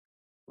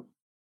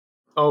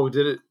 Oh,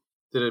 did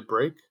it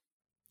break?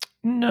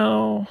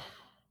 No.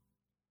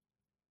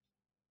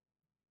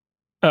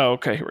 Oh,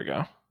 okay, here we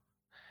go.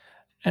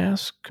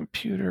 Ask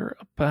computer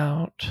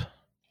about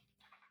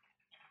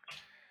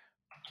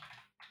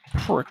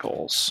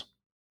prickles.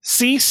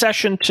 See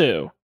session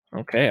 2.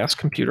 Okay, ask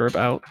computer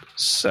about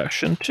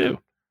session 2.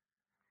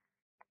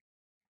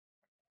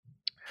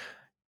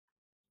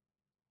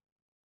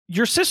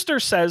 Your sister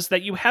says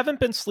that you haven't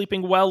been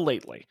sleeping well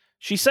lately.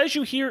 She says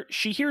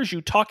she hears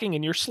you talking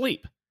in your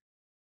sleep.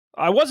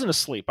 I wasn't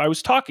asleep. I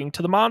was talking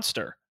to the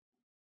monster.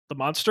 The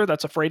monster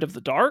that's afraid of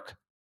the dark?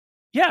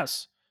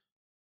 Yes.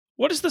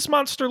 What does this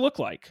monster look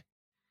like?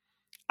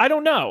 I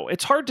don't know.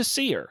 It's hard to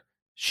see her.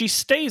 She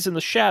stays in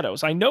the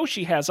shadows. I know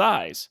she has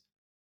eyes.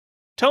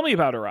 Tell me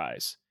about her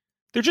eyes.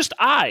 They're just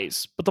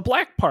eyes, but the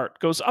black part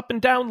goes up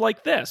and down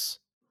like this.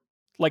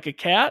 Like a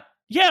cat?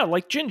 Yeah,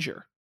 like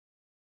Ginger.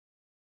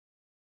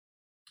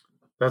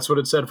 That's what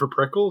it said for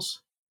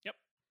prickles? Yep.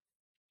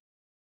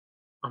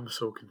 I'm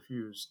so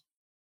confused.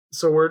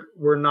 So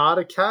we're not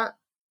a cat?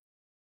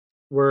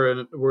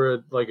 We're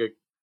like a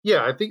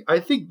yeah, I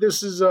think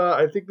this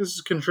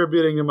is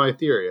contributing to my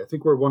theory. I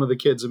think we're one of the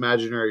kids'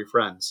 imaginary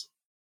friends.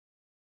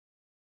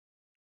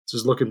 This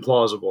is looking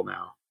plausible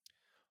now.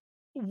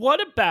 What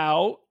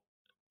about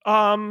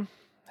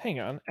hang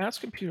on,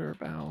 ask computer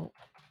about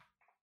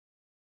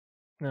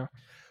no.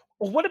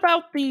 Well, what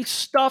about the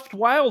stuffed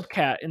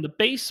wildcat in the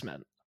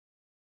basement?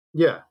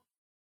 Yeah.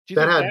 Do you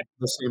That think had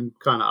the same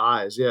kind of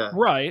eyes, yeah.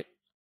 right?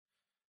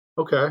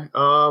 Okay.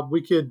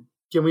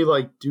 Can we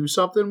like do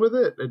something with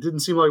it? It didn't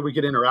seem like we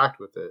could interact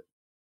with it.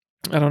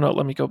 I don't know.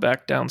 Let me go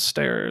back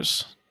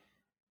downstairs.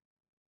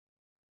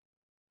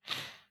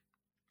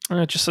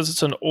 It just says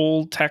it's an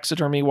old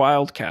taxidermy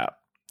wildcat.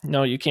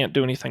 No, you can't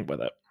do anything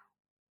with it.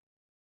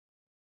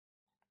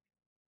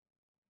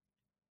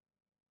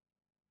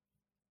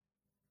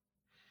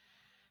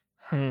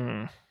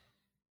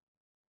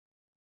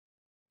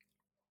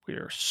 We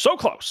are so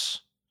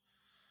close.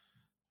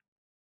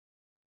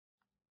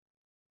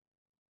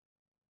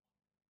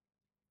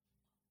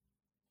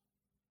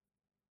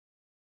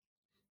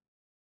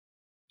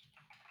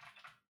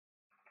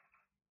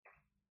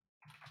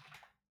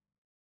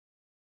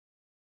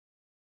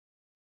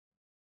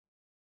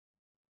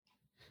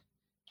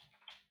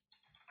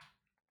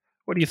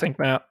 What do you think,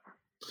 Matt?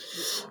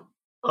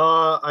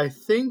 I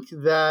think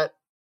that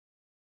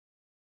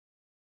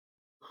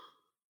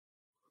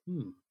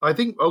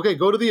okay,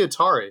 go to the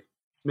Atari.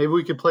 Maybe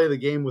we could play the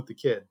game with the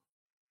kid.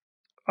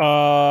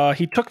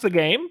 He took the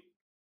game.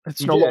 It's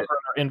He no did. longer in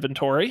our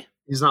inventory.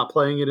 He's not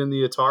playing it in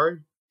the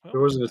Atari.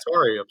 There was an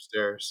Atari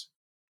upstairs.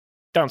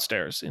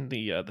 Downstairs in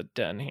the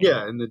den here.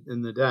 Yeah, in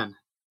the den.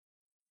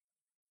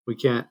 We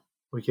can't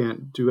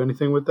do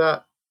anything with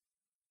that.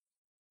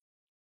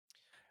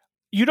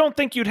 You don't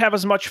think you'd have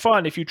as much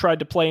fun if you tried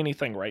to play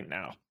anything right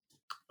now?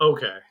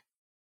 Okay.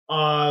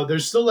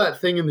 There's still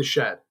that thing in the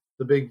shed,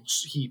 the big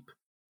heap.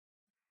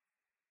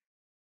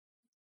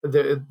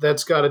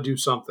 That's got to do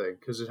something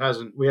because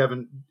we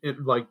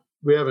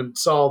haven't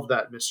solved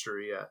that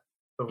mystery yet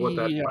of what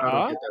how to get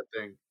that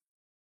thing.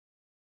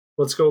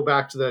 Let's go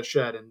back to that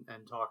shed and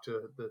talk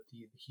to the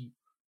heap.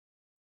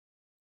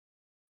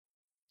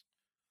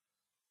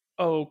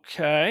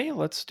 Okay,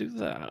 let's do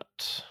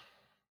that.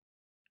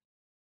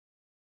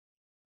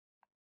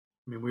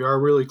 I mean, we are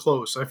really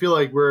close. I feel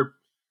like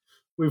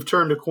we've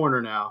turned a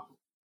corner now.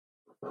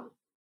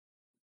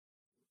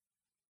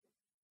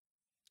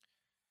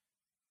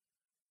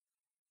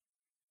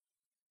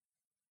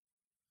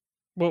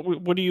 What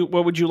would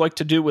you like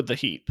to do with the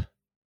heap?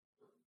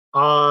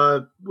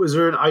 Was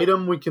there an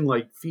item we can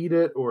like feed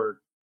it or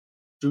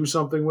do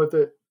something with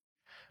it?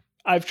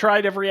 I've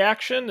tried every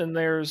action, and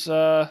there's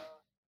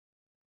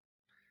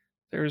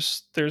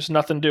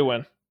nothing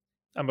doing.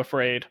 I'm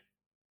afraid.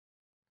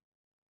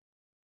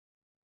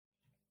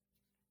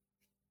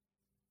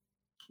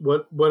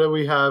 What do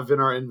we have in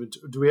our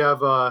inventory? Do we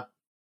have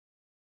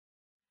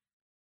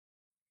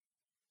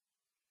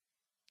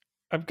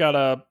I've got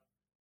a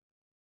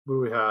what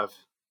do we have?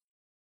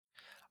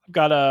 I've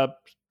got a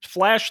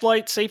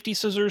flashlight, safety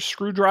scissors,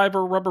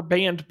 screwdriver, rubber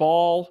band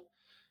ball.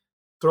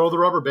 Throw the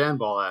rubber band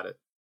ball at it.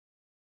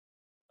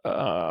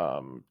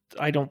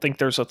 I don't think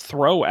there's a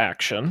throw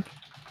action.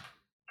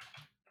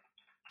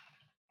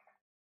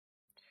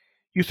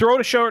 You throw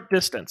it a short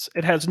distance.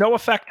 It has no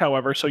effect,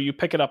 however, so you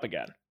pick it up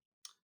again.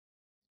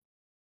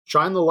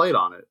 Shine the light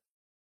on it.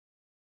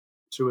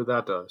 See what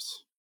that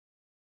does.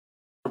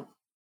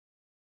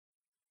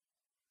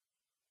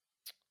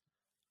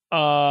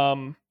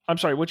 I'm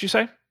sorry, what'd you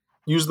say?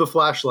 Use the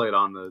flashlight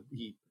on the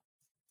heap.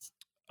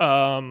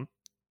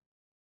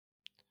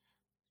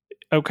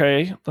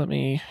 Okay, let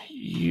me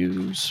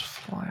use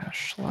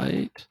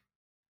flashlight.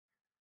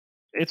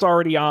 It's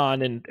already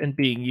on and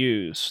being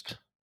used.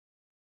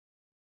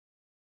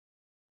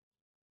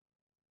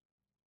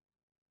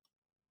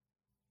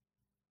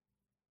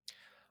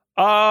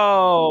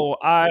 Oh,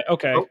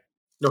 okay. Oh,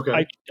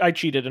 okay. I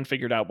cheated and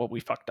figured out what we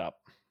fucked up.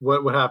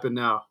 What happened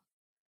now?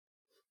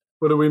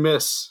 What did we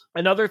miss?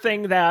 Another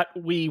thing that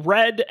we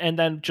read and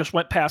then just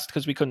went past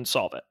because we couldn't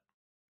solve it.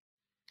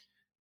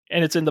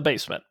 And it's in the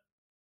basement.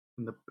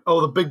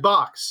 The big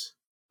box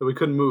that we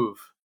couldn't move.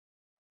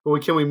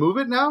 But can we move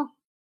it now?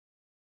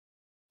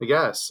 I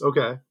guess.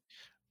 Okay.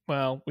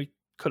 Well, we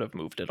could have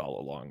moved it all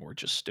along. We're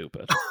just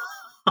stupid.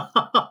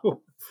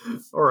 All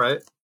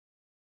right.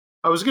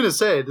 I was gonna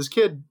say, this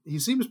kid, he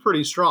seems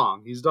pretty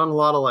strong. He's done a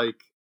lot of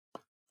like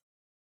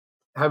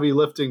heavy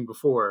lifting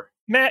before.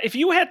 Matt, if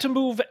you had to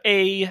move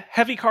a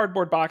heavy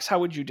cardboard box, how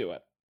would you do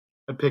it?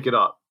 I'd pick it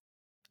up.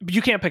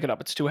 You can't pick it up.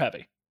 It's too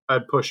heavy.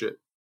 I'd push it.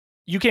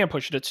 You can't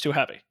push it. It's too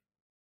heavy.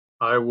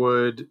 I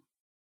would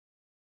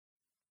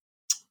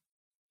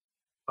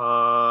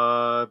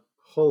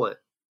pull it.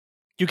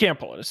 You can't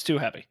pull it. It's too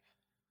heavy.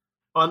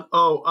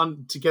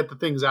 To get the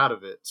things out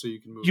of it so you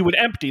can move You would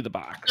empty the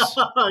box.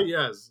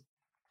 Yes.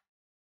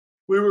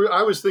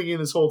 I was thinking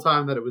this whole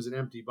time that it was an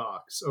empty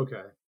box.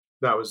 Okay.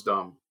 That was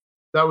dumb.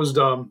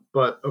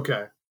 But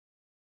okay.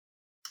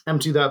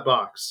 Empty that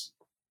box.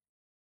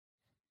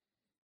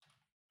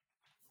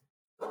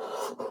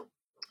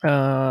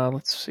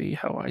 Let's see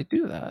how I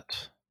do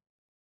that.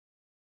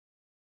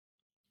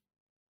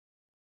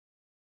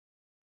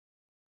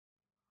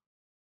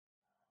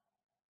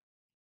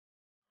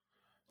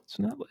 It's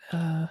not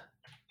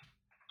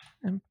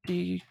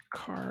empty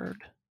cardboard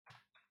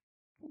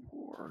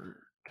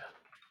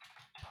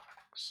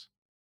box.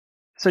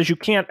 It says you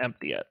can't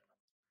empty it.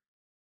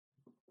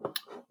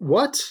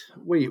 What?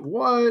 Wait,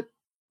 what?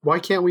 Why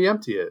can't we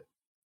empty it?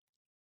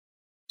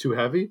 Too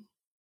heavy?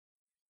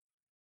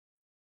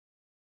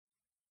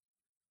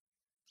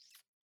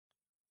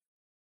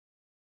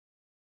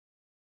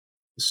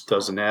 This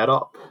doesn't add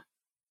up.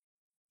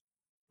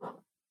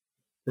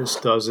 This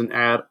doesn't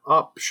add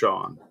up,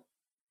 Sean.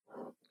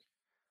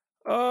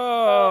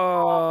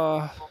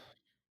 Oh.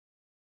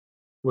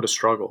 What a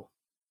struggle.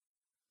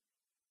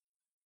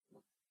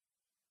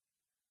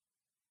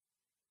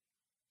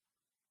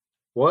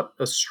 What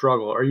a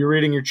struggle. Are you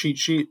reading your cheat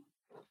sheet?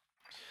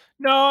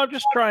 No, I'm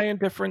just trying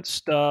different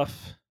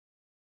stuff.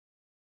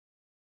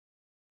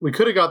 We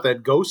could have got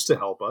that ghost to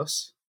help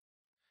us.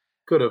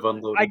 Could have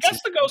unloaded. I guess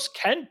the ghost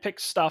can pick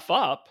stuff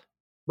up.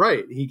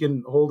 Right. He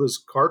can hold his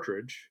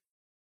cartridge.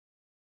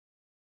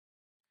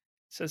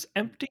 It says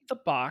empty the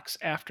box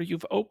after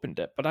you've opened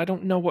it, but I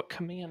don't know what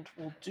command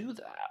will do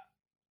that.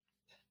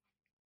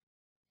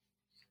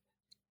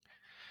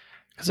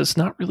 Because it's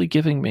not really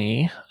giving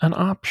me an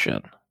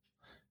option.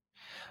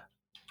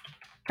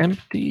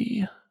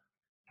 Empty.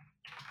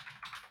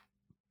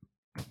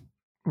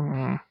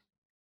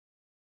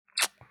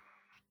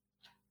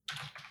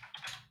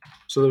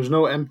 So there's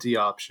no empty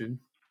option.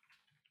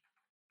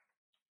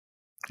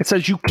 It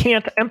says you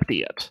can't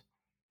empty it.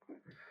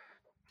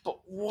 But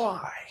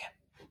why?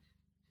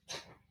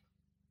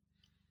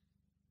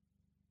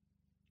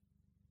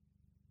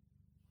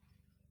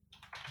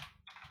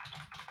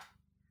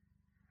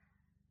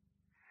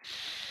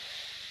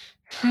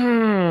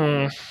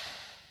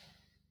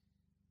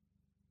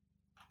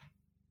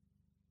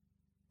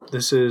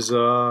 This is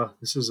a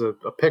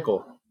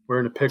pickle. We're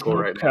in a pickle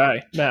right now.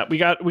 Okay, Matt, we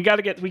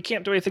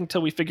can't do anything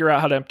until we figure out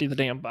how to empty the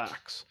damn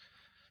box.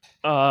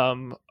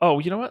 Oh,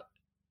 you know what?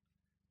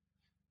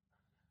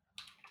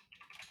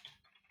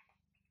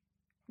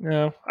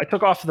 No, I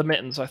took off the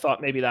mittens. I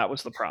thought maybe that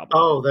was the problem.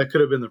 Oh, that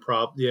could have been the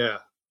problem. Yeah.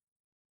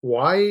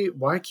 Why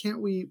can't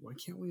we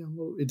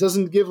unload? It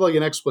doesn't give like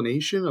an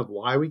explanation of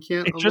why we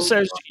can't. It just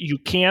says you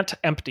can't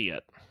empty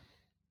it.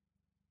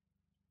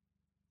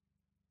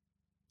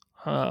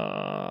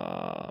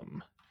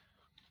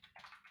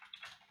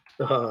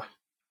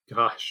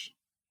 Gosh.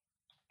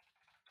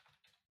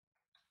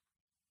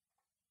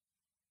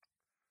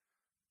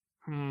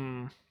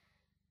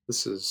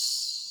 This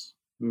is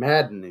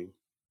maddening.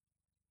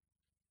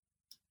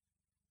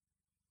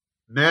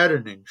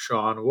 Maddening,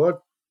 Sean.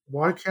 What?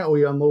 Why can't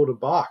we unload a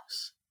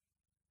box?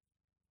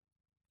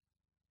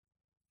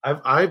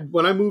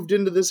 When I moved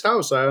into this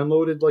house, I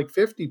unloaded like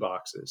 50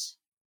 boxes.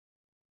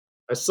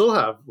 I still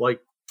have like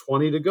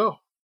 20 to go.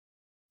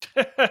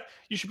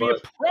 You should be a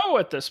pro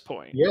at this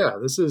point. Yeah,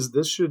 this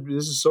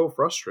is so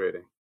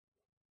frustrating.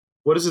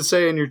 What does it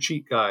say in your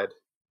cheat guide?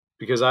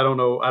 Because I don't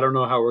know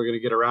how we're going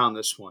to get around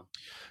this one.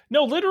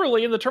 No,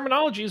 literally, and the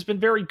terminology has been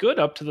very good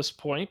up to this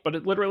point, but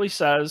it literally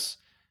says,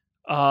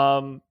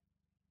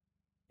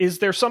 is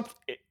there something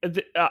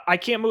I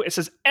can't move? It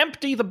says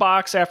empty the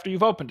box after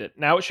you've opened it.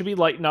 Now it should be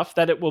light enough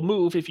that it will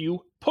move if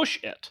you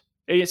push it.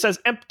 It says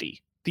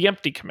empty, the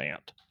empty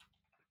command.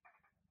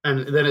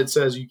 And then it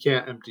says you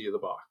can't empty the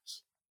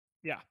box.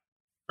 Yeah.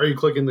 Are you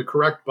clicking the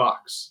correct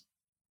box?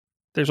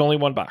 There's only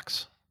one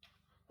box.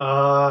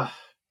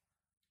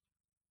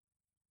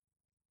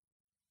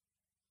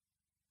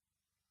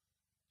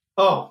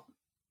 Oh,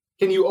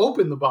 can you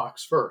open the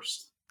box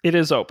first? It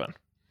is open.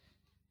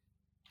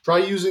 Try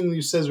using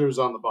these scissors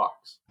on the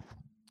box.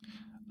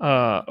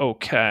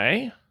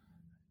 Okay.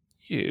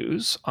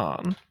 Use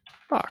on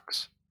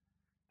box.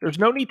 There's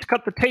no need to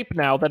cut the tape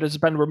now that has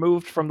been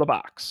removed from the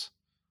box.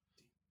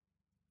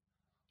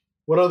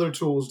 What other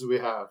tools do we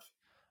have?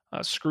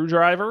 A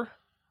screwdriver.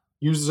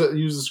 Use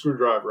the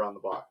screwdriver on the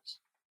box.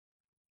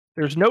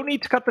 There's no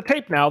need to cut the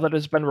tape now that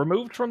has been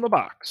removed from the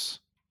box.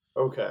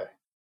 Okay.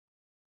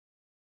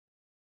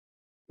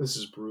 This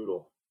is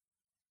brutal.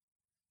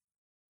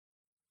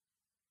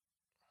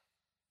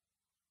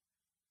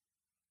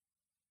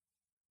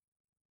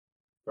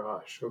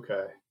 Gosh,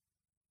 okay.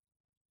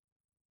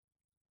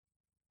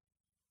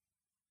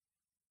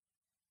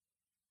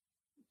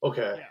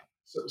 Okay. Yeah.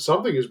 So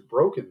something is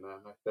broken then,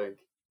 I think.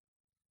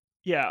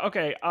 Yeah,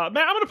 okay. Matt,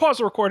 I'm going to pause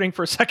the recording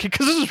for a second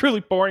because this is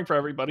really boring for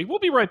everybody. We'll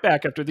be right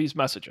back after these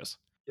messages.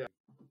 Yeah.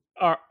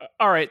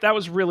 All right, that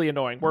was really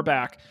annoying. We're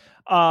back.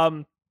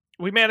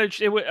 We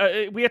managed.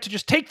 We had to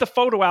just take the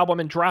photo album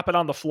and drop it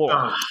on the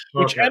floor,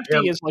 which Okay. empty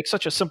Yeah, is like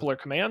such a simpler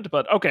command.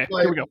 But okay,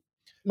 Like- here we go.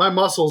 my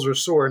muscles are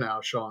sore now,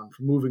 Sean,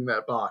 from moving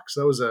that box.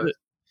 That was a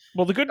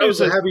Well, the good that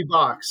was news a is heavy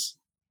box.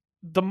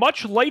 the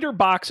much lighter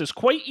box is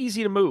quite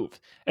easy to move.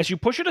 As you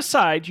push it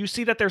aside, you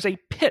see that there's a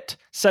pit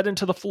set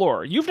into the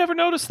floor. You've never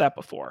noticed that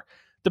before.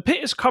 The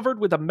pit is covered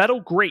with a metal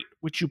grate,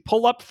 which you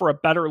pull up for a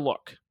better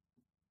look.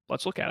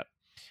 Let's look at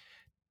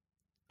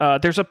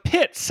it. There's a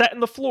pit set in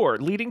the floor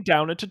leading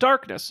down into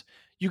darkness.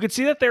 You can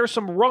see that there are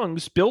some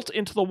rungs built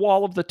into the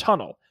wall of the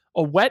tunnel.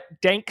 A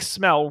wet, dank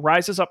smell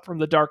rises up from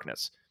the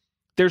darkness.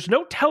 There's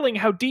no telling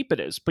how deep it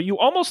is, but you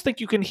almost think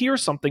you can hear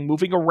something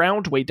moving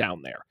around way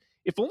down there.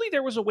 If only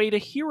there was a way to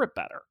hear it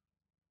better.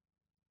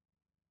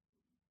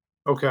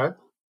 Okay.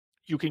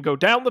 You can go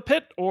down the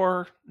pit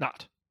or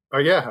not. Oh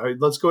yeah, all right,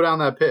 let's go down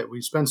that pit. We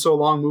spent so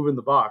long moving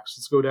the box.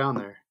 Let's go down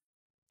there.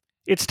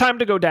 It's time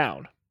to go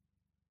down.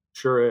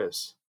 Sure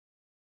is.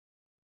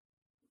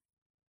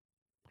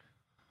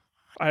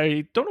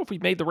 I don't know if we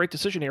made the right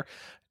decision here.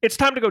 It's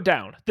time to go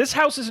down. This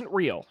house isn't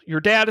real.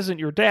 Your dad isn't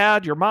your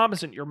dad. Your mom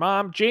isn't your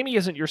mom. Jamie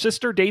isn't your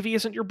sister. Davy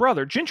isn't your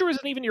brother. Ginger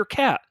isn't even your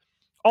cat.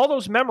 All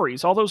those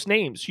memories, all those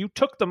names, you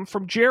took them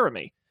from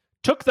Jeremy.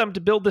 Took them to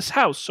build this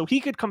house so he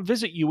could come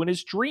visit you in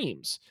his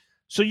dreams.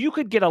 So you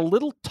could get a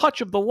little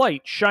touch of the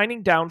light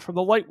shining down from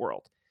the light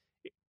world.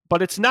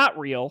 But it's not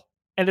real,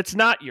 and it's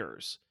not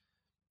yours.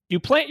 You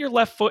plant your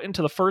left foot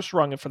into the first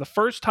rung, and for the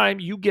first time,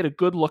 you get a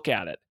good look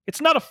at it.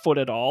 It's not a foot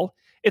at all.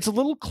 It's a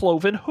little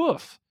cloven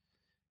hoof.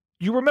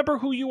 You remember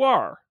who you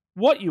are,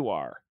 what you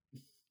are.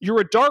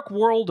 You're a dark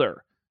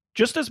worlder,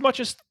 just as much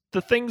as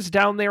the things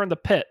down there in the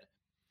pit.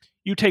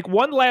 You take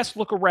one last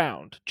look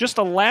around, just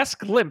a last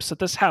glimpse at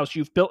this house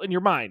you've built in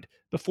your mind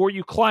before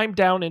you climb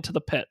down into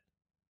the pit.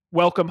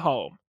 Welcome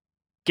home.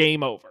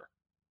 Game over.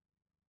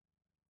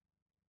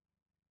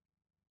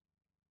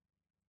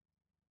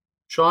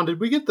 Sean, did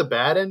we get the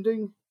bad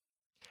ending?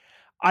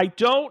 I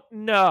don't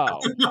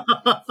know.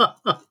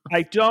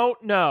 I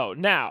don't know.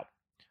 Now,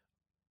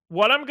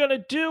 what I'm going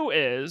to do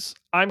is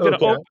I'm going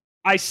to Okay.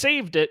 I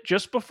saved it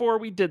just before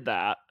we did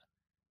that.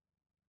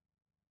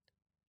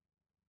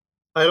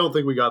 I don't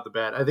think we got the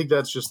bad. I think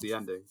that's just the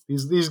ending.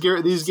 These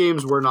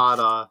games were not.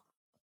 I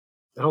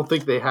don't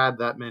think they had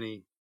that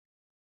many,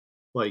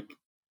 like,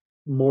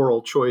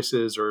 moral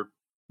choices or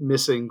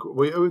missing.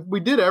 We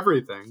did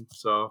everything.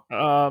 So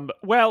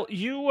Well,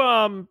 you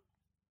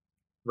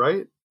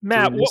right,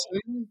 Matt, Did we miss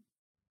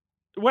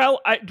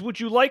anything? would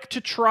you like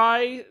to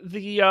try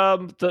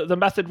the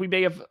method we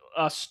may have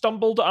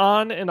stumbled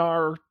on in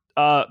our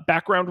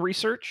background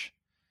research?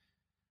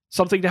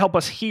 Something to help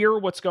us hear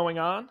what's going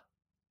on?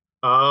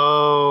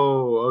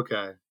 Oh,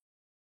 okay.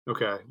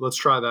 Okay, let's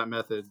try that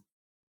method.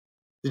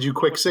 Did you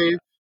quick save?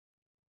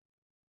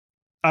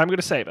 I'm going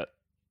to save it.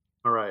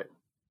 All right.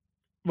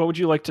 What would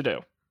you like to do?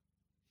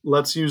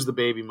 Let's use the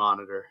baby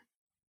monitor.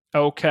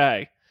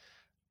 Okay.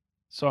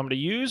 So I'm going to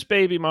use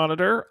baby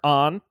monitor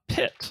on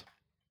pit.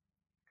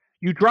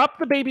 You drop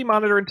the baby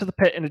monitor into the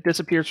pit and it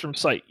disappears from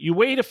sight. You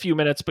wait a few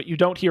minutes, but you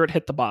don't hear it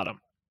hit the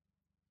bottom.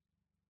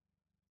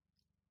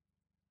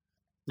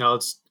 Now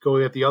let's go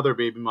get the other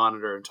baby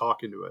monitor and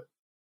talk into it.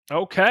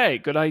 Okay,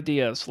 good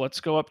idea. So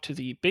let's go up to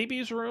the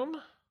baby's room.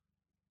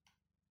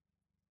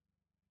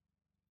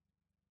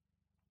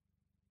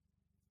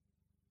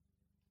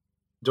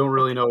 Don't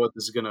really know what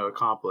this is going to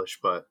accomplish,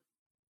 but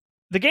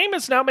The game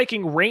is now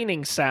making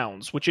raining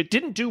sounds, which it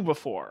didn't do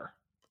before.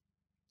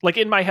 Like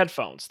in my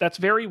headphones. That's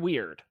very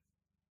weird.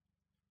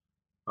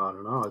 I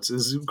don't know. It's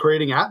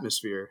creating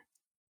atmosphere.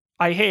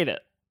 I hate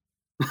it.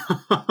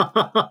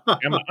 I'm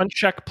gonna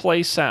uncheck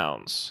play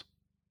sounds.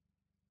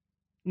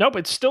 Nope,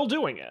 it's still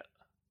doing it.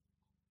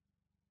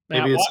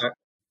 Matt,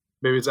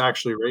 maybe it's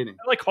actually raining.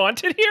 like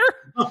haunted here?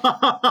 What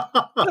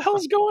the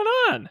hell's going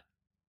on?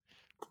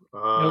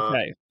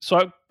 Okay,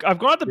 so I've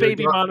gone to the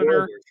baby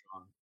monitor.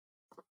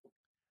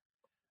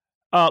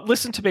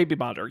 Listen to baby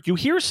monitor. You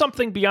hear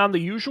something beyond the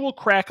usual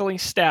crackling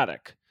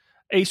static.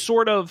 A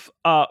sort of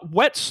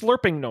wet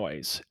slurping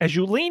noise. As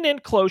you lean in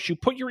close, you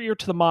put your ear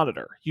to the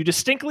monitor. You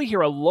distinctly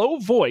hear a low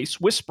voice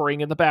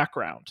whispering in the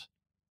background.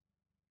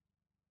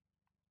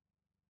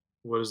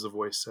 What does the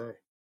voice say?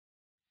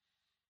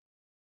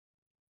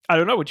 I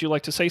don't know. Would you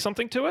like to say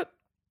something to it?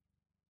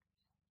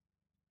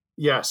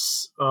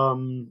 Yes.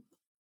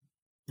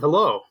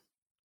 Hello.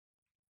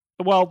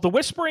 Well, the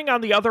whispering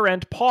on the other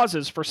end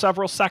pauses for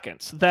several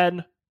seconds.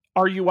 Then,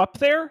 are you up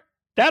there?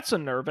 That's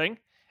unnerving.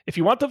 If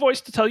you want the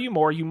voice to tell you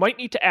more, you might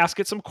need to ask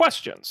it some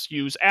questions.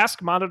 Use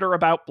Ask Monitor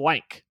About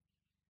blank.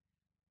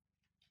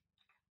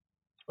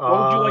 What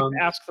would you like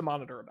to ask the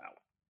monitor about?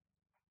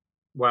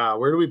 Wow,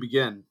 where do we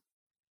begin?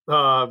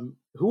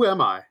 Who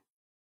am I?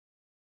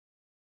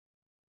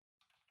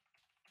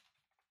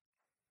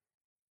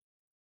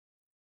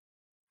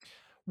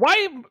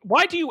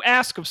 Why do you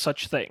ask of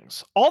such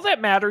things? All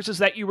that matters is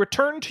that you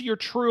return to your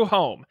true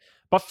home.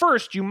 But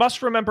first, you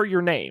must remember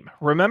your name.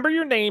 Remember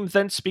your name,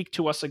 then speak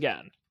to us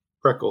again.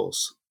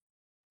 Freckles.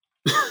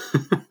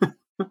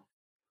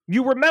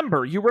 You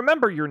remember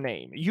your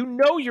name. You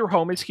know your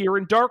home is here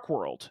in Dark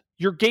World.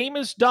 Your game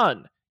is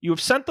done. You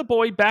have sent the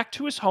boy back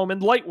to his home in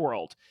Light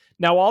World.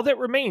 Now all that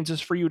remains is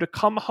for you to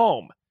come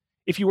home.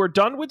 If you are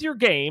done with your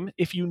game,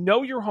 if you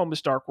know your home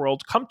is Dark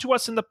World, come to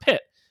us in the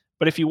pit.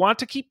 But if you want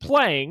to keep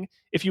playing,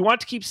 if you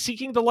want to keep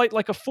seeking the light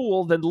like a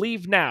fool, then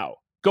leave now.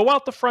 Go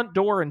out the front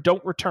door and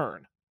don't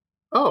return.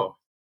 Oh,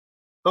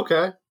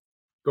 okay.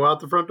 Go out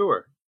the front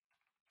door.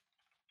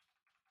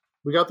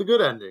 We got the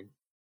good ending,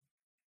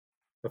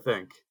 I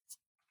think.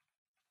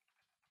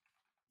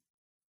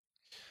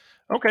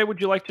 Okay, would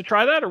you like to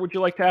try that, or would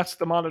you like to ask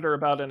the monitor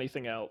about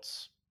anything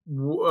else?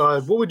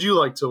 What would you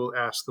like to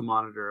ask the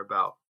monitor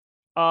about?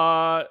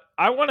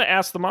 I want to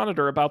ask the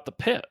monitor about the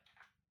pit.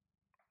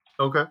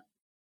 Okay.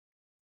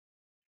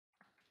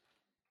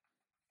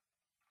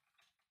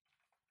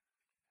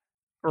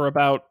 Or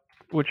about,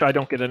 which I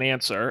don't get an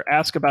answer.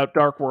 Ask about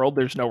Dark World,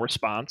 there's no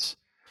response.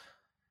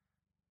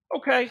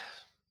 Okay.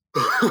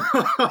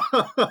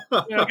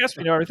 I guess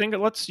we know everything. You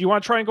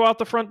want to try and go out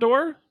the front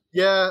door?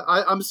 Yeah,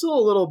 I'm still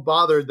a little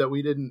bothered that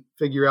we didn't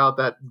figure out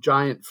that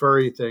giant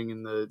furry thing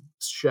in the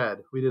shed.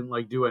 We didn't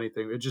do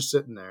anything. It was just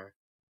sitting there.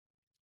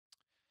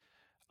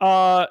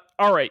 All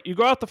right, you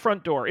go out the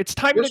front door. It's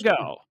time to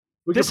go.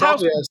 We could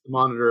probably ask the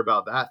monitor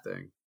about that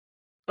thing.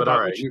 But all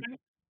right,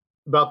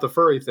 about the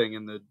furry thing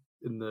in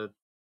the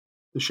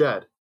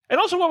shed. And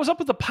also, what was up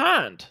with the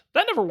pond?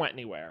 That never went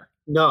anywhere.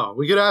 No,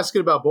 we could ask it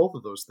about both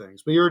of those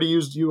things. But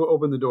you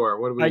opened the door.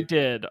 What do we? I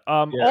did.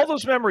 All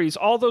those memories,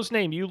 all those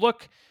names. You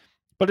look,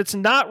 but it's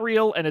not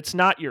real and it's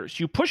not yours.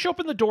 You push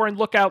open the door and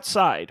look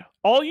outside.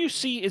 All you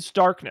see is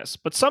darkness,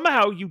 but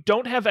somehow you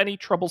don't have any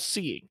trouble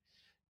seeing.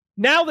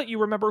 Now that you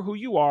remember who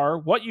you are,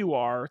 what you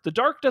are, the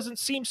dark doesn't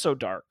seem so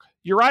dark.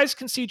 Your eyes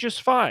can see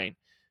just fine.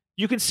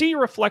 You can see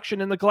your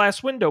reflection in the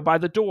glass window by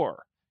the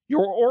door.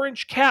 Your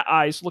orange cat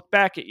eyes look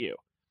back at you.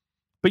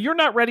 But you're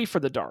not ready for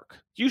the dark.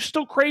 You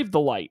still crave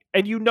the light,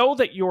 and you know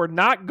that you're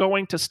not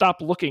going to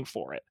stop looking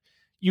for it.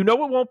 You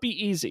know it won't be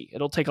easy.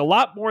 It'll take a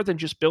lot more than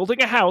just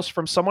building a house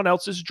from someone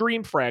else's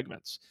dream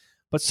fragments.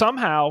 But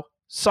somehow,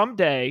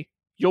 someday,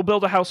 you'll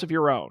build a house of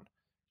your own.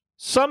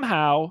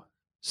 Somehow,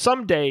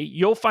 someday,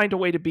 you'll find a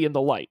way to be in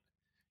the light.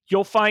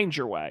 You'll find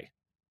your way.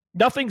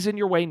 Nothing's in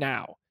your way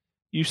now.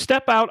 You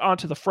step out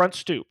onto the front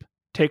stoop,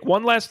 take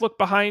one last look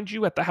behind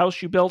you at the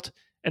house you built,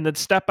 and then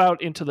step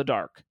out into the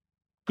dark.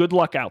 Good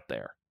luck out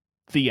there.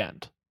 The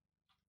end.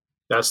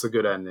 That's the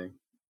good ending,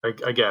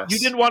 I guess. You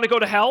didn't want to go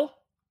to hell?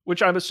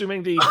 Which I'm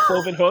assuming the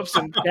cloven hoofs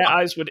and cat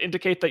eyes would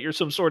indicate that you're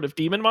some sort of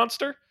demon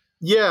monster?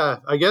 Yeah,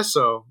 I guess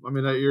so. I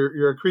mean,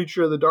 you're a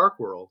creature of the dark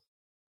world.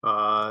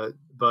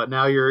 But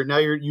now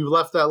you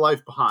left that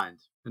life behind.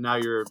 And now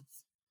you're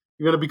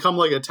going to become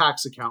like a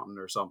tax accountant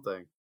or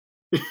something.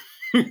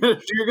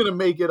 You're going to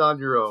make it on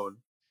your own.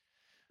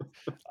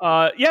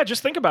 Yeah,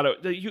 just think about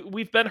it.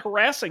 We've been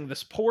harassing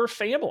this poor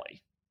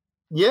family.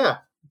 Yeah.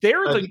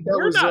 They're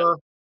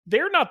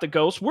not the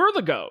ghost. We're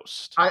the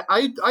ghost.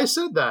 I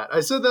said that.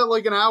 I said that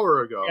like an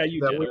hour ago. Yeah, you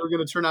that did. We were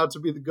going to turn out to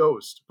be the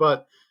ghost.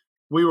 But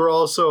I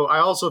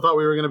also thought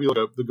we were going to be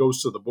like the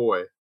ghost of the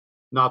boy,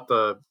 not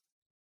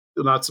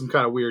some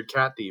kind of weird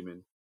cat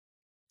demon.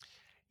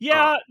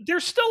 Yeah,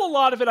 there's still a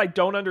lot of it I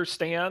don't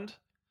understand.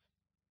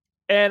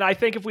 And I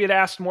think if we had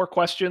asked more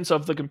questions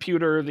of the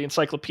computer, the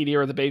encyclopedia,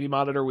 or the baby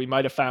monitor, we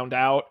might have found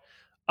out.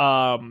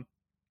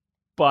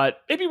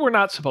 But maybe we're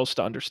not supposed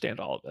to understand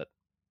all of it.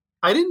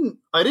 I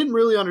didn't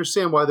really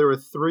understand why there were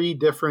 3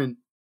 different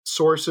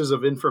sources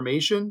of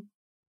information.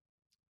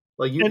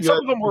 And some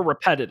of them were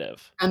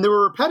repetitive. And they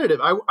were repetitive.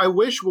 I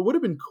wish what would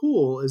have been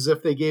cool is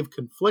if they gave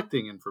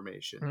conflicting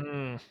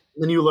information.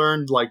 Then you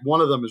learned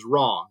one of them is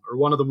wrong, or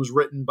one of them was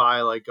written by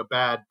a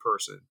bad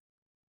person.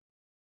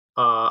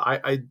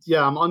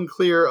 I'm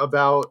unclear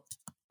about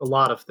a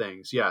lot of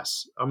things.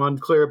 Yes, I'm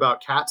unclear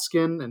about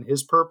Catskin and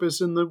his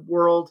purpose in the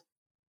world.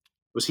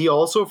 Was he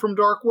also from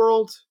Dark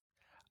World?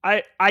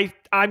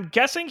 I'm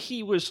guessing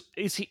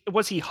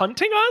was he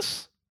hunting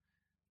us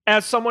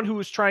as someone who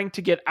was trying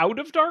to get out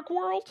of Dark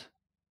World?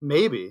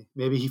 Maybe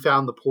he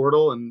found the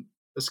portal and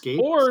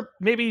escaped. Or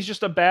maybe he's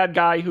just a bad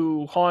guy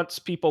who haunts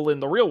people in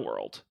the real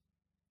world.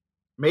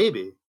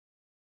 Maybe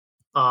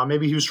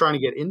he was trying to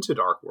get into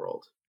Dark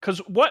World. Because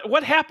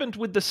what happened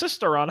with the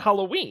sister on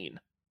Halloween?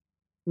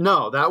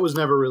 No, that was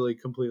never really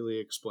completely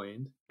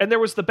explained. And there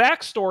was the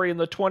backstory in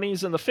the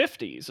 20s and the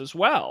 50s as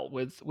well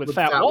with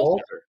Fat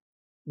Walter.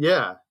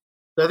 Yeah.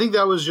 I think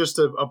that was just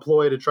a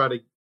ploy to try to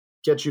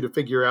get you to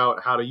figure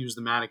out how to use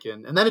the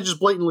mannequin. And then it just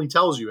blatantly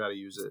tells you how to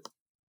use it.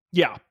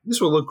 Yeah. This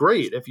would look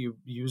great if you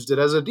used it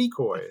as a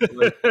decoy.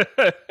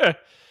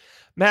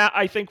 Matt,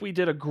 I think we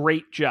did a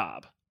great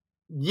job.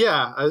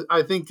 Yeah,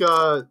 I think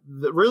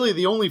really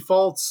the only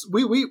faults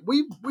we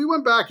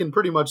went back and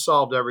pretty much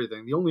solved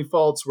everything. The only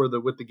faults were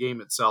with the game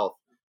itself.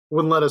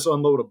 Wouldn't let us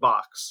unload a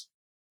box.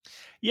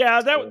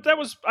 Yeah, that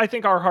was I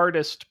think our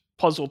hardest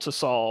puzzle to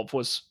solve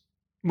was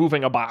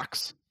moving a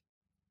box.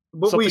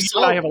 But something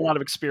I have a lot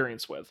of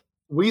experience with.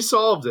 We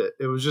solved it.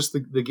 It was just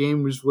the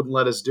game just wouldn't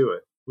let us do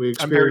it. We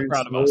experienced I'm very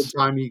proud of an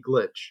old-timey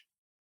glitch.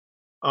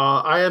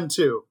 I am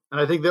too,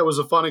 and I think that was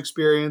a fun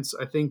experience.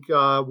 I think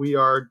we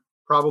are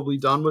probably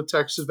done with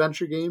text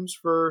adventure games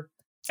for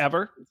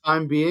the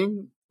time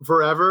being.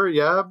 Forever,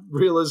 yeah.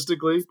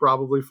 Realistically,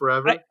 probably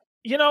forever.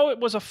 It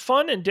was a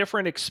fun and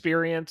different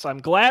experience. I'm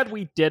glad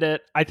we did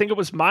it. I think it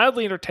was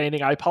mildly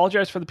entertaining. I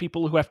apologize for the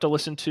people who have to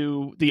listen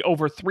to the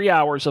over 3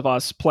 hours of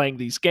us playing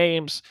these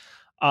games.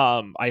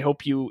 I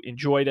hope you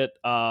enjoyed it.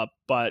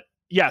 But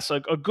yes,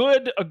 a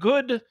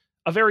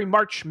very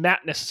March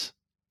Madness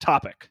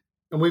topic.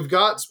 And we've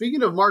got,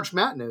 speaking of March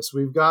Madness,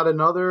 we've got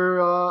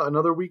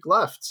another week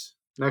left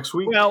next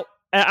week. Well,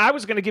 I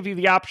was going to give you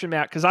the option,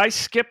 Matt, because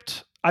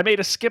I made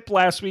a skip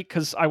last week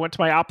because I went to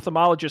my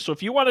ophthalmologist. So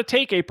if you want to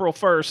take April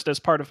 1st as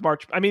part of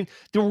March,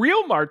 the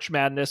real March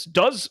Madness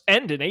does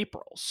end in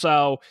April.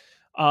 So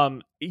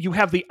you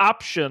have the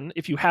option,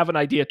 if you have an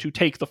idea, to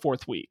take the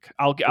 4th week.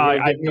 I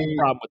have no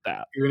problem with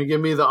that. You're going to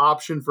give me the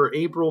option for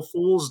April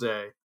Fool's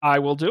Day. I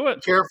will do it.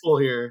 Be careful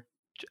here.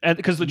 And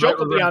because the joke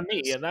will be on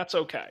me, and that's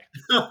okay.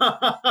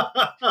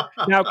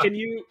 Now, can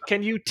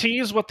you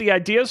tease what the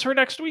idea is for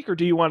next week, or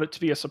do you want it to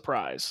be a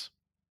surprise?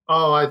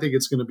 Oh, I think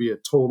it's going to be a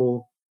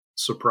total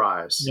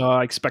surprise. No,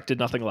 I expected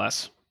nothing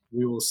less.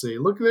 We will see.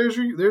 Look, there's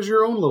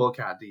your own little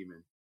cat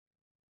demon.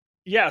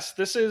 Yes,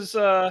 this is.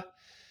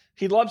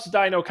 He loves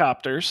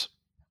dinocopters.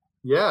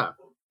 Yeah,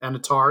 and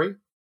Atari.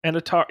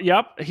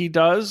 Yep, he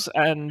does,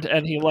 and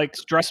he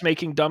likes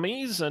dressmaking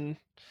dummies and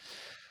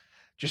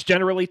just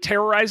generally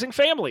terrorizing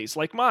families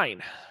like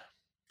mine.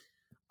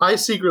 I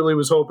secretly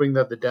was hoping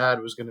that the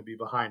dad was going to be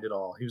behind it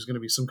all. He was going to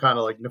be some kind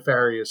of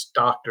nefarious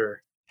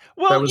doctor.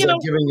 Well, that was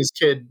giving his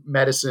kid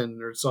medicine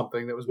or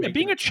something that was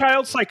being a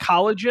child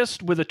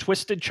psychologist with a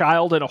twisted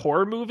child in a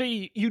horror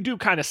movie. You do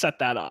kind of set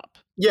that up.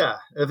 Yeah,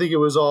 I think it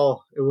was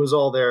all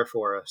there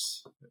for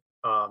us.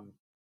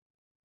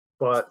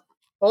 But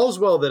all's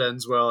well that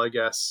ends well, I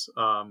guess.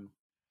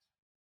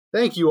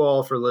 Thank you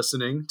all for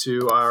listening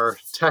to our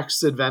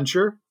text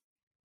adventure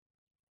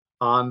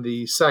on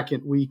the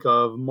second week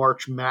of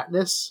March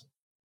Madness.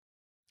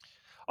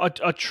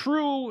 A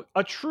true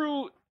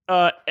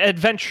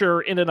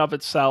adventure in and of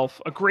itself.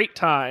 A great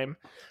time.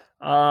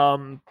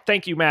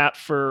 Thank you, Matt,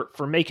 for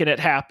making it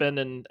happen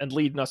and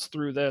leading us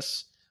through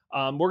this.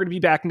 We're going to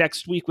be back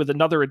next week with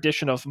another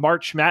edition of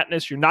March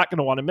Madness. You're not going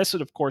to want to miss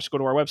it. Of course, go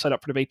to our website,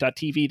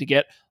 upfordebate.tv, to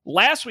get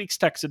last week's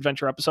text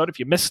adventure episode if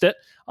you missed it,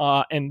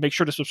 and make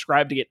sure to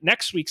subscribe to get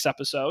next week's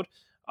episode.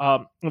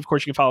 And of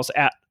course, you can follow us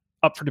at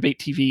Up for Debate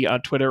TV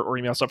on Twitter, or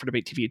email us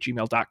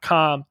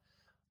upfordebatetv@gmail.com.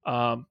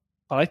 But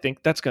I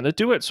think that's going to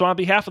do it. So on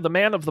behalf of the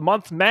man of the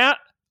month, Matt,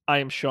 I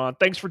am Sean.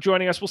 Thanks for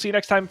joining us. We'll see you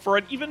next time for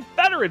an even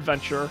better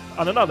adventure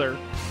on another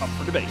Up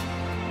for Debate.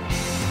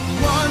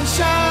 One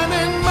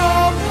shining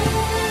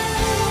moment.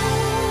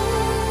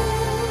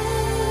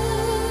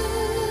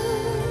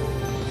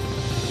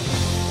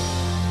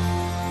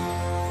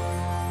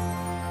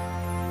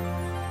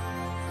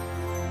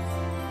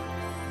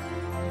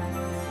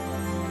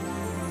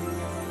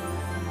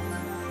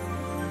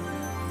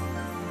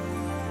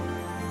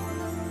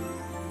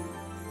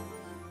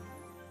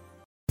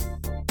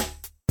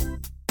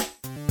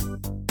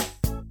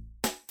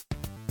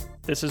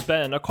 This has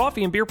been a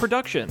Coffee and Beer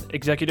production,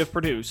 executive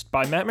produced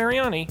by Matt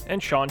Mariani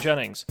and Sean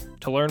Jennings.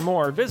 To learn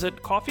more, visit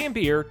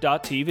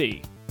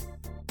coffeeandbeer.tv.